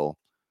CFL.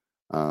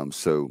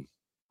 So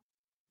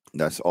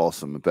that's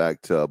awesome. In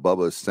fact,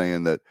 Bubba is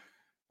saying that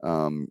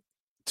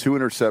 2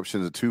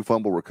 interceptions and 2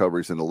 fumble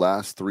recoveries in the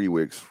last 3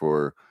 weeks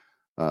for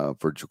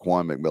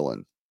Jaquan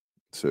McMillan.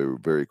 So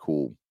very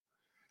cool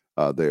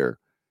there.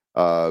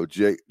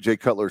 Jay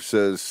Cutler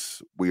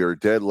says we are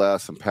dead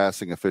last in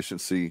passing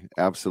efficiency.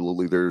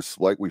 Absolutely. There's,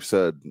 like we've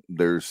said,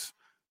 there's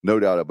no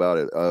doubt about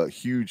it.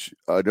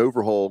 An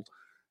overhaul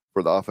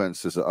for the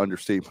offense is an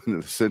understatement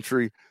of the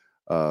century.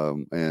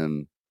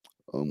 And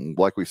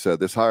like we said,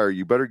 this hire,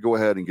 you better go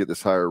ahead and get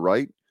this hire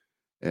right.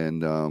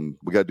 And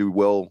we got to do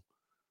well.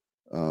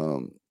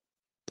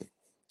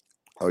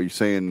 Are you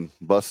saying,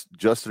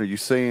 Justin, are you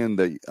saying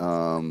that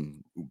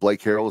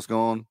Blake Harrell is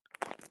gone?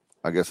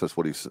 I guess that's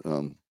what he's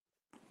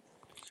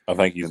I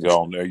think he's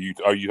gone. Are you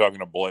talking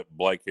to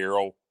Blake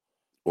Harrell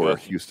or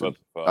Houston?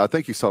 I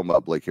think he's talking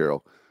about Blake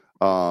Harrell.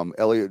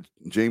 Elliot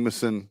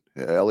Jameson,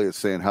 Elliot's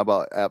saying, how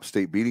about App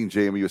State beating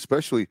JMU?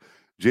 Especially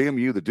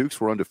JMU, the Dukes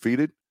were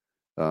undefeated,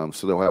 so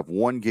they'll have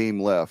 1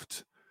 game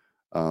left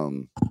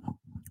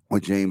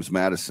with James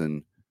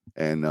Madison,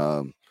 and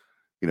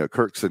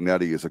Kirk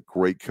Cignetti is a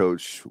great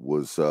coach.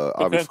 Was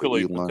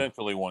obviously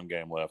potentially 1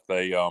 game left.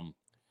 They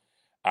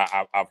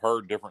I've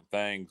heard different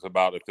things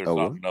about if there's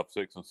not enough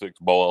 6-6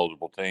 bowl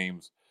eligible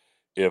teams,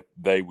 if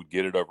they would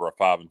get it over a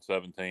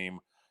 5-7 team.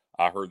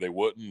 I heard they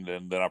wouldn't,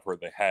 and then I've heard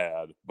they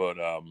had, but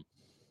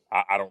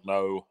I don't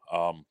know.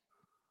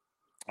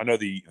 I know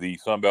the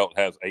Sun Belt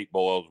has 8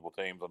 bowl eligible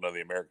teams. I know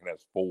the American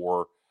has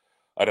 4.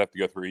 I'd have to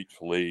go through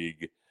each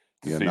league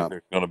to see if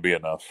there's going to be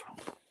enough.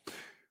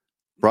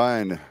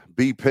 Brian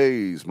B.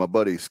 Pays, my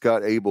buddy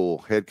Scott Abel,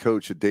 head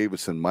coach at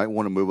Davidson, might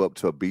want to move up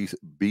to a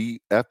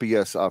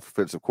FBS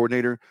offensive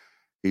coordinator.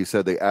 He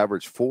said they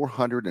average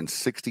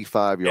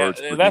 465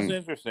 yards per game. That's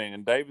interesting.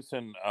 And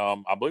Davidson,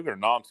 I believe they're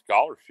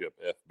non-scholarship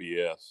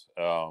FBS.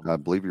 I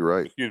believe you're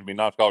right. Excuse me,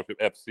 non-scholarship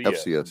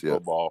FCS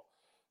football.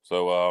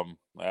 So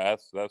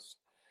that's.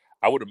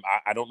 I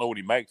don't know what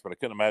he makes, but I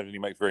couldn't imagine he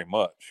makes very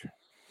much.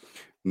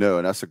 No,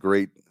 and that's a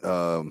great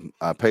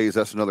Pays.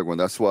 That's another one.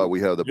 That's why we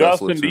have the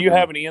Justin, best. Do you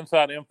have any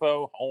inside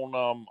info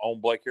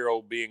on Blake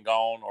Harrell being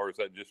gone, or is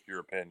that just your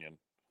opinion?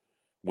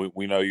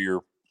 We know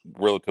you're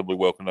relatively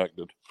well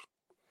connected.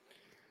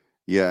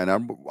 Yeah, and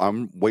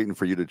I'm waiting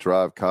for you to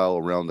drive Kyle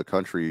around the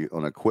country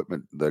on the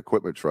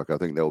equipment truck. I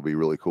think that would be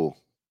really cool.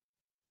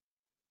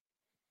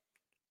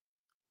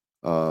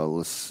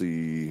 Let's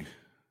see.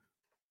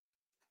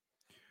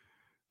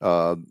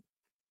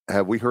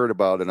 Have we heard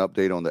about an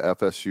update on the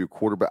FSU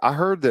quarterback? I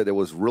heard that it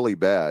was really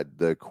bad,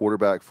 the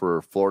quarterback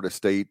for Florida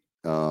State,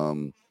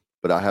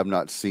 but I have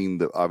not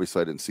seen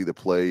obviously I didn't see the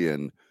play,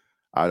 and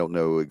I don't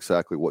know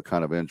exactly what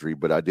kind of injury,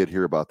 but I did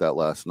hear about that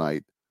last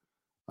night,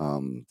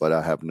 but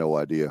I have no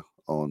idea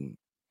on.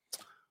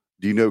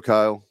 Do you know,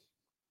 Kyle?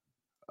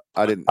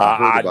 I didn't.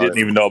 I didn't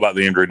even know about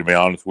the injury, to be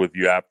honest with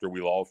you, after we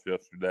lost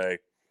yesterday,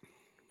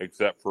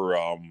 except for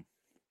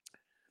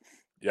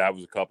it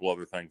was a couple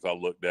other things I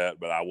looked at,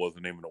 but I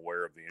wasn't even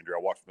aware of the injury.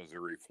 I watched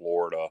Missouri,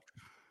 Florida.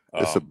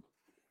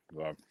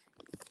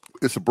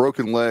 It's a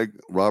broken leg,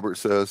 Robert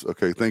says.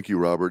 Okay, thank you,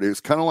 Robert.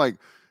 It's kind of like,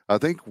 I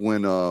think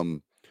when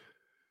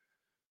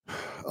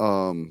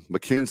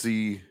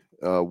McKenzie,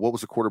 what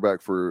was the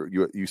quarterback for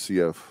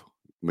UCF?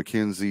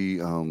 McKenzie,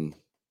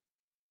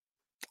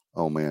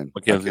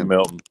 McKenzie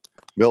Milton.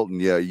 Milton,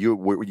 yeah. You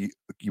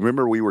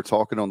remember we were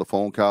talking on the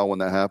phone, Kyle, when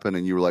that happened,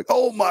 and you were like,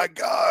 "Oh my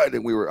God!"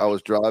 And I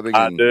was driving.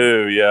 I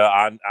do, yeah.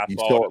 I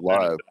saw it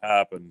live. It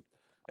happen,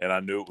 and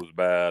I knew it was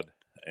bad.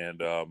 And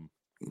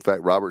in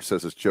fact, Robert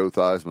says it's Joe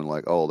Theismann.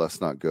 Like, oh,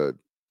 that's not good.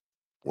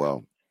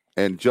 Well,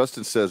 and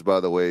Justin says, by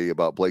the way,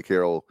 about Blake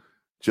Harrell,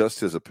 just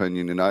his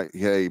opinion. And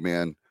hey,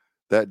 man,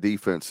 that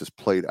defense has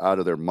played out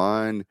of their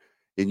mind.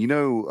 And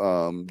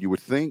you would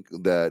think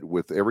that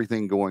with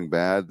everything going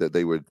bad, that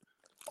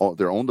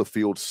they're on the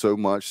field so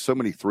many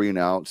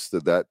 3-and-outs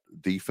that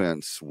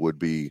defense would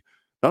be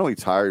not only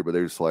tired, but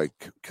they're just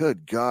like,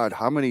 good God,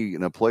 how many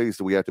plays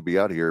do we have to be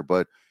out here?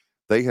 But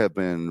they have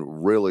been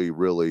really,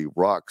 really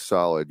rock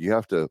solid. You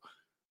have to,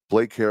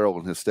 Blake Harrell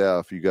and his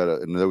staff,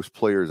 and those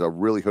players, I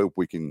really hope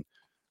we can,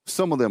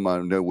 some of them I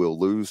know we'll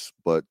lose,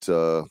 but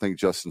I think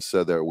Justin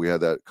said that we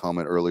had that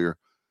comment earlier.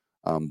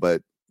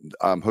 But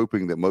I'm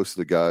hoping that most of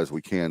the guys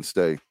we can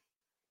stay.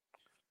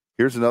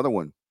 Here's another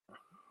one.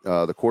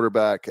 The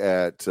quarterback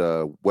at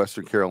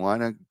Western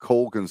Carolina,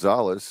 Cole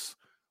Gonzalez,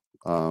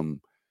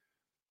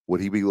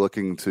 would he be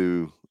looking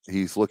to?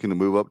 He's looking to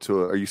move up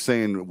to. Are you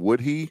saying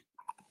would he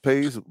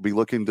be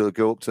looking to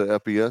go up to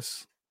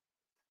FBS?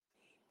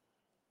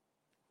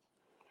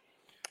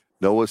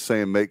 Noah's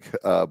saying make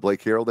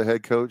Blake Harrell the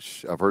head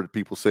coach. I've heard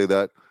people say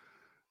that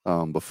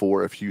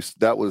before. If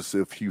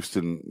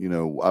Houston,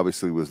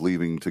 obviously was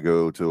leaving to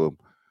go to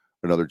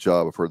another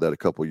job. I've heard that a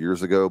couple of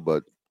years ago,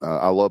 but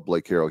I love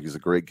Blake Harrell. He's a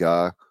great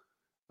guy.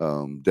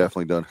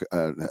 Definitely done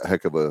a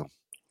heck of a.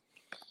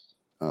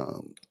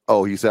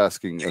 He's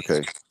asking.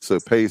 Okay, so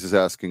Pays is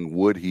asking,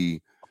 would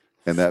he,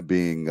 and that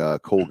being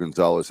Cole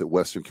Gonzalez at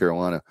Western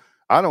Carolina.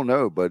 I don't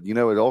know, but it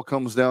all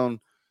comes down.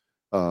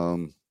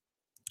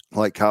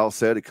 Like Kyle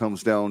said, it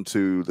comes down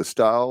to the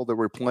style that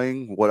we're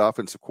playing, what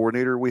offensive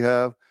coordinator we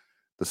have,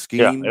 the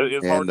scheme. Yeah,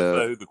 it's hard to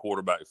say who the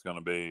quarterback is going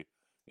to be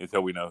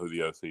until we know who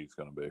the OC is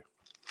going to be.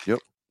 Yep.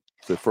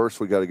 So first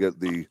we got to get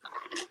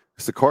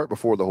it's the cart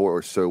before the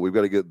horse. So we've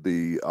got to get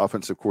the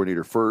offensive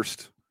coordinator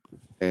first.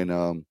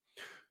 And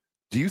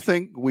do you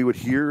think we would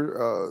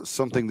hear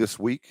something this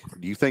week?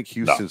 Do you think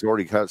Houston's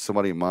already got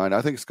somebody in mind?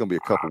 I think it's going to be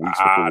a couple weeks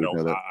before we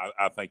know that.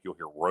 I think you'll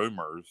hear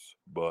rumors,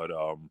 but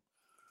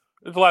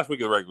it's the last week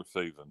of the regular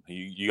season.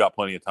 You got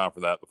plenty of time for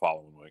that the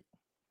following week.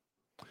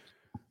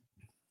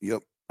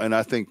 Yep. And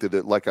I think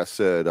that, like I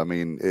said, I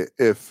mean,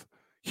 if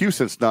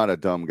Houston's not a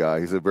dumb guy,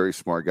 he's a very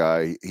smart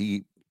guy.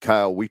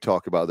 Kyle, we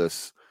talk about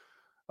this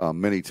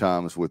many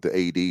times with the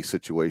AD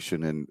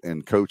situation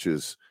and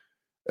coaches.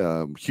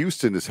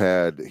 Houston has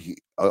had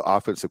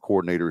offensive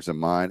coordinators in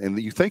mind. And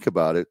you think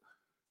about it,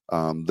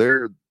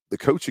 the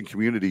coaching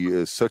community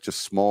is such a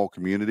small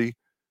community.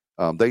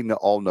 They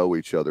all know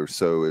each other,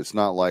 so it's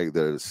not like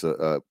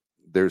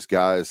there's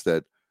guys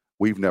that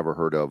we've never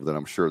heard of that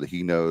I'm sure that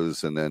he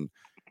knows. And then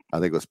I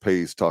think it was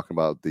Pays talking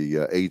about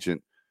the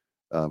agent.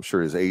 I'm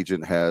sure his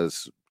agent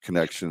has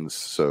connections,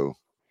 so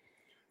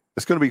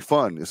it's going to be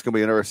fun. It's going to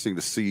be interesting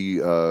to see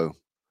who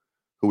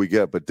we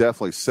get, but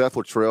definitely Seth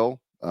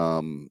Luttrell.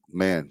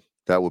 Man,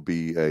 that would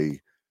be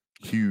a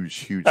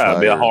huge hire.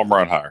 It'd be a home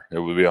run hire. It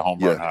would be a home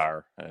run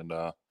hire, and.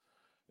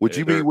 Would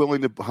you be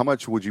willing to? How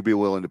much would you be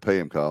willing to pay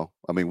him, Kyle?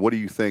 I mean, what do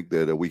you think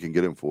that we can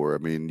get him for? I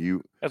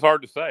mean, It's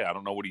hard to say. I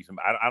don't know what he's.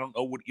 I don't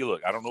know what you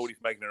look. I don't know what he's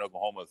making in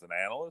Oklahoma as an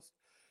analyst.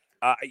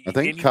 I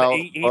think Kyle,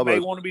 he may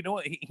want to be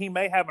doing. He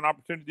may have an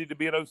opportunity to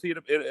be an OC at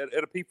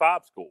a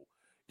P5 school.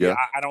 Yeah,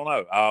 I don't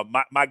know.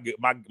 My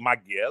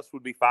guess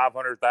would be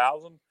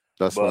 $500,000.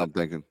 That's what I'm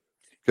thinking.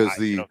 Because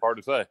it's hard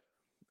to say.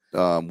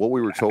 What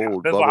we were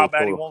told. That's how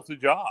bad he wants the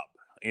job.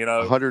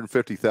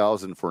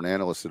 $150,000 for an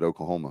analyst at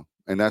Oklahoma,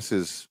 and that's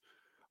his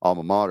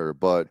alma mater,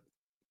 but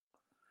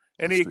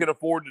he can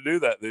afford to do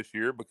that this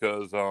year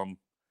because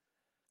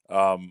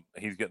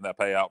he's getting that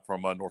payout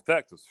from North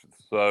Texas.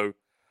 So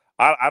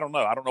I don't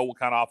know. I don't know what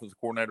kind of offensive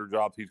coordinator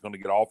jobs he's going to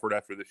get offered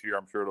after this year.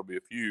 I'm sure it'll be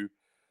a few.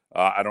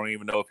 I don't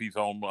even know if he's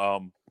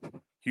on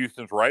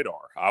Houston's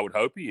radar. I would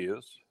hope he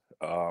is.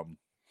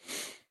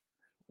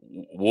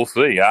 We'll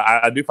see.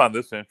 I do find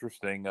this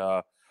interesting.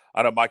 I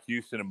know Mike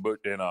Houston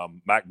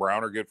and Mac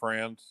Brown are good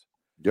friends.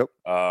 Yep.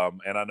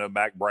 And I know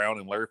Mac Brown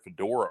and Larry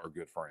Fedora are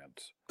good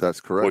friends. That's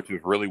correct. Which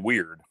is really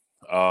weird.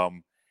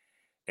 And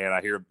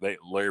I hear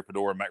Larry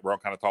Fedora and Mac Brown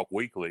kind of talk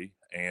weekly.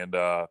 And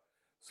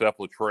Seth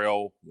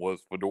Luttrell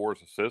was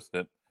Fedora's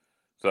assistant.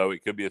 So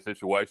it could be a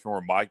situation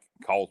where Mike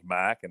calls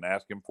Mac and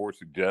asks him for a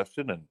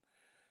suggestion. And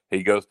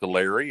he goes to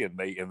Larry and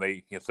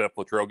Seth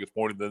Luttrell gets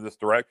pointed in this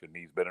direction.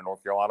 He's been in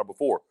North Carolina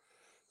before.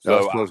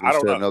 So I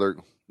don't know.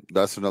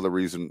 That's another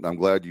reason. I'm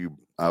glad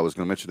I was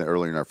going to mention that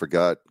earlier and I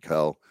forgot,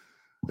 Kyle.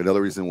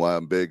 Another reason why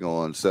I'm big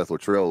on Seth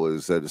Luttrell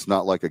is that it's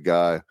not like a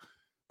guy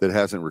that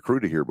hasn't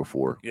recruited here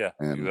before. Yeah,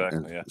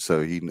 exactly. And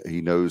so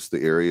he knows the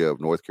area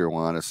of North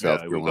Carolina, South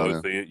Carolina.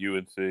 He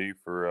was OC at UNC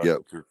for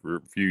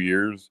a few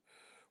years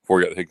before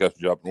he got the head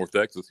job in North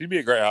Texas. He'd be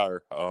a great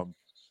hire.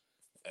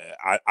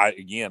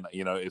 Again,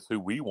 it's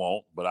who we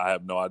want, but I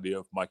have no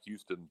idea if Mike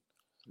Houston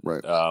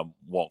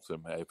wants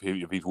him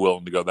if he's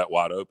willing to go that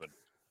wide open.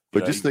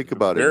 But just think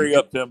about it. Very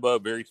up tempo,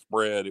 very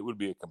spread. It would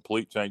be a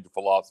complete change of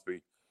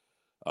philosophy.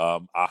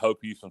 I hope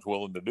Houston's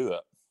willing to do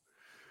that.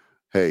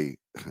 Hey,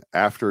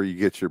 after you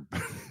get you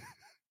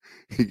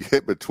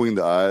get between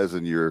the eyes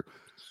and you're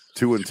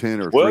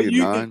 2-10 or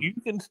 3-9, you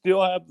can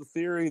still have the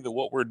theory that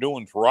what we're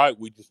doing is right.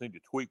 We just need to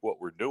tweak what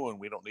we're doing.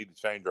 We don't need to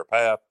change our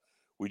path.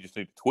 We just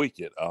need to tweak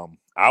it.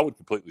 I would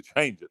completely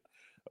change it,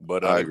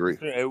 but I agree.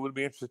 It would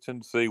be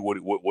interesting to see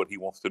what he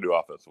wants to do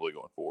offensively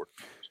going forward.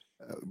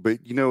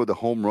 But the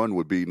home run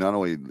would be not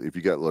only if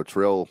you got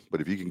Luttrell,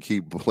 but if you can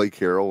keep Blake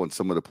Harrell and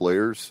some of the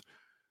players.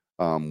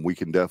 We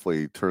can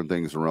definitely turn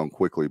things around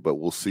quickly, but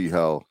we'll see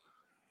how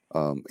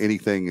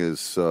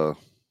anything's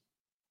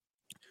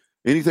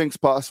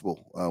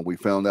possible. We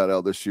found that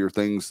out this year.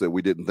 Things that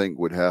we didn't think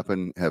would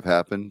happen have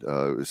happened.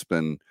 It's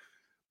been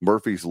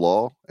Murphy's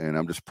Law, and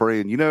I'm just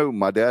praying.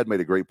 My dad made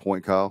a great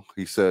point, Kyle.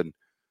 He said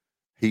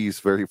he's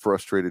very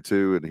frustrated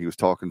too, and he was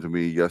talking to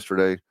me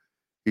yesterday.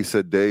 He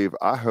said, Dave,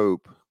 I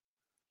hope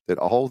that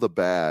all the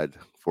bad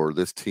for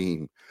this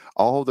team,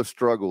 all the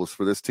struggles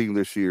for this team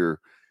this year,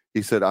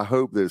 he said, I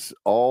hope this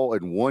all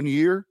in 1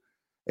 year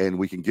and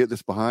we can get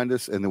this behind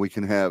us and then we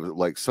can have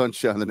like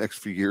sunshine the next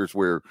few years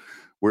where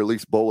we're at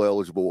least bowl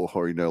eligible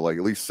or, like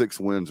at least 6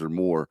 wins or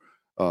more.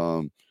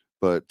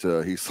 but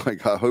he's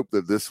like, I hope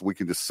that we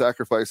can just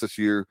sacrifice this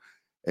year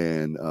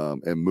and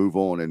move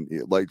on. And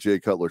like Jay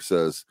Cutler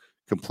says,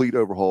 complete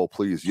overhaul,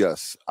 please.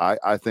 Yes,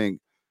 I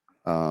think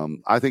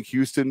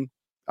Houston.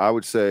 I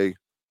would say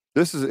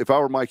this is if I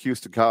were Mike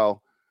Houston,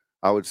 Kyle,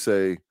 I would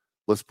say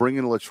let's bring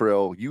in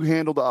Latrell. You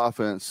handle the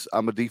offense.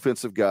 I'm a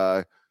defensive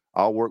guy.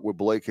 I'll work with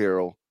Blake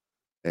Harrell,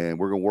 and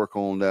we're going to work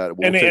on that.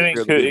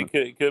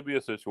 It could be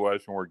a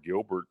situation where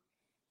Gilbert,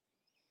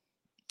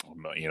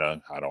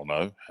 I don't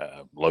know,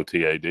 low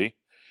TAD.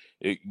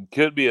 It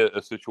could be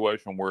a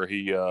situation where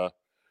he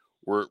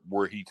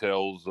where he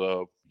tells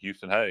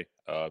Houston, hey,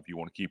 if you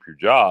want to keep your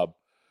job,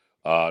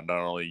 not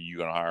only are you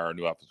going to hire a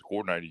new offensive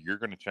coordinator, you're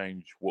going to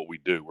change what we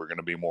do. We're going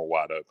to be more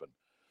wide open.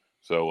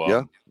 So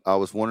yeah, I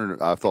was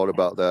wondering. I thought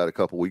about that a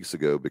couple weeks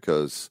ago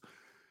because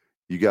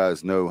you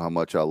guys know how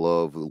much I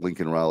love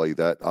Lincoln Riley.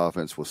 That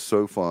offense was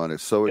so fun.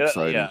 It's so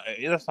exciting.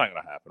 Yeah, that's not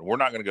going to happen. We're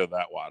not going to go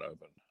that wide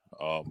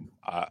open.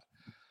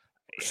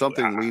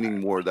 Something leaning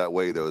more that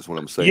way, though, is what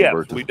I'm saying. Yes,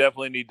 we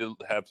definitely need to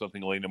have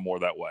something leaning more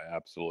that way.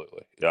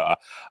 Absolutely. Yeah,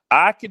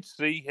 I could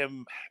see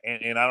him,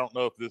 and I don't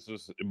know if this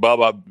is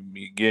Bob. I'd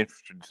be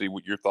interested to see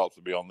what your thoughts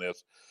would be on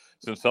this.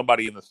 Since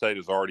somebody in the state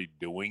is already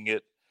doing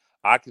it,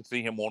 I could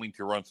see him wanting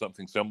to run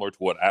something similar to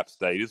what App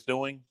State is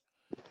doing.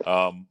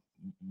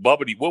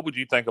 Bubba, what would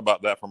you think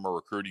about that from a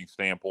recruiting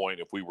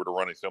standpoint? If we were to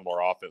run a similar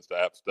offense to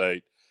App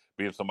State,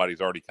 being somebody's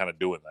already kind of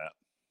doing that.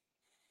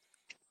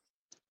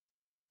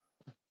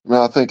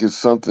 No, I think it's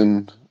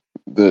something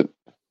that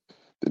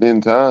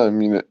in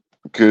time,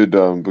 could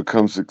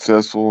become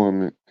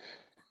successful.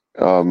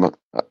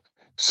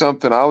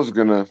 Something I was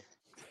going to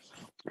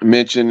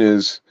mention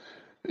is,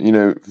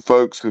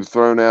 folks have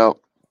thrown out,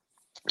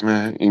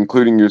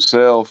 including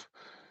yourself,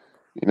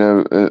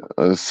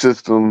 a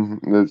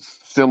system that's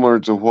similar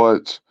to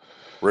what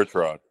Rich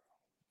Rod.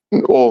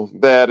 Well,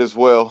 that as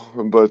well,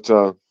 but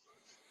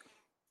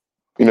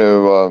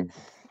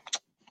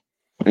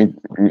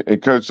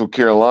in Coastal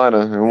Carolina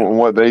and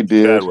what they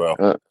did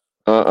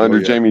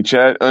under Jamie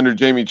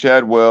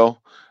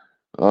Chadwell,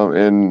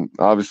 and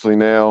obviously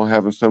now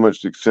having so much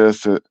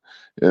success at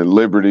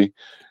Liberty.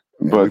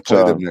 And we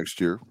play them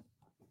next year.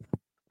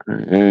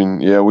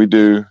 And yeah, we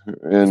do.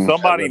 And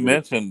somebody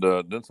mentioned,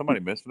 didn't somebody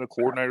mention a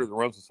coordinator that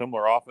runs a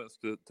similar offense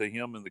to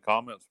him in the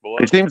comments below?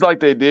 It seems like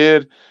they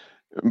did,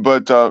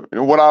 but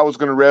what I was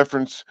going to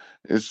reference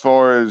as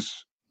far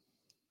as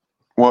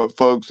what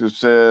folks have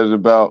said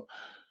about,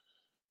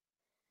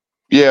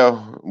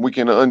 yeah, we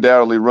can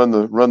undoubtedly run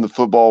the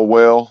football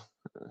well,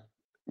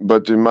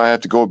 but they might have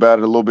to go about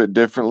it a little bit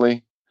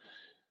differently.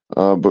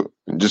 But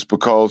just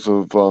because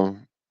of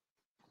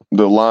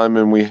the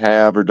linemen we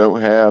have or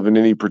don't have in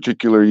any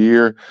particular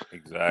year,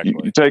 exactly.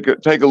 You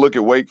take a look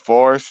at Wake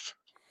Forest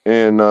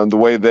and the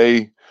way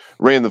they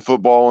ran the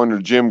football under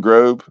Jim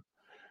Grobe.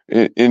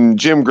 In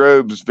Jim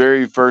Grobe's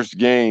very first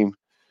game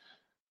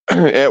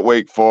at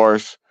Wake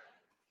Forest,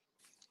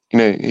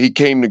 he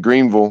came to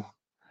Greenville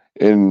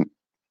and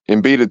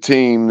beat a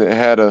team that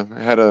had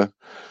a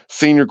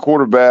senior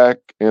quarterback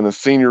and a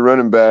senior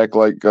running back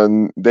like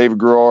David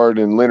Garrard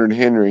and Leonard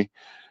Henry,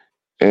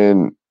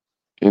 and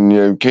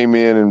came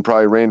in and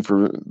probably ran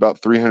for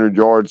about 300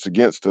 yards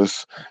against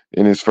us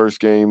in his first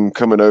game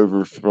coming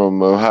over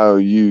from Ohio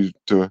U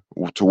to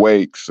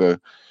Wake. So,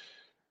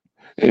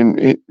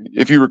 and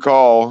if you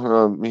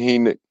recall,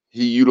 he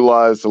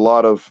utilized a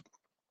lot of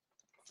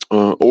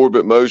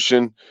orbit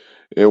motion.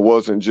 It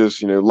wasn't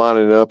just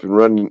lining up and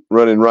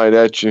running right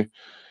at you.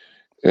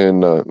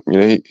 And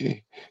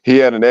he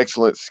had an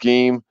excellent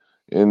scheme,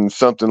 and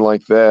something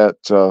like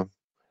that.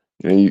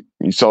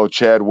 You saw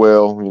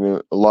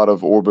Chadwell, a lot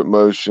of orbit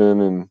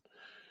motion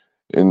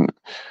and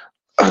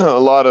a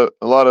lot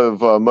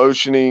of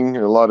motioning,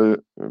 a lot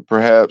of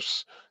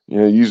perhaps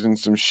using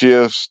some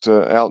shifts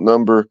to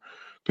outnumber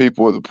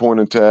people at the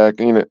point of attack.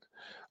 A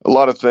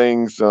lot of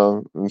things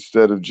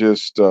instead of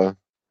just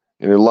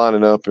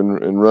lining up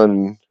and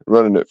running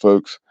at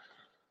folks.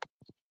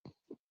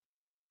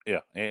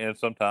 Yeah, and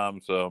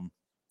sometimes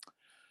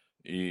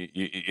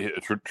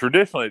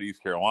traditionally at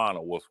East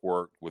Carolina, what's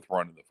worked with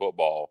running the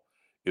football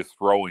is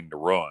throwing to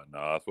run.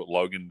 That's what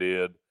Logan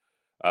did.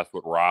 That's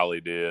what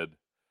Riley did.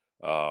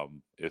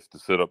 It's to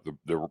set up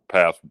the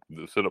pass,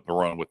 set up the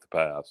run with the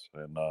pass,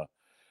 and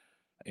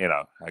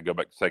I go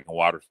back to taking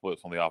wider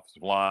splits on the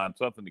offensive line,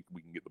 something that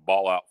we can get the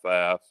ball out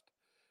fast,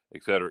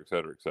 et cetera, et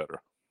cetera, et cetera.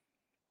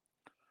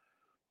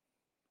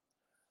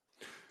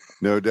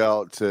 No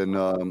doubt, and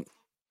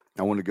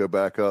I want to go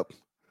back up.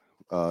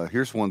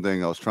 Here's one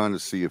thing I was trying to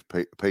see if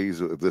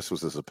this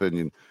was his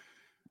opinion.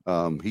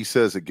 He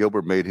says that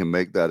Gilbert made him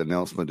make that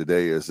announcement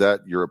today. Is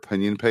that your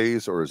opinion,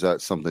 Pays, or is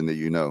that something that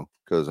you know?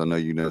 Because I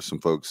know some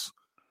folks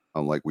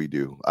like we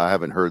do. I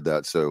haven't heard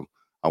that, so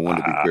I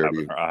wanted to be fair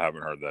to you. I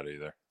haven't heard that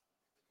either.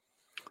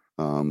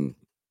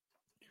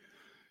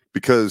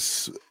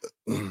 Because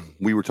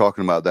we were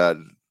talking about that.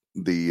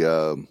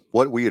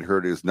 What we had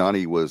heard is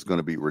Donnie was going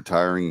to be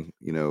retiring,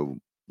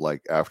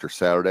 like after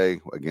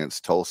Saturday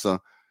against Tulsa.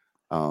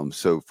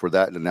 So for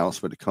that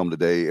announcement to come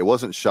today, it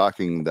wasn't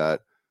shocking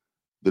that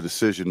the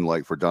decision,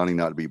 like for Donnie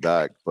not to be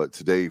back. But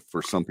today,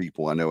 for some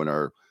people, I know in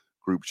our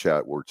group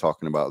chat, we're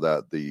talking about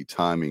that, the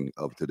timing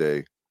of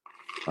today.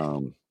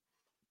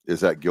 Is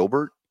that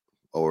Gilbert,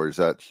 or is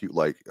that,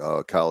 like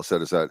Kyle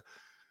said, is that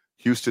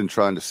Houston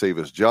trying to save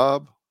his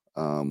job?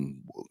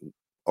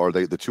 Are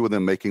they, the two of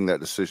them, making that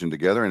decision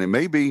together? And it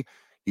may be,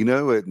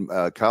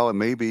 Kyle, it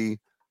may be,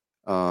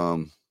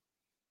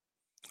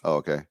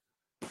 okay.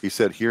 He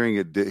said hearing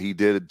it, he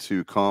did it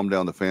to calm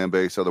down the fan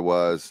base.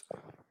 Otherwise,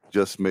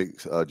 just make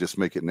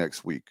it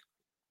next week.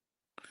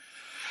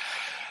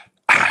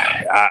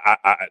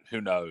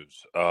 Who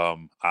knows?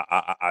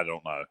 I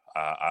don't know.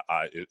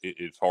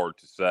 It's hard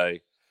to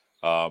say.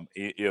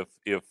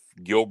 If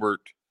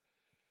Gilbert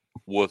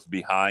was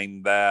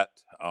behind that,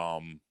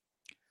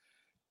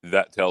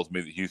 that tells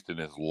me that Houston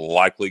is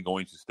likely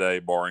going to stay,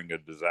 barring a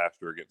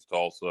disaster against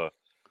Tulsa,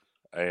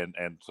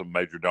 and some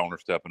major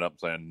donors stepping up and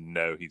saying,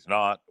 no, he's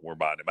not. We're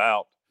buying him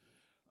out.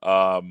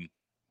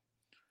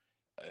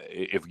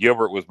 If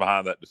Gilbert was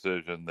behind that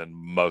decision, then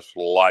most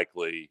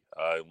likely,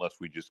 unless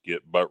we just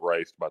get butt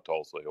raced by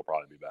Tulsa, he'll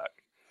probably be back.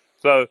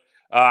 So,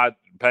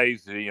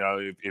 Pace,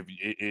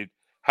 if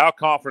how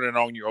confident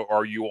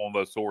are you on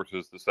those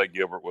sources to say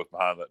Gilbert was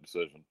behind that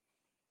decision?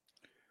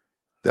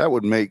 That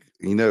would make,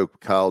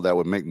 Kyle, that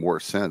would make more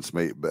sense.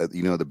 But,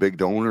 the big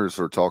donors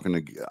are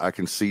talking I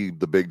can see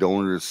the big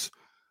donors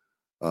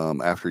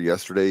after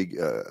yesterday,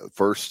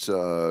 first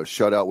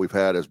shutout we've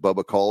had, as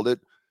Bubba called it,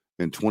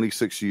 in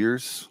 26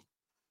 years.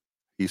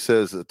 He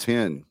says a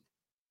 10.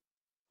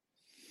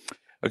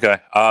 Okay.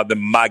 Then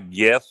my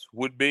guess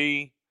would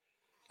be,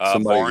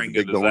 barring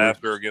a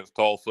disaster against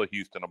Tulsa,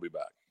 Houston will be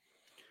back.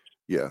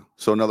 Yeah.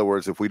 So in other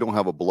words, if we don't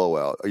have a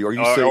blowout, are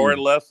you saying, or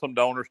unless some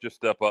donors just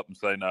step up and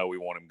say, no, we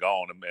want him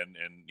gone,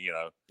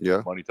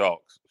 and money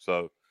talks.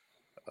 So,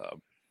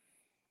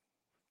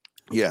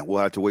 yeah,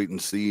 we'll have to wait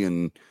and see.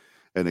 And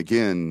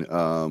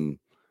again,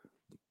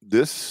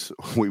 this,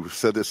 we've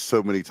said this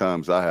so many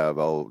times.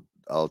 I'll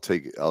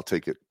take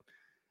it.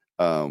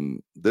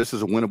 This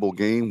is a winnable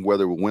game.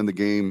 Whether we win the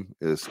game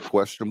is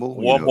questionable.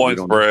 1 point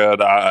spread.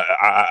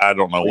 I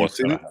don't know what's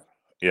going to happen.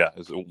 Yeah,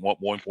 it's a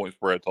 1 point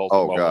spread. Tulsa.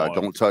 Oh God,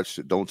 don't touch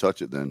it. Don't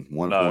touch it. Then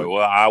 1 point.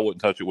 Well, I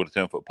wouldn't touch it with a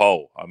 10-foot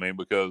pole. I mean,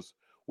 because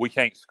we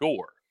can't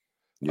score.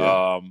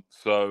 Yeah.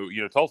 So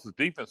Tulsa's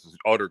defense is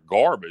utter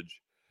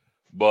garbage.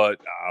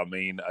 But I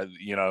mean, but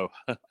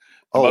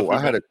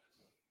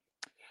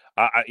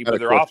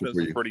their offense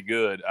is pretty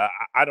good.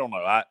 I don't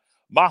know.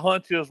 My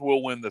hunch is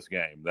we'll win this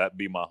game. That'd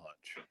be my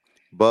hunch.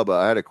 Bubba,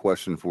 I had a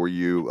question for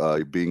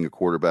you, being a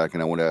quarterback,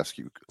 and I want to ask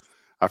you.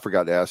 I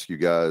forgot to ask you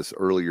guys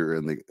earlier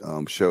in the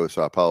show,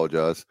 so I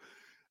apologize.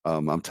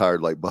 I'm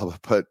tired like Bubba,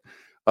 but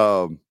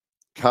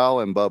Kyle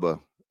and Bubba,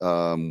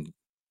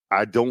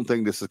 I don't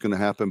think this is going to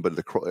happen, but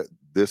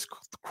this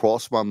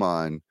crossed my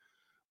mind.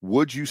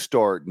 Would you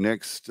start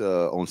next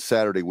on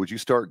Saturday? Would you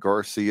start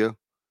Garcia,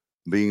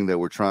 being that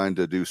we're trying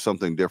to do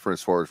something different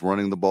as far as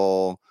running the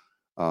ball?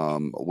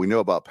 We know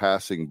about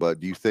passing, but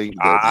do you think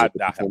that the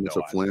performance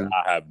of Flynn?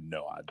 I have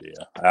no idea.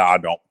 I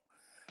don't.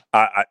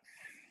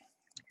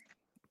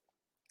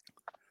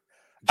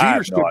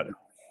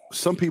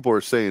 Some people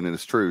are saying, and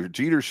it's true,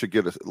 Jeter should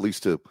get at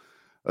least a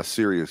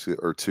series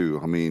or two.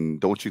 I mean,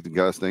 don't you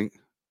guys think?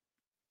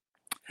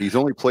 He's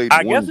only played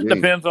one guess it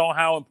game. Depends on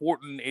how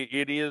important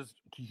it is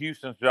to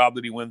Houston's job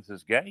that he wins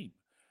this game.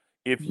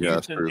 If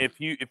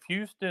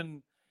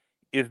Houston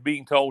is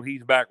being told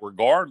he's back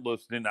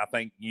regardless, then I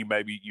think you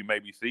maybe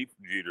see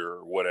Jeter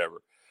or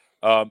whatever.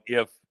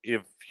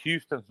 If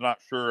Houston's not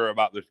sure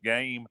about this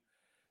game,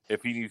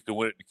 if he needs to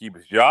win it to keep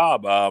his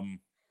job,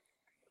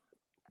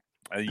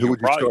 who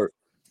would you start?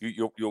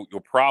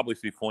 You'll probably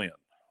see Flynn.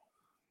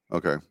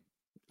 Okay.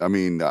 I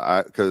mean,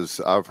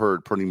 because I've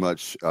heard pretty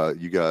much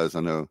you guys,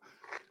 I know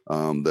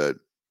that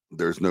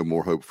there's no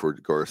more hope for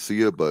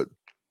Garcia, but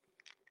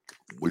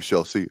we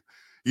shall see.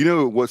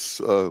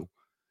 What's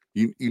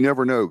you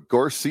never know.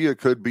 Garcia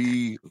could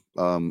be,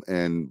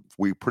 and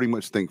we pretty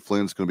much think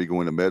Flynn's going to be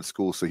going to med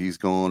school, so he's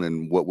gone.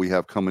 And what we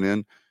have coming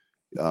in,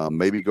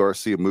 maybe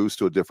Garcia moves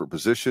to a different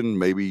position.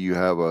 Maybe you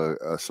have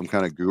some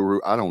kind of guru.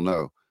 I don't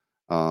know.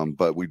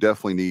 But we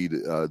definitely need,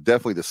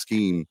 definitely the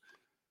scheme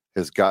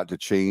has got to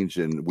change,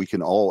 and we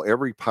can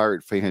every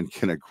Pirate fan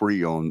can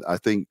agree on. I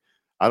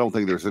don't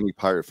think there's any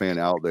Pirate fan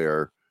out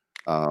there.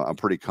 I'm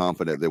pretty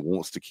confident that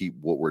wants to keep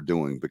what we're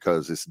doing,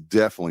 because it's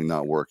definitely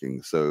not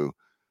working. So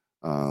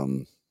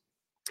we'll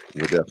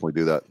definitely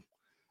do that.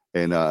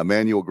 And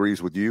Emmanuel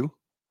agrees with you.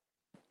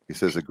 He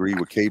says agree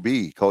with KB.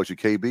 He calls you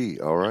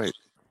KB. All right.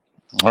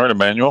 All right,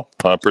 Emmanuel.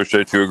 I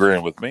appreciate you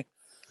agreeing with me.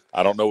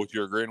 I don't know what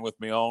you're agreeing with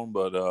me on,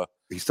 but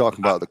he's talking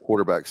about the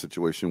quarterback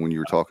situation when you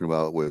were talking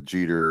about with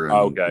Jeter. And,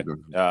 okay.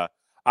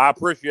 I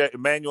appreciate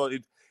Emmanuel.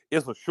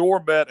 It's a sure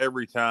bet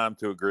every time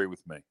to agree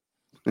with me.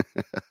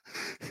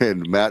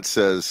 And Matt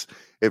says,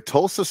 if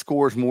Tulsa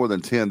scores more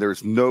than 10,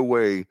 there's no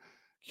way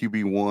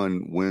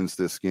QB1 wins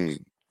this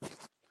game.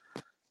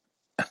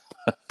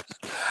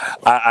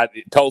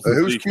 Tulsa.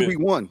 Who's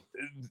QB1?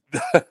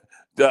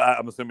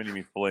 I'm assuming you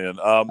mean Flynn.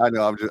 I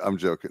know. I'm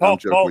joking. I'm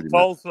joking.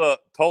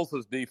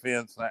 Tulsa's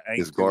defense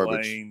ain't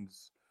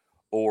Tulane's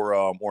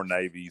or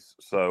Navy's.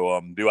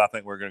 So, do I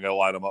think we're going to go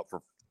light them up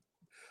for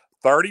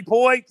 30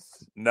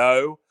 points?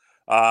 No.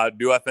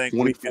 Do I think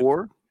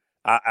 24?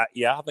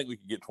 Yeah, I think we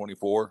could get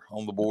 24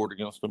 on the board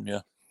against them.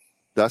 Yeah,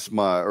 that's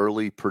my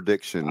early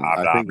prediction.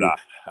 I'm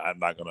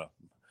not going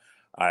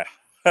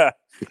to.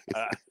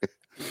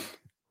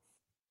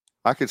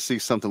 I could see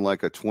something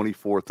like a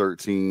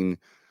 24-13,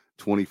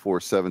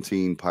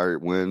 24-17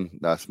 Pirate win.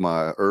 That's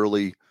my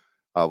early.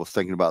 I was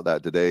thinking about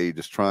that today,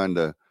 just trying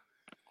to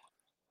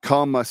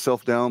calm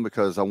myself down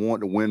because I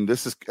want to win.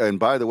 And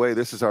by the way,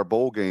 this is our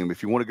bowl game.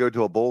 If you want to go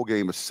to a bowl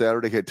game, it's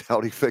Saturday at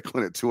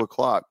Dowdy-Ficklin at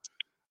 2:00.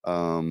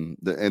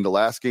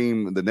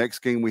 The next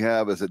game we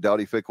have is at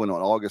Dowdy-Ficklin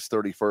on August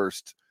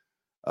 31st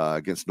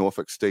against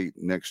Norfolk State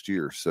next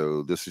year.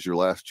 So this is your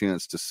last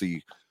chance to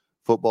see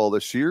football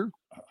this year.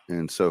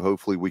 And so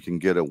hopefully we can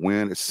get a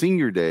win. It's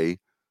senior day.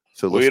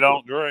 So we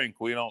don't drink,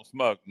 we don't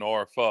smoke,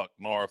 nor fuck.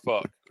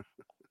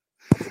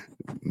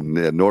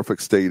 Yeah, Norfolk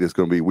State is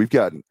going to be, we've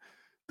got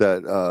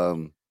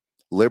that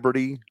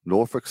Liberty,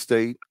 Norfolk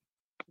State,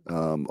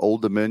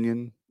 Old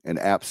Dominion, and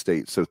App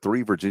State. So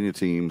 3 Virginia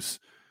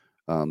teams.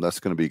 That's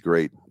going to be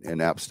great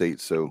in App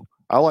State. So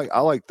I like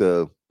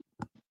let's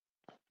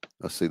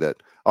see that.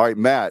 All right,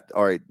 Matt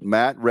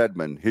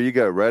Redmond. Here you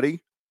go.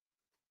 Ready?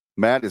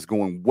 Matt is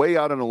going way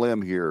out on a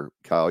limb here,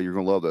 Kyle. You're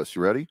going to love this.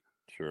 You ready?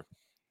 Sure.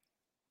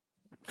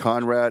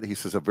 Conrad, he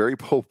says a very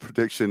bold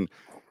prediction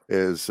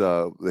is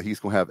that he's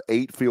going to have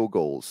 8 field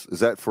goals. Is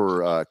that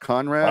for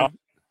Conrad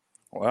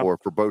or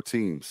for both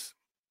teams?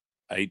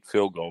 8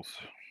 field goals.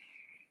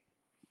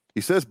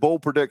 He says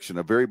bold prediction,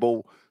 a very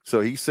bold.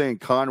 So he's saying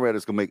Conrad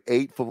is going to make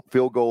 8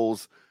 field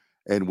goals.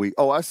 And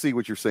I see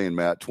what you're saying,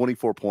 Matt.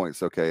 24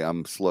 points. Okay,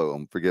 I'm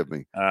slow. Forgive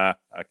me.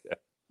 Okay.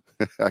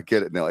 I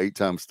get it now. 8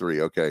 times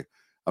 3. Okay.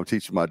 I'm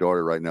teaching my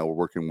daughter right now. We're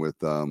working with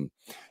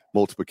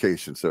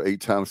multiplication. So 8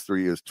 times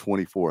 3 is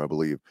 24, I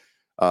believe.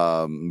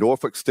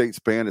 Norfolk State's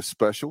band is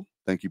special.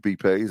 Thank you, B.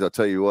 Pays. I'll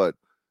tell you what,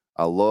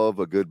 I love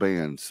a good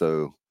band.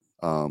 So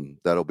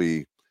that'll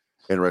be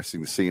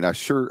interesting to see. And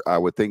I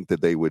would think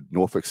that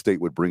Norfolk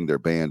State would bring their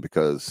band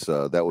because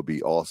that would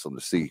be awesome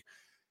to see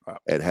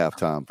at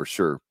halftime for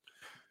sure.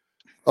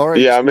 All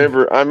right. Yeah,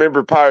 I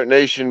remember Pirate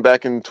Nation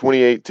back in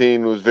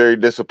 2018 was very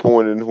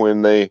disappointed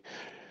when they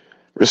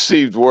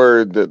received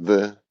word that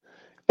the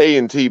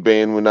A&T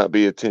band would not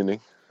be attending.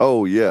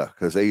 Oh yeah,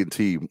 because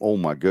A&T, oh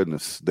my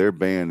goodness, their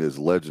band is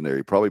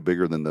legendary. Probably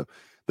bigger than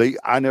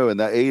I know. And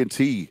that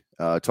A&T,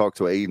 talked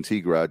to an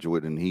A&T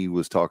graduate, and he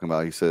was talking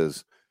about. He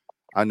says,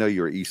 "I know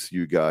you're an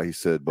ECU guy." He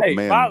said, "But hey,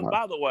 man."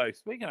 By the way,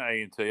 speaking of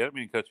A&T, I didn't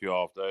mean to cut you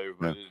off, Dave.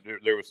 But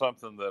there was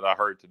something that I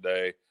heard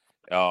today,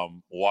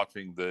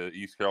 watching the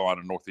East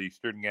Carolina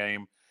Northeastern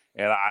game,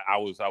 and I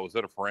was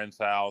at a friend's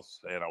house,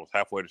 and I was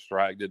halfway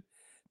distracted.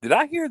 Did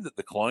I hear that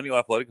the Colonial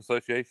Athletic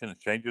Association is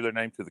changing their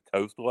name to the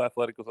Coastal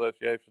Athletic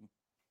Association?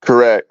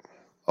 Correct.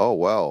 Oh,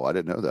 wow. I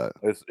didn't know that.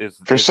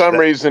 For some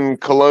reason,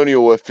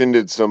 Colonial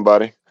offended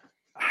somebody.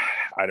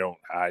 Kind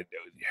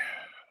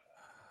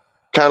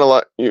of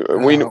like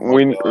we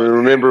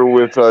remember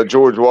with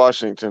George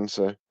Washington.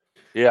 So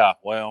yeah,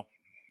 well,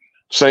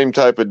 same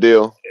type of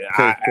deal.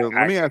 Okay, so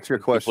let me ask you a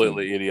question.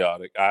 Completely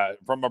idiotic.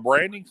 From a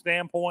branding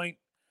standpoint,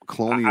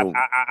 Colonial.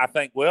 I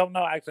think. Well,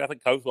 no, actually, I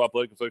think Coastal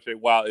Athletic Association.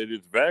 While it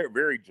is very,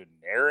 very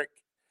generic,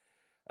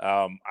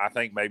 I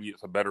think maybe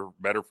it's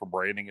better for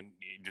branding and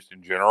just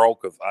in general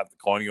because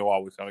Colonial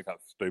always sounded kind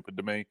of stupid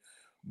to me.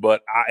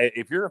 But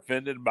if you're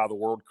offended by the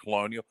word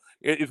Colonial,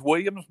 is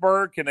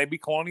Williamsburg? Can they be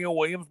Colonial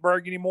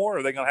Williamsburg anymore? Or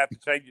are they going to have to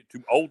change it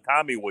to old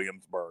timey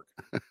Williamsburg?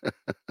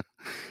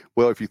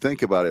 Well, if you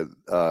think about it,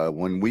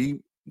 when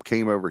we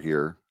came over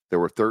here, there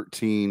were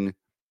 13.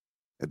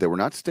 They were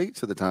not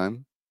states at the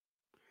time.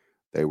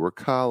 They were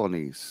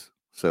colonies.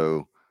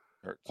 So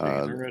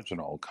 13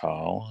 original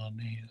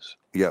colonies.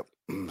 Yep.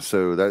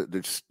 So that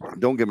just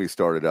don't get me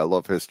started. I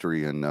love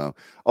history. And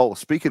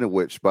speaking of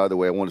which, by the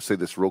way, I want to say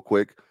this real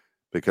quick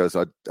because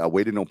I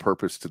waited on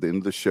purpose to the end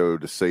of the show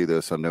to say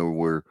this. I know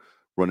we're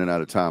running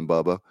out of time,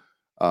 Bubba.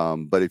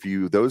 But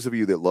those of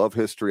you that love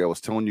history, I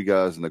was telling you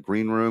guys in the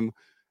green room,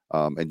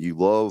 and you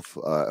love,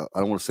 I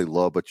don't want to say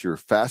love, but you're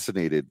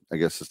fascinated, I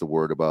guess is the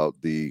word,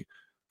 about the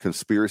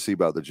conspiracy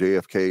about the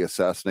JFK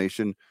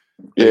assassination.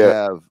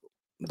 Yeah.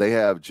 They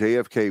have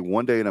JFK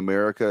One Day in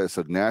America. It's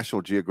a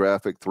National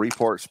Geographic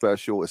 3-part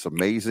special. It's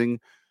amazing.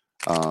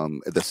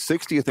 The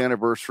 60th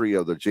anniversary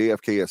of the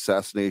JFK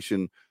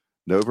assassination,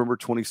 November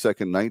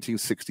 22nd,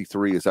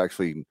 1963, is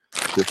actually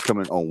just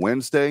coming on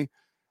Wednesday.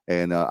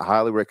 And I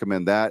highly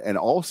recommend that. And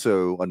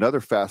also another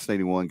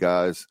fascinating one,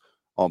 guys,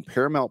 on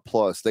Paramount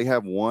Plus, they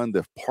have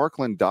the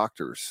Parkland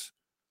doctors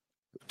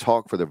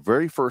talk for the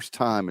very first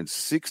time in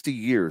 60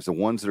 years, the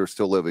ones that are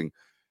still living.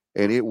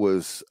 And it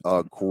was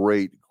a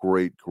great,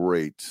 great,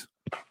 great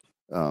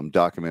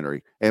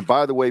documentary. And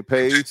by the way,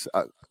 Pays,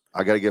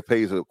 I got to give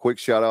Pays a quick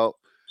shout out.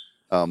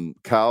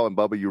 Kyle and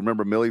Bubba, you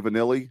remember Milli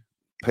Vanilli?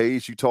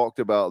 Pays, you talked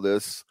about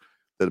this,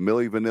 that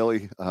Milli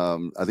Vanilli,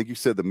 I think you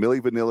said the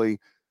Milli Vanilli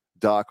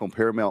doc on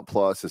Paramount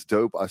Plus. It's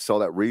dope. I saw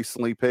that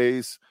recently,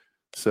 Pays.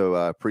 So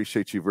I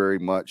appreciate you very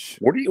much.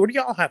 Where do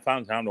y'all have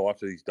found time to watch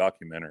these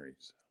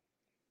documentaries?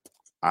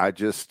 I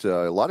just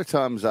a lot of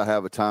times I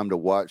have a time to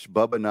watch.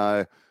 Bubba and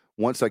I,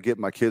 once I get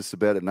my kids to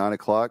bed at 9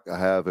 o'clock, I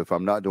have, if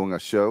I'm not doing a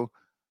show,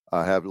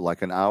 I have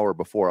like an hour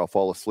before I'll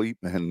fall asleep,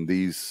 and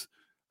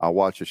I'll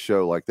watch a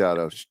show like that,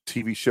 a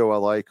TV show I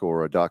like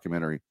or a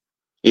documentary.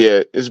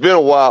 Yeah, it's been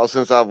a while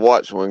since I've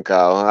watched one,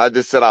 Kyle. I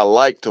just said I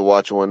like to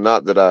watch one,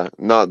 not that I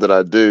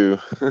do.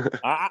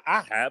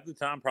 I have the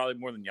time probably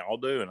more than y'all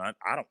do, and I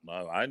don't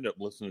know. I end up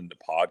listening to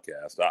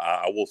podcasts.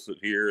 I will sit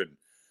here, and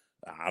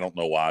I don't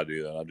know why I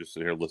do that. I just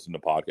sit here and listen to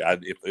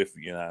podcasts. If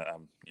you know,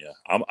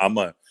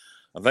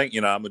 I think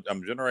you know I'm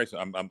generation.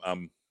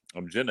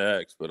 I'm Gen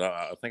X, but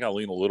I think I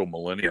lean a little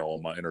millennial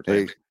on my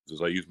entertainment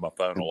because I use my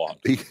phone a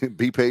lot.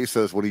 B. Pays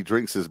says when he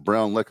drinks his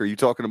brown liquor. Are you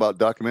talking about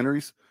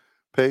documentaries,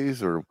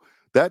 Pays, or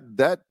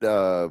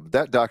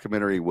that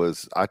documentary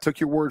was? I took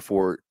your word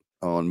for it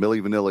on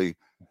Milli Vanilli.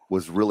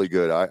 Was really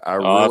good. That's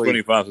when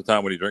he finds the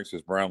time when he drinks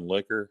his brown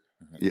liquor.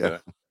 Yeah,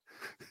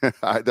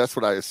 that's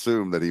what I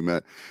assumed that he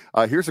meant.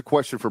 Here's a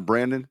question from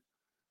Brandon.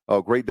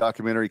 Oh, great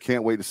documentary!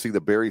 Can't wait to see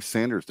the Barry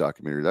Sanders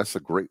documentary. That's a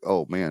great.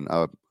 Oh man,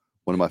 one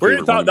of my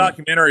favorite. We're going to talk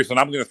documentaries, and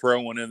I'm going to throw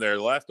one in there.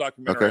 The last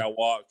documentary I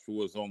watched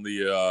was on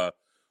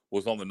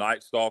the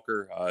Night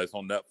Stalker. It's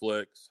on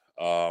Netflix.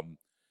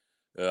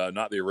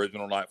 Not the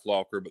original Night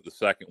Stalker, but the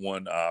second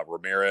one,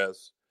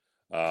 Ramirez.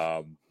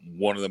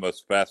 One of the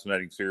most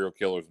fascinating serial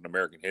killers in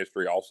American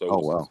history. Also,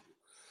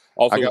 was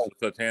a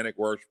satanic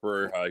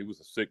worshiper. He was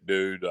a sick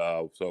dude.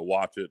 So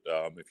watch it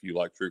if you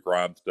like true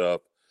crime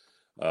stuff.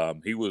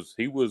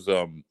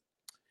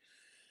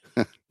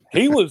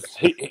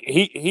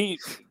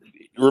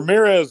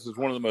 Ramirez is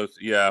one of the most.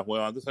 Yeah,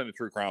 well, this ain't a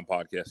true crime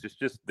podcast. It's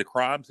just the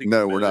crimes he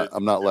committed. No, we're not.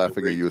 I'm not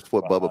laughing at you. It's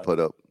what Bubba put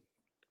up.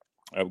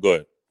 Oh, go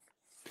ahead.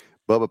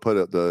 Bubba put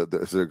up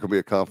is there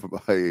going to be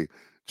a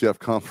Jeff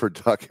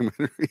Comfort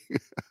documentary?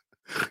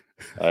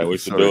 We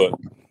should do it.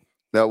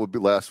 That would be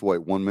last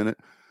 1 minute.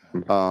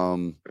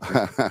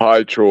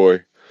 Hi,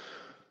 Troy.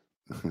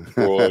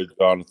 Troy,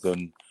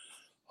 Jonathan.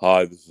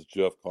 Hi, this is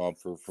Jeff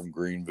Comfort from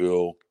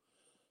Greenville.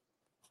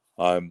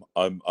 I'm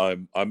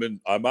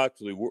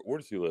actually. Where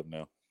does he live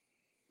now?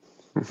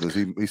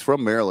 He's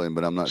from Maryland,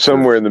 but I'm not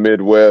somewhere in the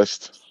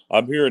Midwest.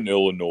 I'm here in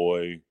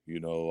Illinois. You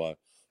know,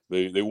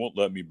 they won't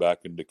let me back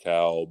into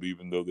DeKalb,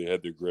 even though they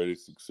had their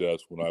greatest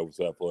success when I was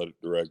athletic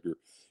director.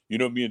 You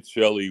know, me and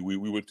Shelly, we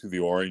went to the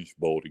Orange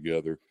Bowl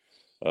together.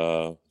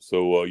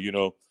 You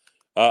know,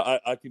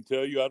 I can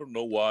tell you, I don't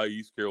know why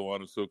East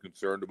Carolina is so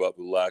concerned about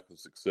the lack of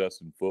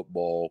success in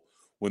football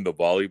when the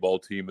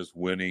volleyball team is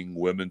winning,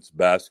 women's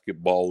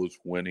basketball is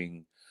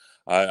winning.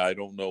 I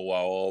don't know why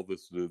all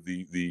this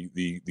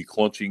the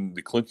clenching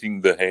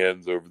the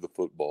hands over the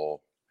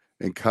football.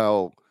 And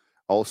Kyle,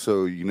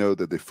 also, you know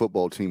that the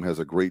football team has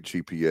a great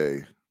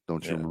GPA.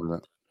 Don't you remember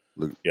that?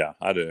 Luke? Yeah,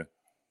 I do.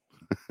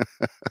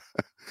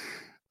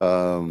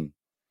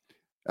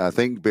 I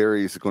think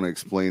Barry's going to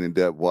explain in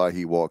depth why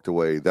he walked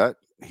away.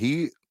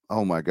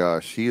 Oh my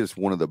gosh, he is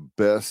one of the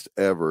best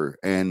ever.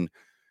 And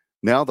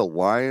now the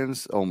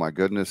Lions, oh my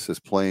goodness, is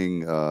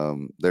playing.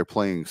 They're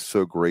playing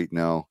so great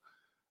now.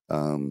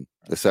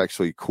 It's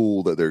actually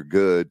cool that they're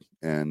good.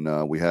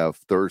 And we have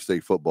Thursday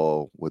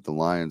football with the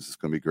Lions. It's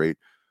going to be great.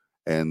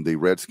 And the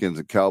Redskins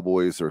and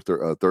Cowboys are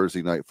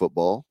Thursday night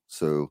football.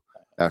 So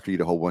after you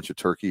eat a whole bunch of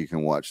turkey, you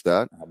can watch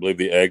that. I believe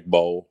the Egg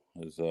Bowl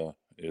is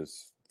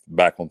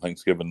back on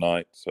Thanksgiving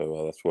night.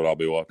 So that's what I'll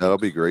be watching. That'll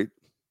be great.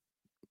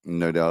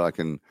 No doubt I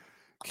can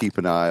keep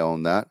an eye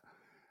on that.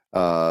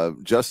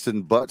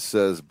 Justin Butt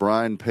says,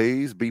 Brian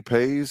pays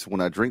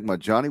when I drink my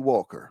Johnny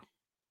Walker.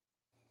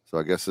 So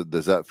I guess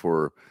does that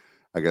for,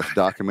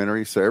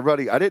 documentary. So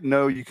everybody, I didn't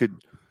know you could.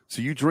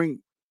 So you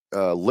drink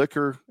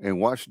liquor and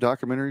watch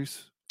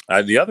documentaries?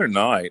 The other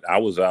night, I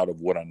was out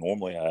of what I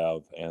normally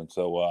have, and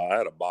so I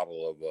had a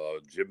bottle of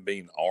Jim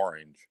Beam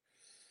Orange,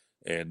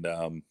 and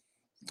I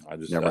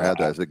just never had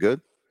that. Is it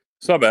good?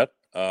 It's not bad.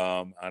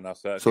 And I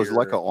sat. So it's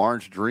like an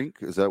orange drink?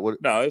 Is that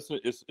what? No, it's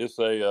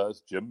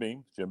Jim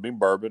Beam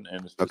bourbon,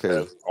 and it just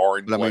has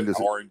orange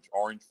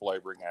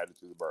flavoring added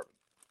to the bourbon.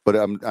 But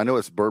I know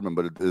it's bourbon,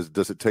 but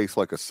does it taste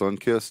like a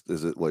Sunkist?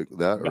 Is it like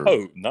that?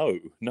 Or? No,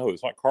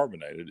 it's not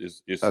carbonated.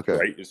 It's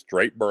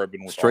straight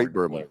bourbon with straight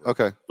bourbon. Flavor.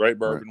 Okay, straight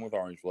bourbon with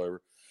orange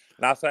flavor.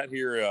 And I sat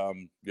here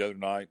the other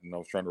night, and I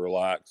was trying to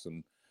relax,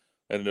 and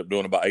ended up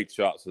doing about 8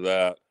 shots of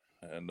that.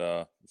 And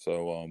I'm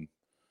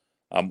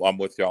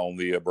with y'all on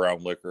the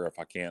brown liquor. If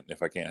I can't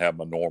have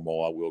my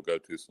normal, I will go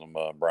to some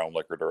brown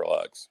liquor to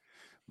relax.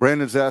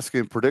 Brandon's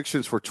asking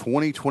predictions for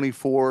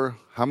 2024.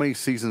 How many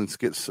season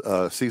tickets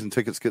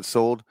get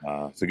sold?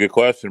 It's a good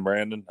question,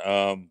 Brandon.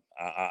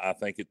 I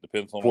think it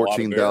depends on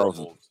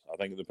 14,000. I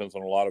think it depends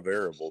on a lot of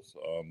variables.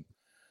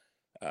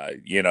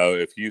 You know,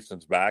 if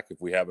Houston's back,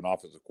 if we have an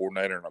offensive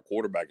coordinator and a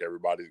quarterback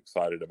everybody's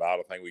excited about,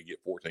 I think we get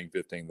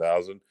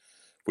 15,000. If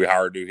we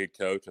hire a new head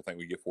coach, I think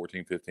we get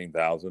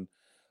 15,000.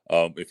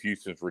 If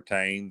Houston's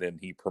retained, then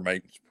he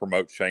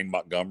promotes Shane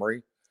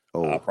Montgomery.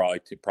 Probably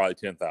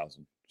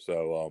 10,000.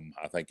 So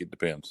I think it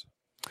depends.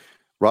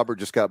 Robert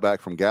just got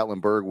back from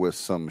Gatlinburg with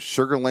some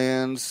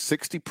Sugarlands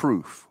 60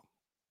 proof.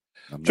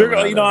 Sugar,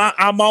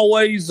 I'm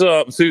always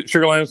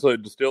Sugarland's a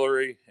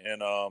distillery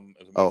and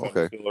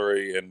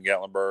distillery in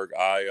Gatlinburg.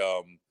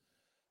 I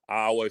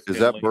always is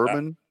that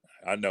bourbon?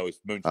 I know it's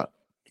moonshine.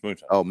 It's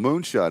moonshine. Oh,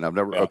 moonshine. I've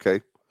never. Yeah.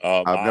 Okay.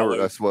 I've never.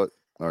 That's what.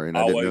 All right.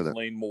 I didn't know that.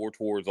 Lean more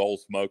towards Old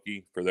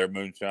Smoky for their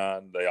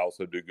moonshine. They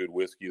also do good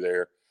whiskey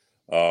there.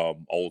 You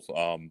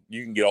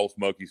can get Old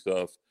Smoky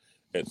stuff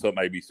at some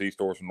ABC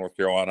stores in North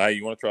Carolina. Hey,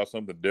 you want to try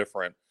something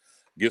different?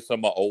 Get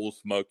some of Old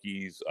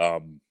Smoky's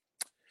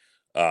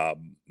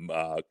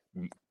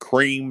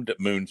creamed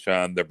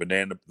moonshine. The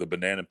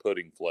banana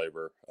pudding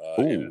flavor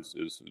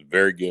is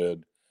very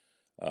good.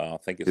 I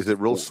think it's. Is it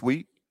real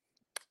sweet?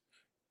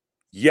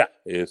 Yeah,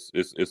 it's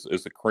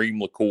a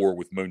cream liqueur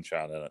with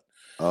moonshine in it.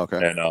 Okay,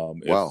 and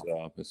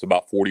it's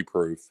about 40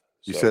 proof.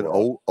 You said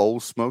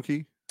Old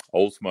Smoky?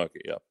 Old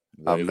Smoky, yeah.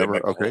 I've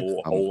never. Okay,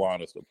 a whole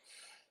line of stuff.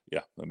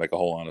 Yeah, they make a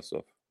whole line of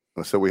stuff.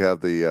 So we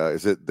have the.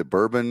 Is it the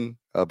bourbon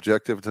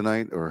objective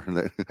tonight, or?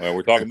 Well,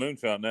 we're talking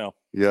moonshine now.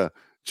 Yeah,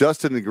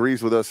 Justin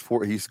agrees with us.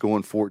 He's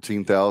going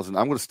 14,000.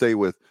 I'm going to stay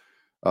with.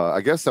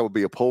 I guess that would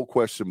be a poll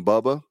question,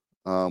 Bubba.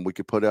 We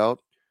could put out.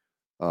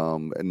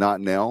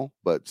 Not now,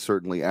 but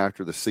certainly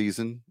after the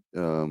season.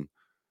 The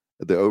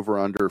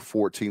over/under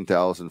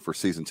 14,000 for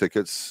season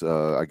tickets.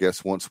 I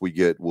guess once we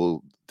get,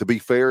 to be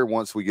fair,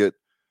 once we get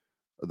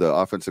the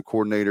offensive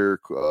coordinator,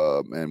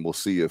 and we'll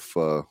see if.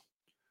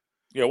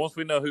 Once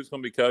we know who's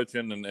going to be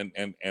coaching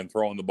and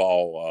throwing the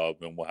ball,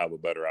 then we'll have a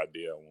better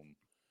idea on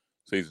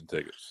season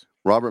tickets.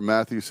 Robert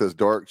Matthews says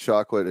dark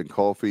chocolate and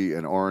coffee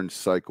and orange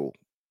cycle.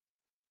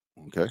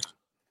 Okay.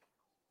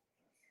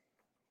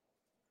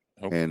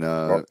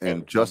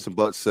 And Justin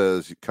Butt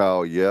says,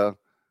 Kyle, yeah,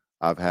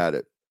 I've had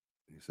it.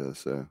 He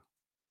says, the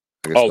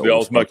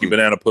Old Smoky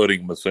banana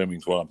pudding, I'm assuming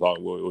is what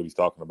he's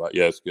talking about.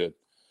 Yeah, it's good.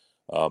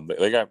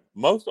 They got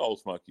most Old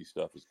Smoky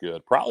stuff is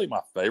good. Probably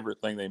my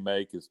favorite thing they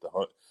make is the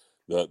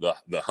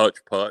Hutch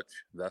Punch.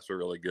 That's a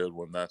really good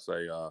one. That's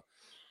a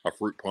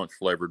fruit punch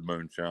flavored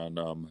moonshine.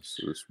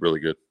 It's really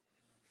good.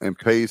 And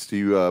Pace, to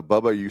you,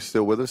 Bubba, are you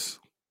still with us?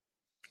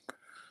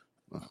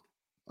 I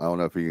don't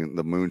know if you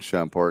the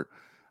moonshine part.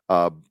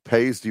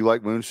 Pace, do you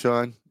like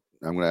moonshine?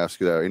 I'm going to ask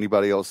you that.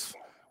 Anybody else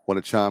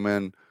want to chime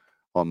in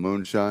on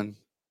moonshine?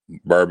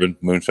 Bourbon,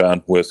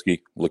 moonshine,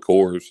 whiskey,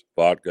 liqueurs,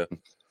 vodka.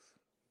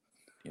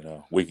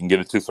 We can get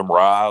into some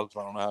rye. I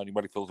don't know how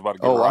anybody feels about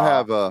it. I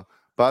have.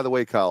 By the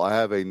way, Kyle, I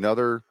have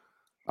another.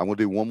 I'm going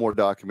to do one more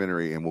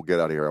documentary, and we'll get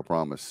out of here. I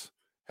promise.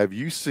 Have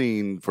you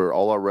seen, for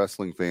all our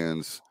wrestling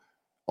fans,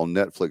 on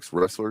Netflix,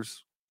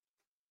 Wrestlers?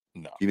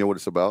 No. You know what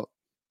it's about?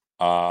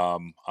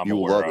 I'm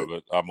aware of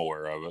it. I'm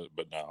aware of it,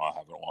 but no, I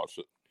haven't watched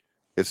it.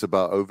 It's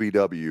about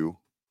OVW.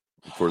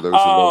 For those.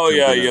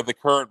 The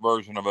current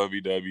version of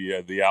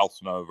OVW, the Al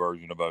Snow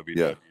version of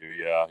OVW.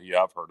 Yeah,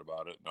 I've heard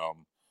about it.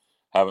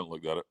 Haven't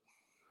looked at it.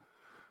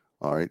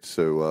 All right,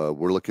 so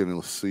we're looking.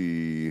 Let's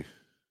see.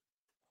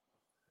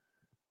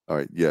 All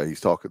right, yeah, he's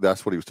talking.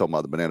 That's what he was talking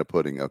about. The banana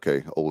pudding.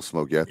 Okay, Old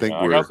Smoky. I think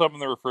I got something in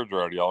the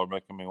refrigerator. Y'all are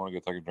making me want to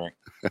go take a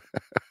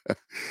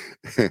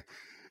drink.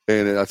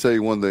 And I tell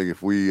you one thing: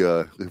 if we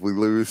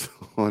lose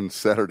on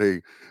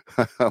Saturday,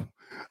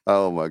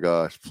 oh my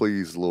gosh!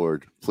 Please,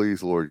 Lord.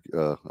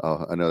 I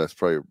know that's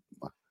probably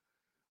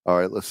all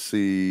right. Let's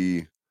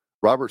see.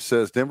 Robert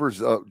says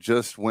Denver's up,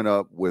 just went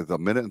up with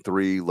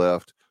 1:03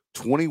 left,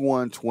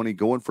 21-20,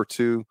 going for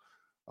 2.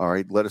 All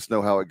right, let us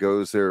know how it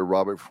goes there,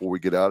 Robert, before we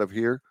get out of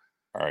here.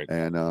 All right.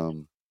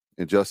 And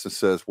Justin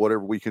says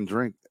whatever we can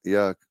drink.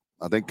 Yeah,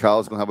 I think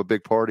Kyle's gonna have a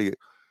big party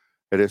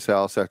at his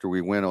house after we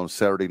win on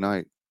Saturday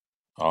night.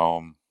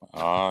 I'm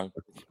not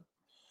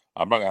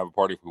gonna have a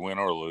party if we win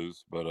or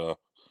lose, but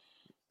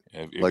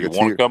if you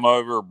want to come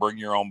over, bring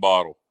your own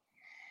bottle.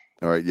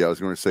 All right. Yeah, I was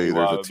going to say BYOB.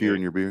 There's a tier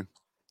in your beer.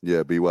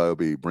 Yeah,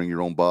 BYOB. Bring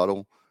your own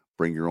bottle.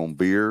 Bring your own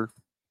beer,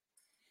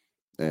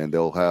 and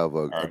they'll have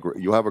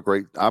you'll have a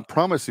great. I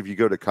promise, if you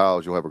go to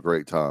Kyle's, you'll have a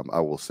great time. I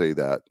will say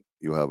that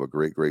you'll have a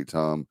great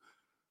time.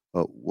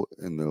 What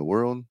in the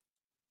world?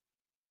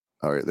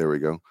 All right, there we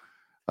go.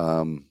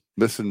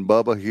 Missing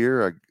Bubba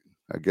here.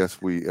 I guess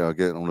I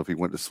don't know if he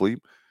went to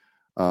sleep.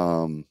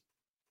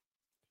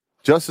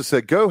 Justice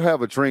said, "Go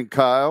have a drink,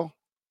 Kyle."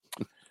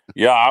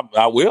 Yeah,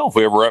 I will if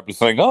we ever wrap this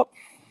thing up.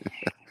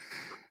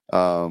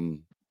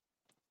 And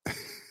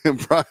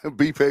Brian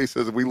B-Pay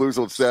says, if we lose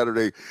on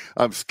Saturday,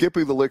 I'm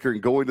skipping the liquor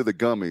and going to the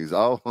gummies.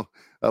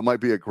 That might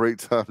be a great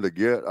time to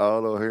get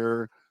out of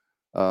here.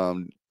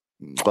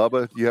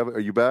 Bubba, are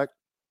you back?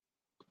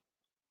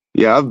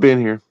 Yeah, I've been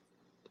here.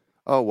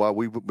 Oh, wow.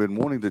 We've been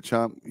wanting to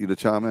chime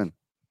in.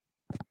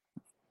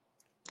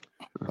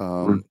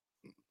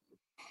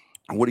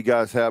 What do you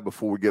guys have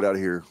before we get out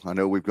of here? I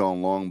know we've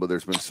gone long, but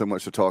there's been so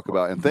much to talk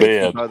about. And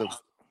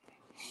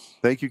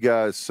thank you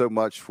guys so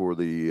much for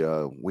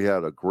we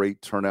had a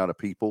great turnout of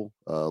people,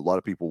 a lot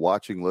of people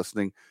watching,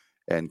 listening,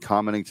 and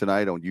commenting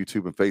tonight on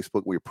YouTube and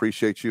Facebook. We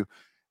appreciate you.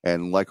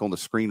 And like on the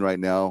screen right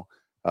now,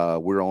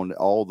 We're on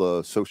all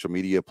the social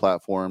media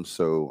platforms.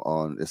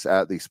 So it's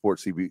at the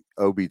Sports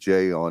OBJ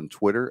on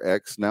Twitter,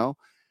 X now,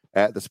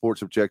 at the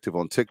Sports Objective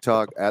on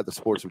TikTok, at the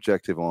Sports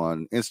Objective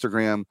on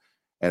Instagram,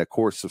 and of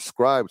course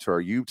subscribe to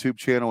our YouTube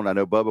channel. And I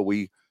know, Bubba,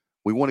 we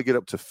want to get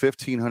up to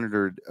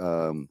 1,500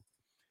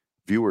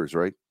 viewers,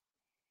 right?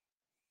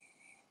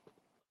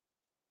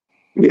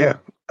 Yeah,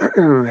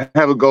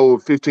 have a goal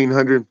of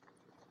 1,500.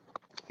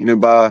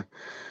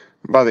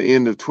 By the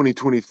end of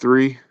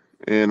 2023,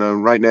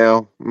 and right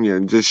now,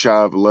 just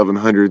shy of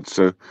 1,100.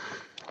 So,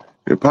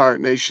 Pirate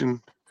Nation,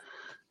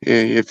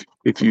 if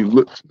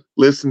you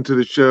listen to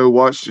the show,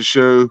 watch the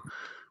show,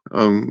 you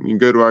can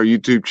go to our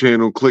YouTube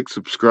channel, click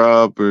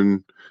subscribe,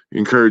 and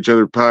encourage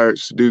other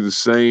Pirates to do the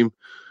same.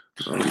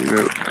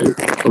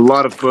 A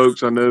lot of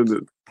folks I know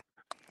that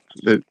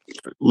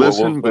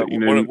listen,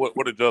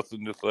 what did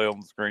Justin just say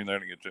on the screen there?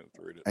 To get a chance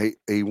to read it.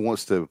 He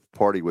wants to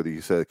party with you.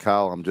 He said,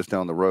 "Kyle, I'm just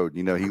down the road."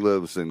 He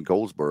lives in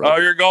Goldsboro. Oh,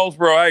 you're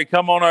Goldsboro. Hey,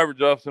 come on over,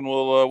 Justin.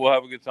 We'll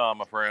have a good time,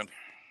 my friend.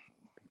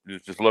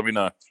 Just let me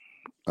know.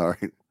 All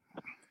right.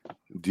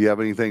 Do you have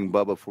anything,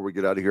 Bubba, before we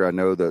get out of here? I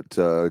know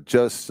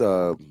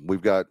that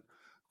we've got,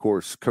 of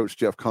course, Coach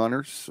Jeff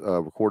Connors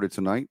recorded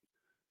tonight.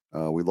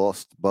 We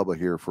lost Bubba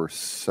here for a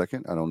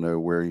second. I don't know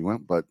where he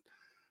went, but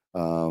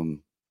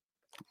I'm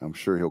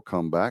sure he'll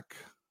come back.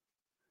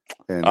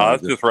 And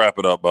let's just wrap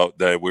it up,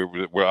 Dave. We're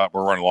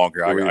running long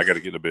here. I got to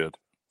get to bed.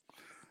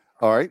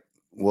 All right.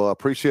 Well, I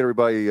appreciate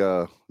everybody.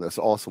 That's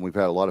awesome. We've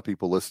had a lot of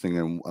people listening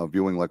and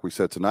viewing, like we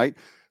said tonight.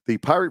 The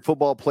Pirate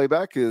Football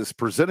Playback is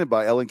presented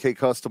by L&K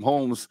Custom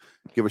Homes.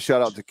 Give a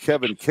shout out to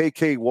Kevin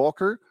K.K.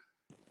 Walker.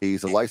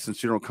 He's a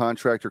licensed general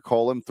contractor.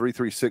 Call him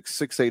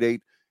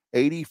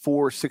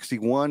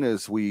 336-688-8461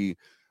 as we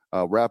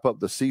wrap up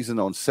the season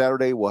on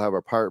Saturday. We'll have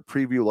our Pirate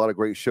preview. A lot of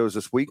great shows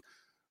this week.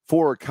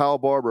 For Kyle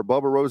Barber,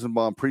 Bubba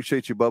Rosenbaum,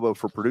 appreciate you, Bubba,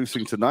 for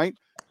producing tonight.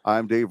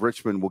 I'm Dave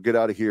Richmond. We'll get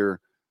out of here.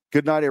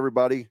 Good night,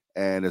 everybody.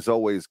 And as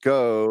always,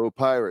 go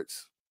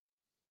Pirates.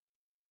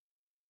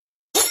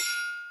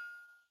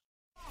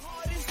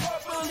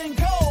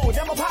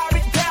 I'm a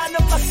pirate down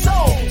to my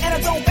soul, and I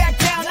don't back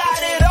down,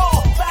 not at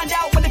all. Find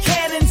out when the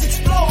cannons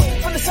explode,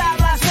 from the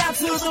sidelines down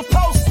to the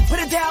post. Put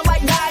it down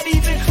like not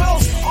even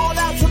close, all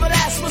out to the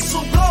last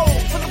whistle blow.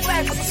 For the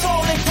flag with the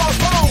soul and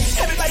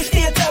crossbones. Everybody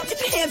stand up, get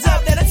your hands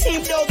up, let a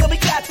team know that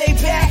we got they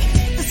back.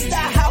 This is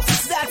our house,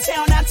 this is our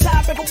town, our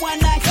time,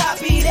 everyone, I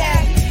copy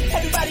that.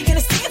 Everybody in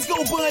the stands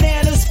go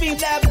bananas, scream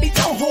loud, but they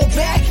don't hold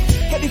back.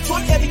 Every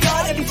foot, every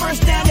yard, every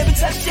first down, every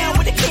touchdown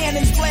with the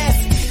cannons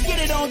blast. Get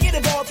it on, get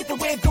it all, get the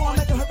wave going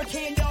like a hurricane.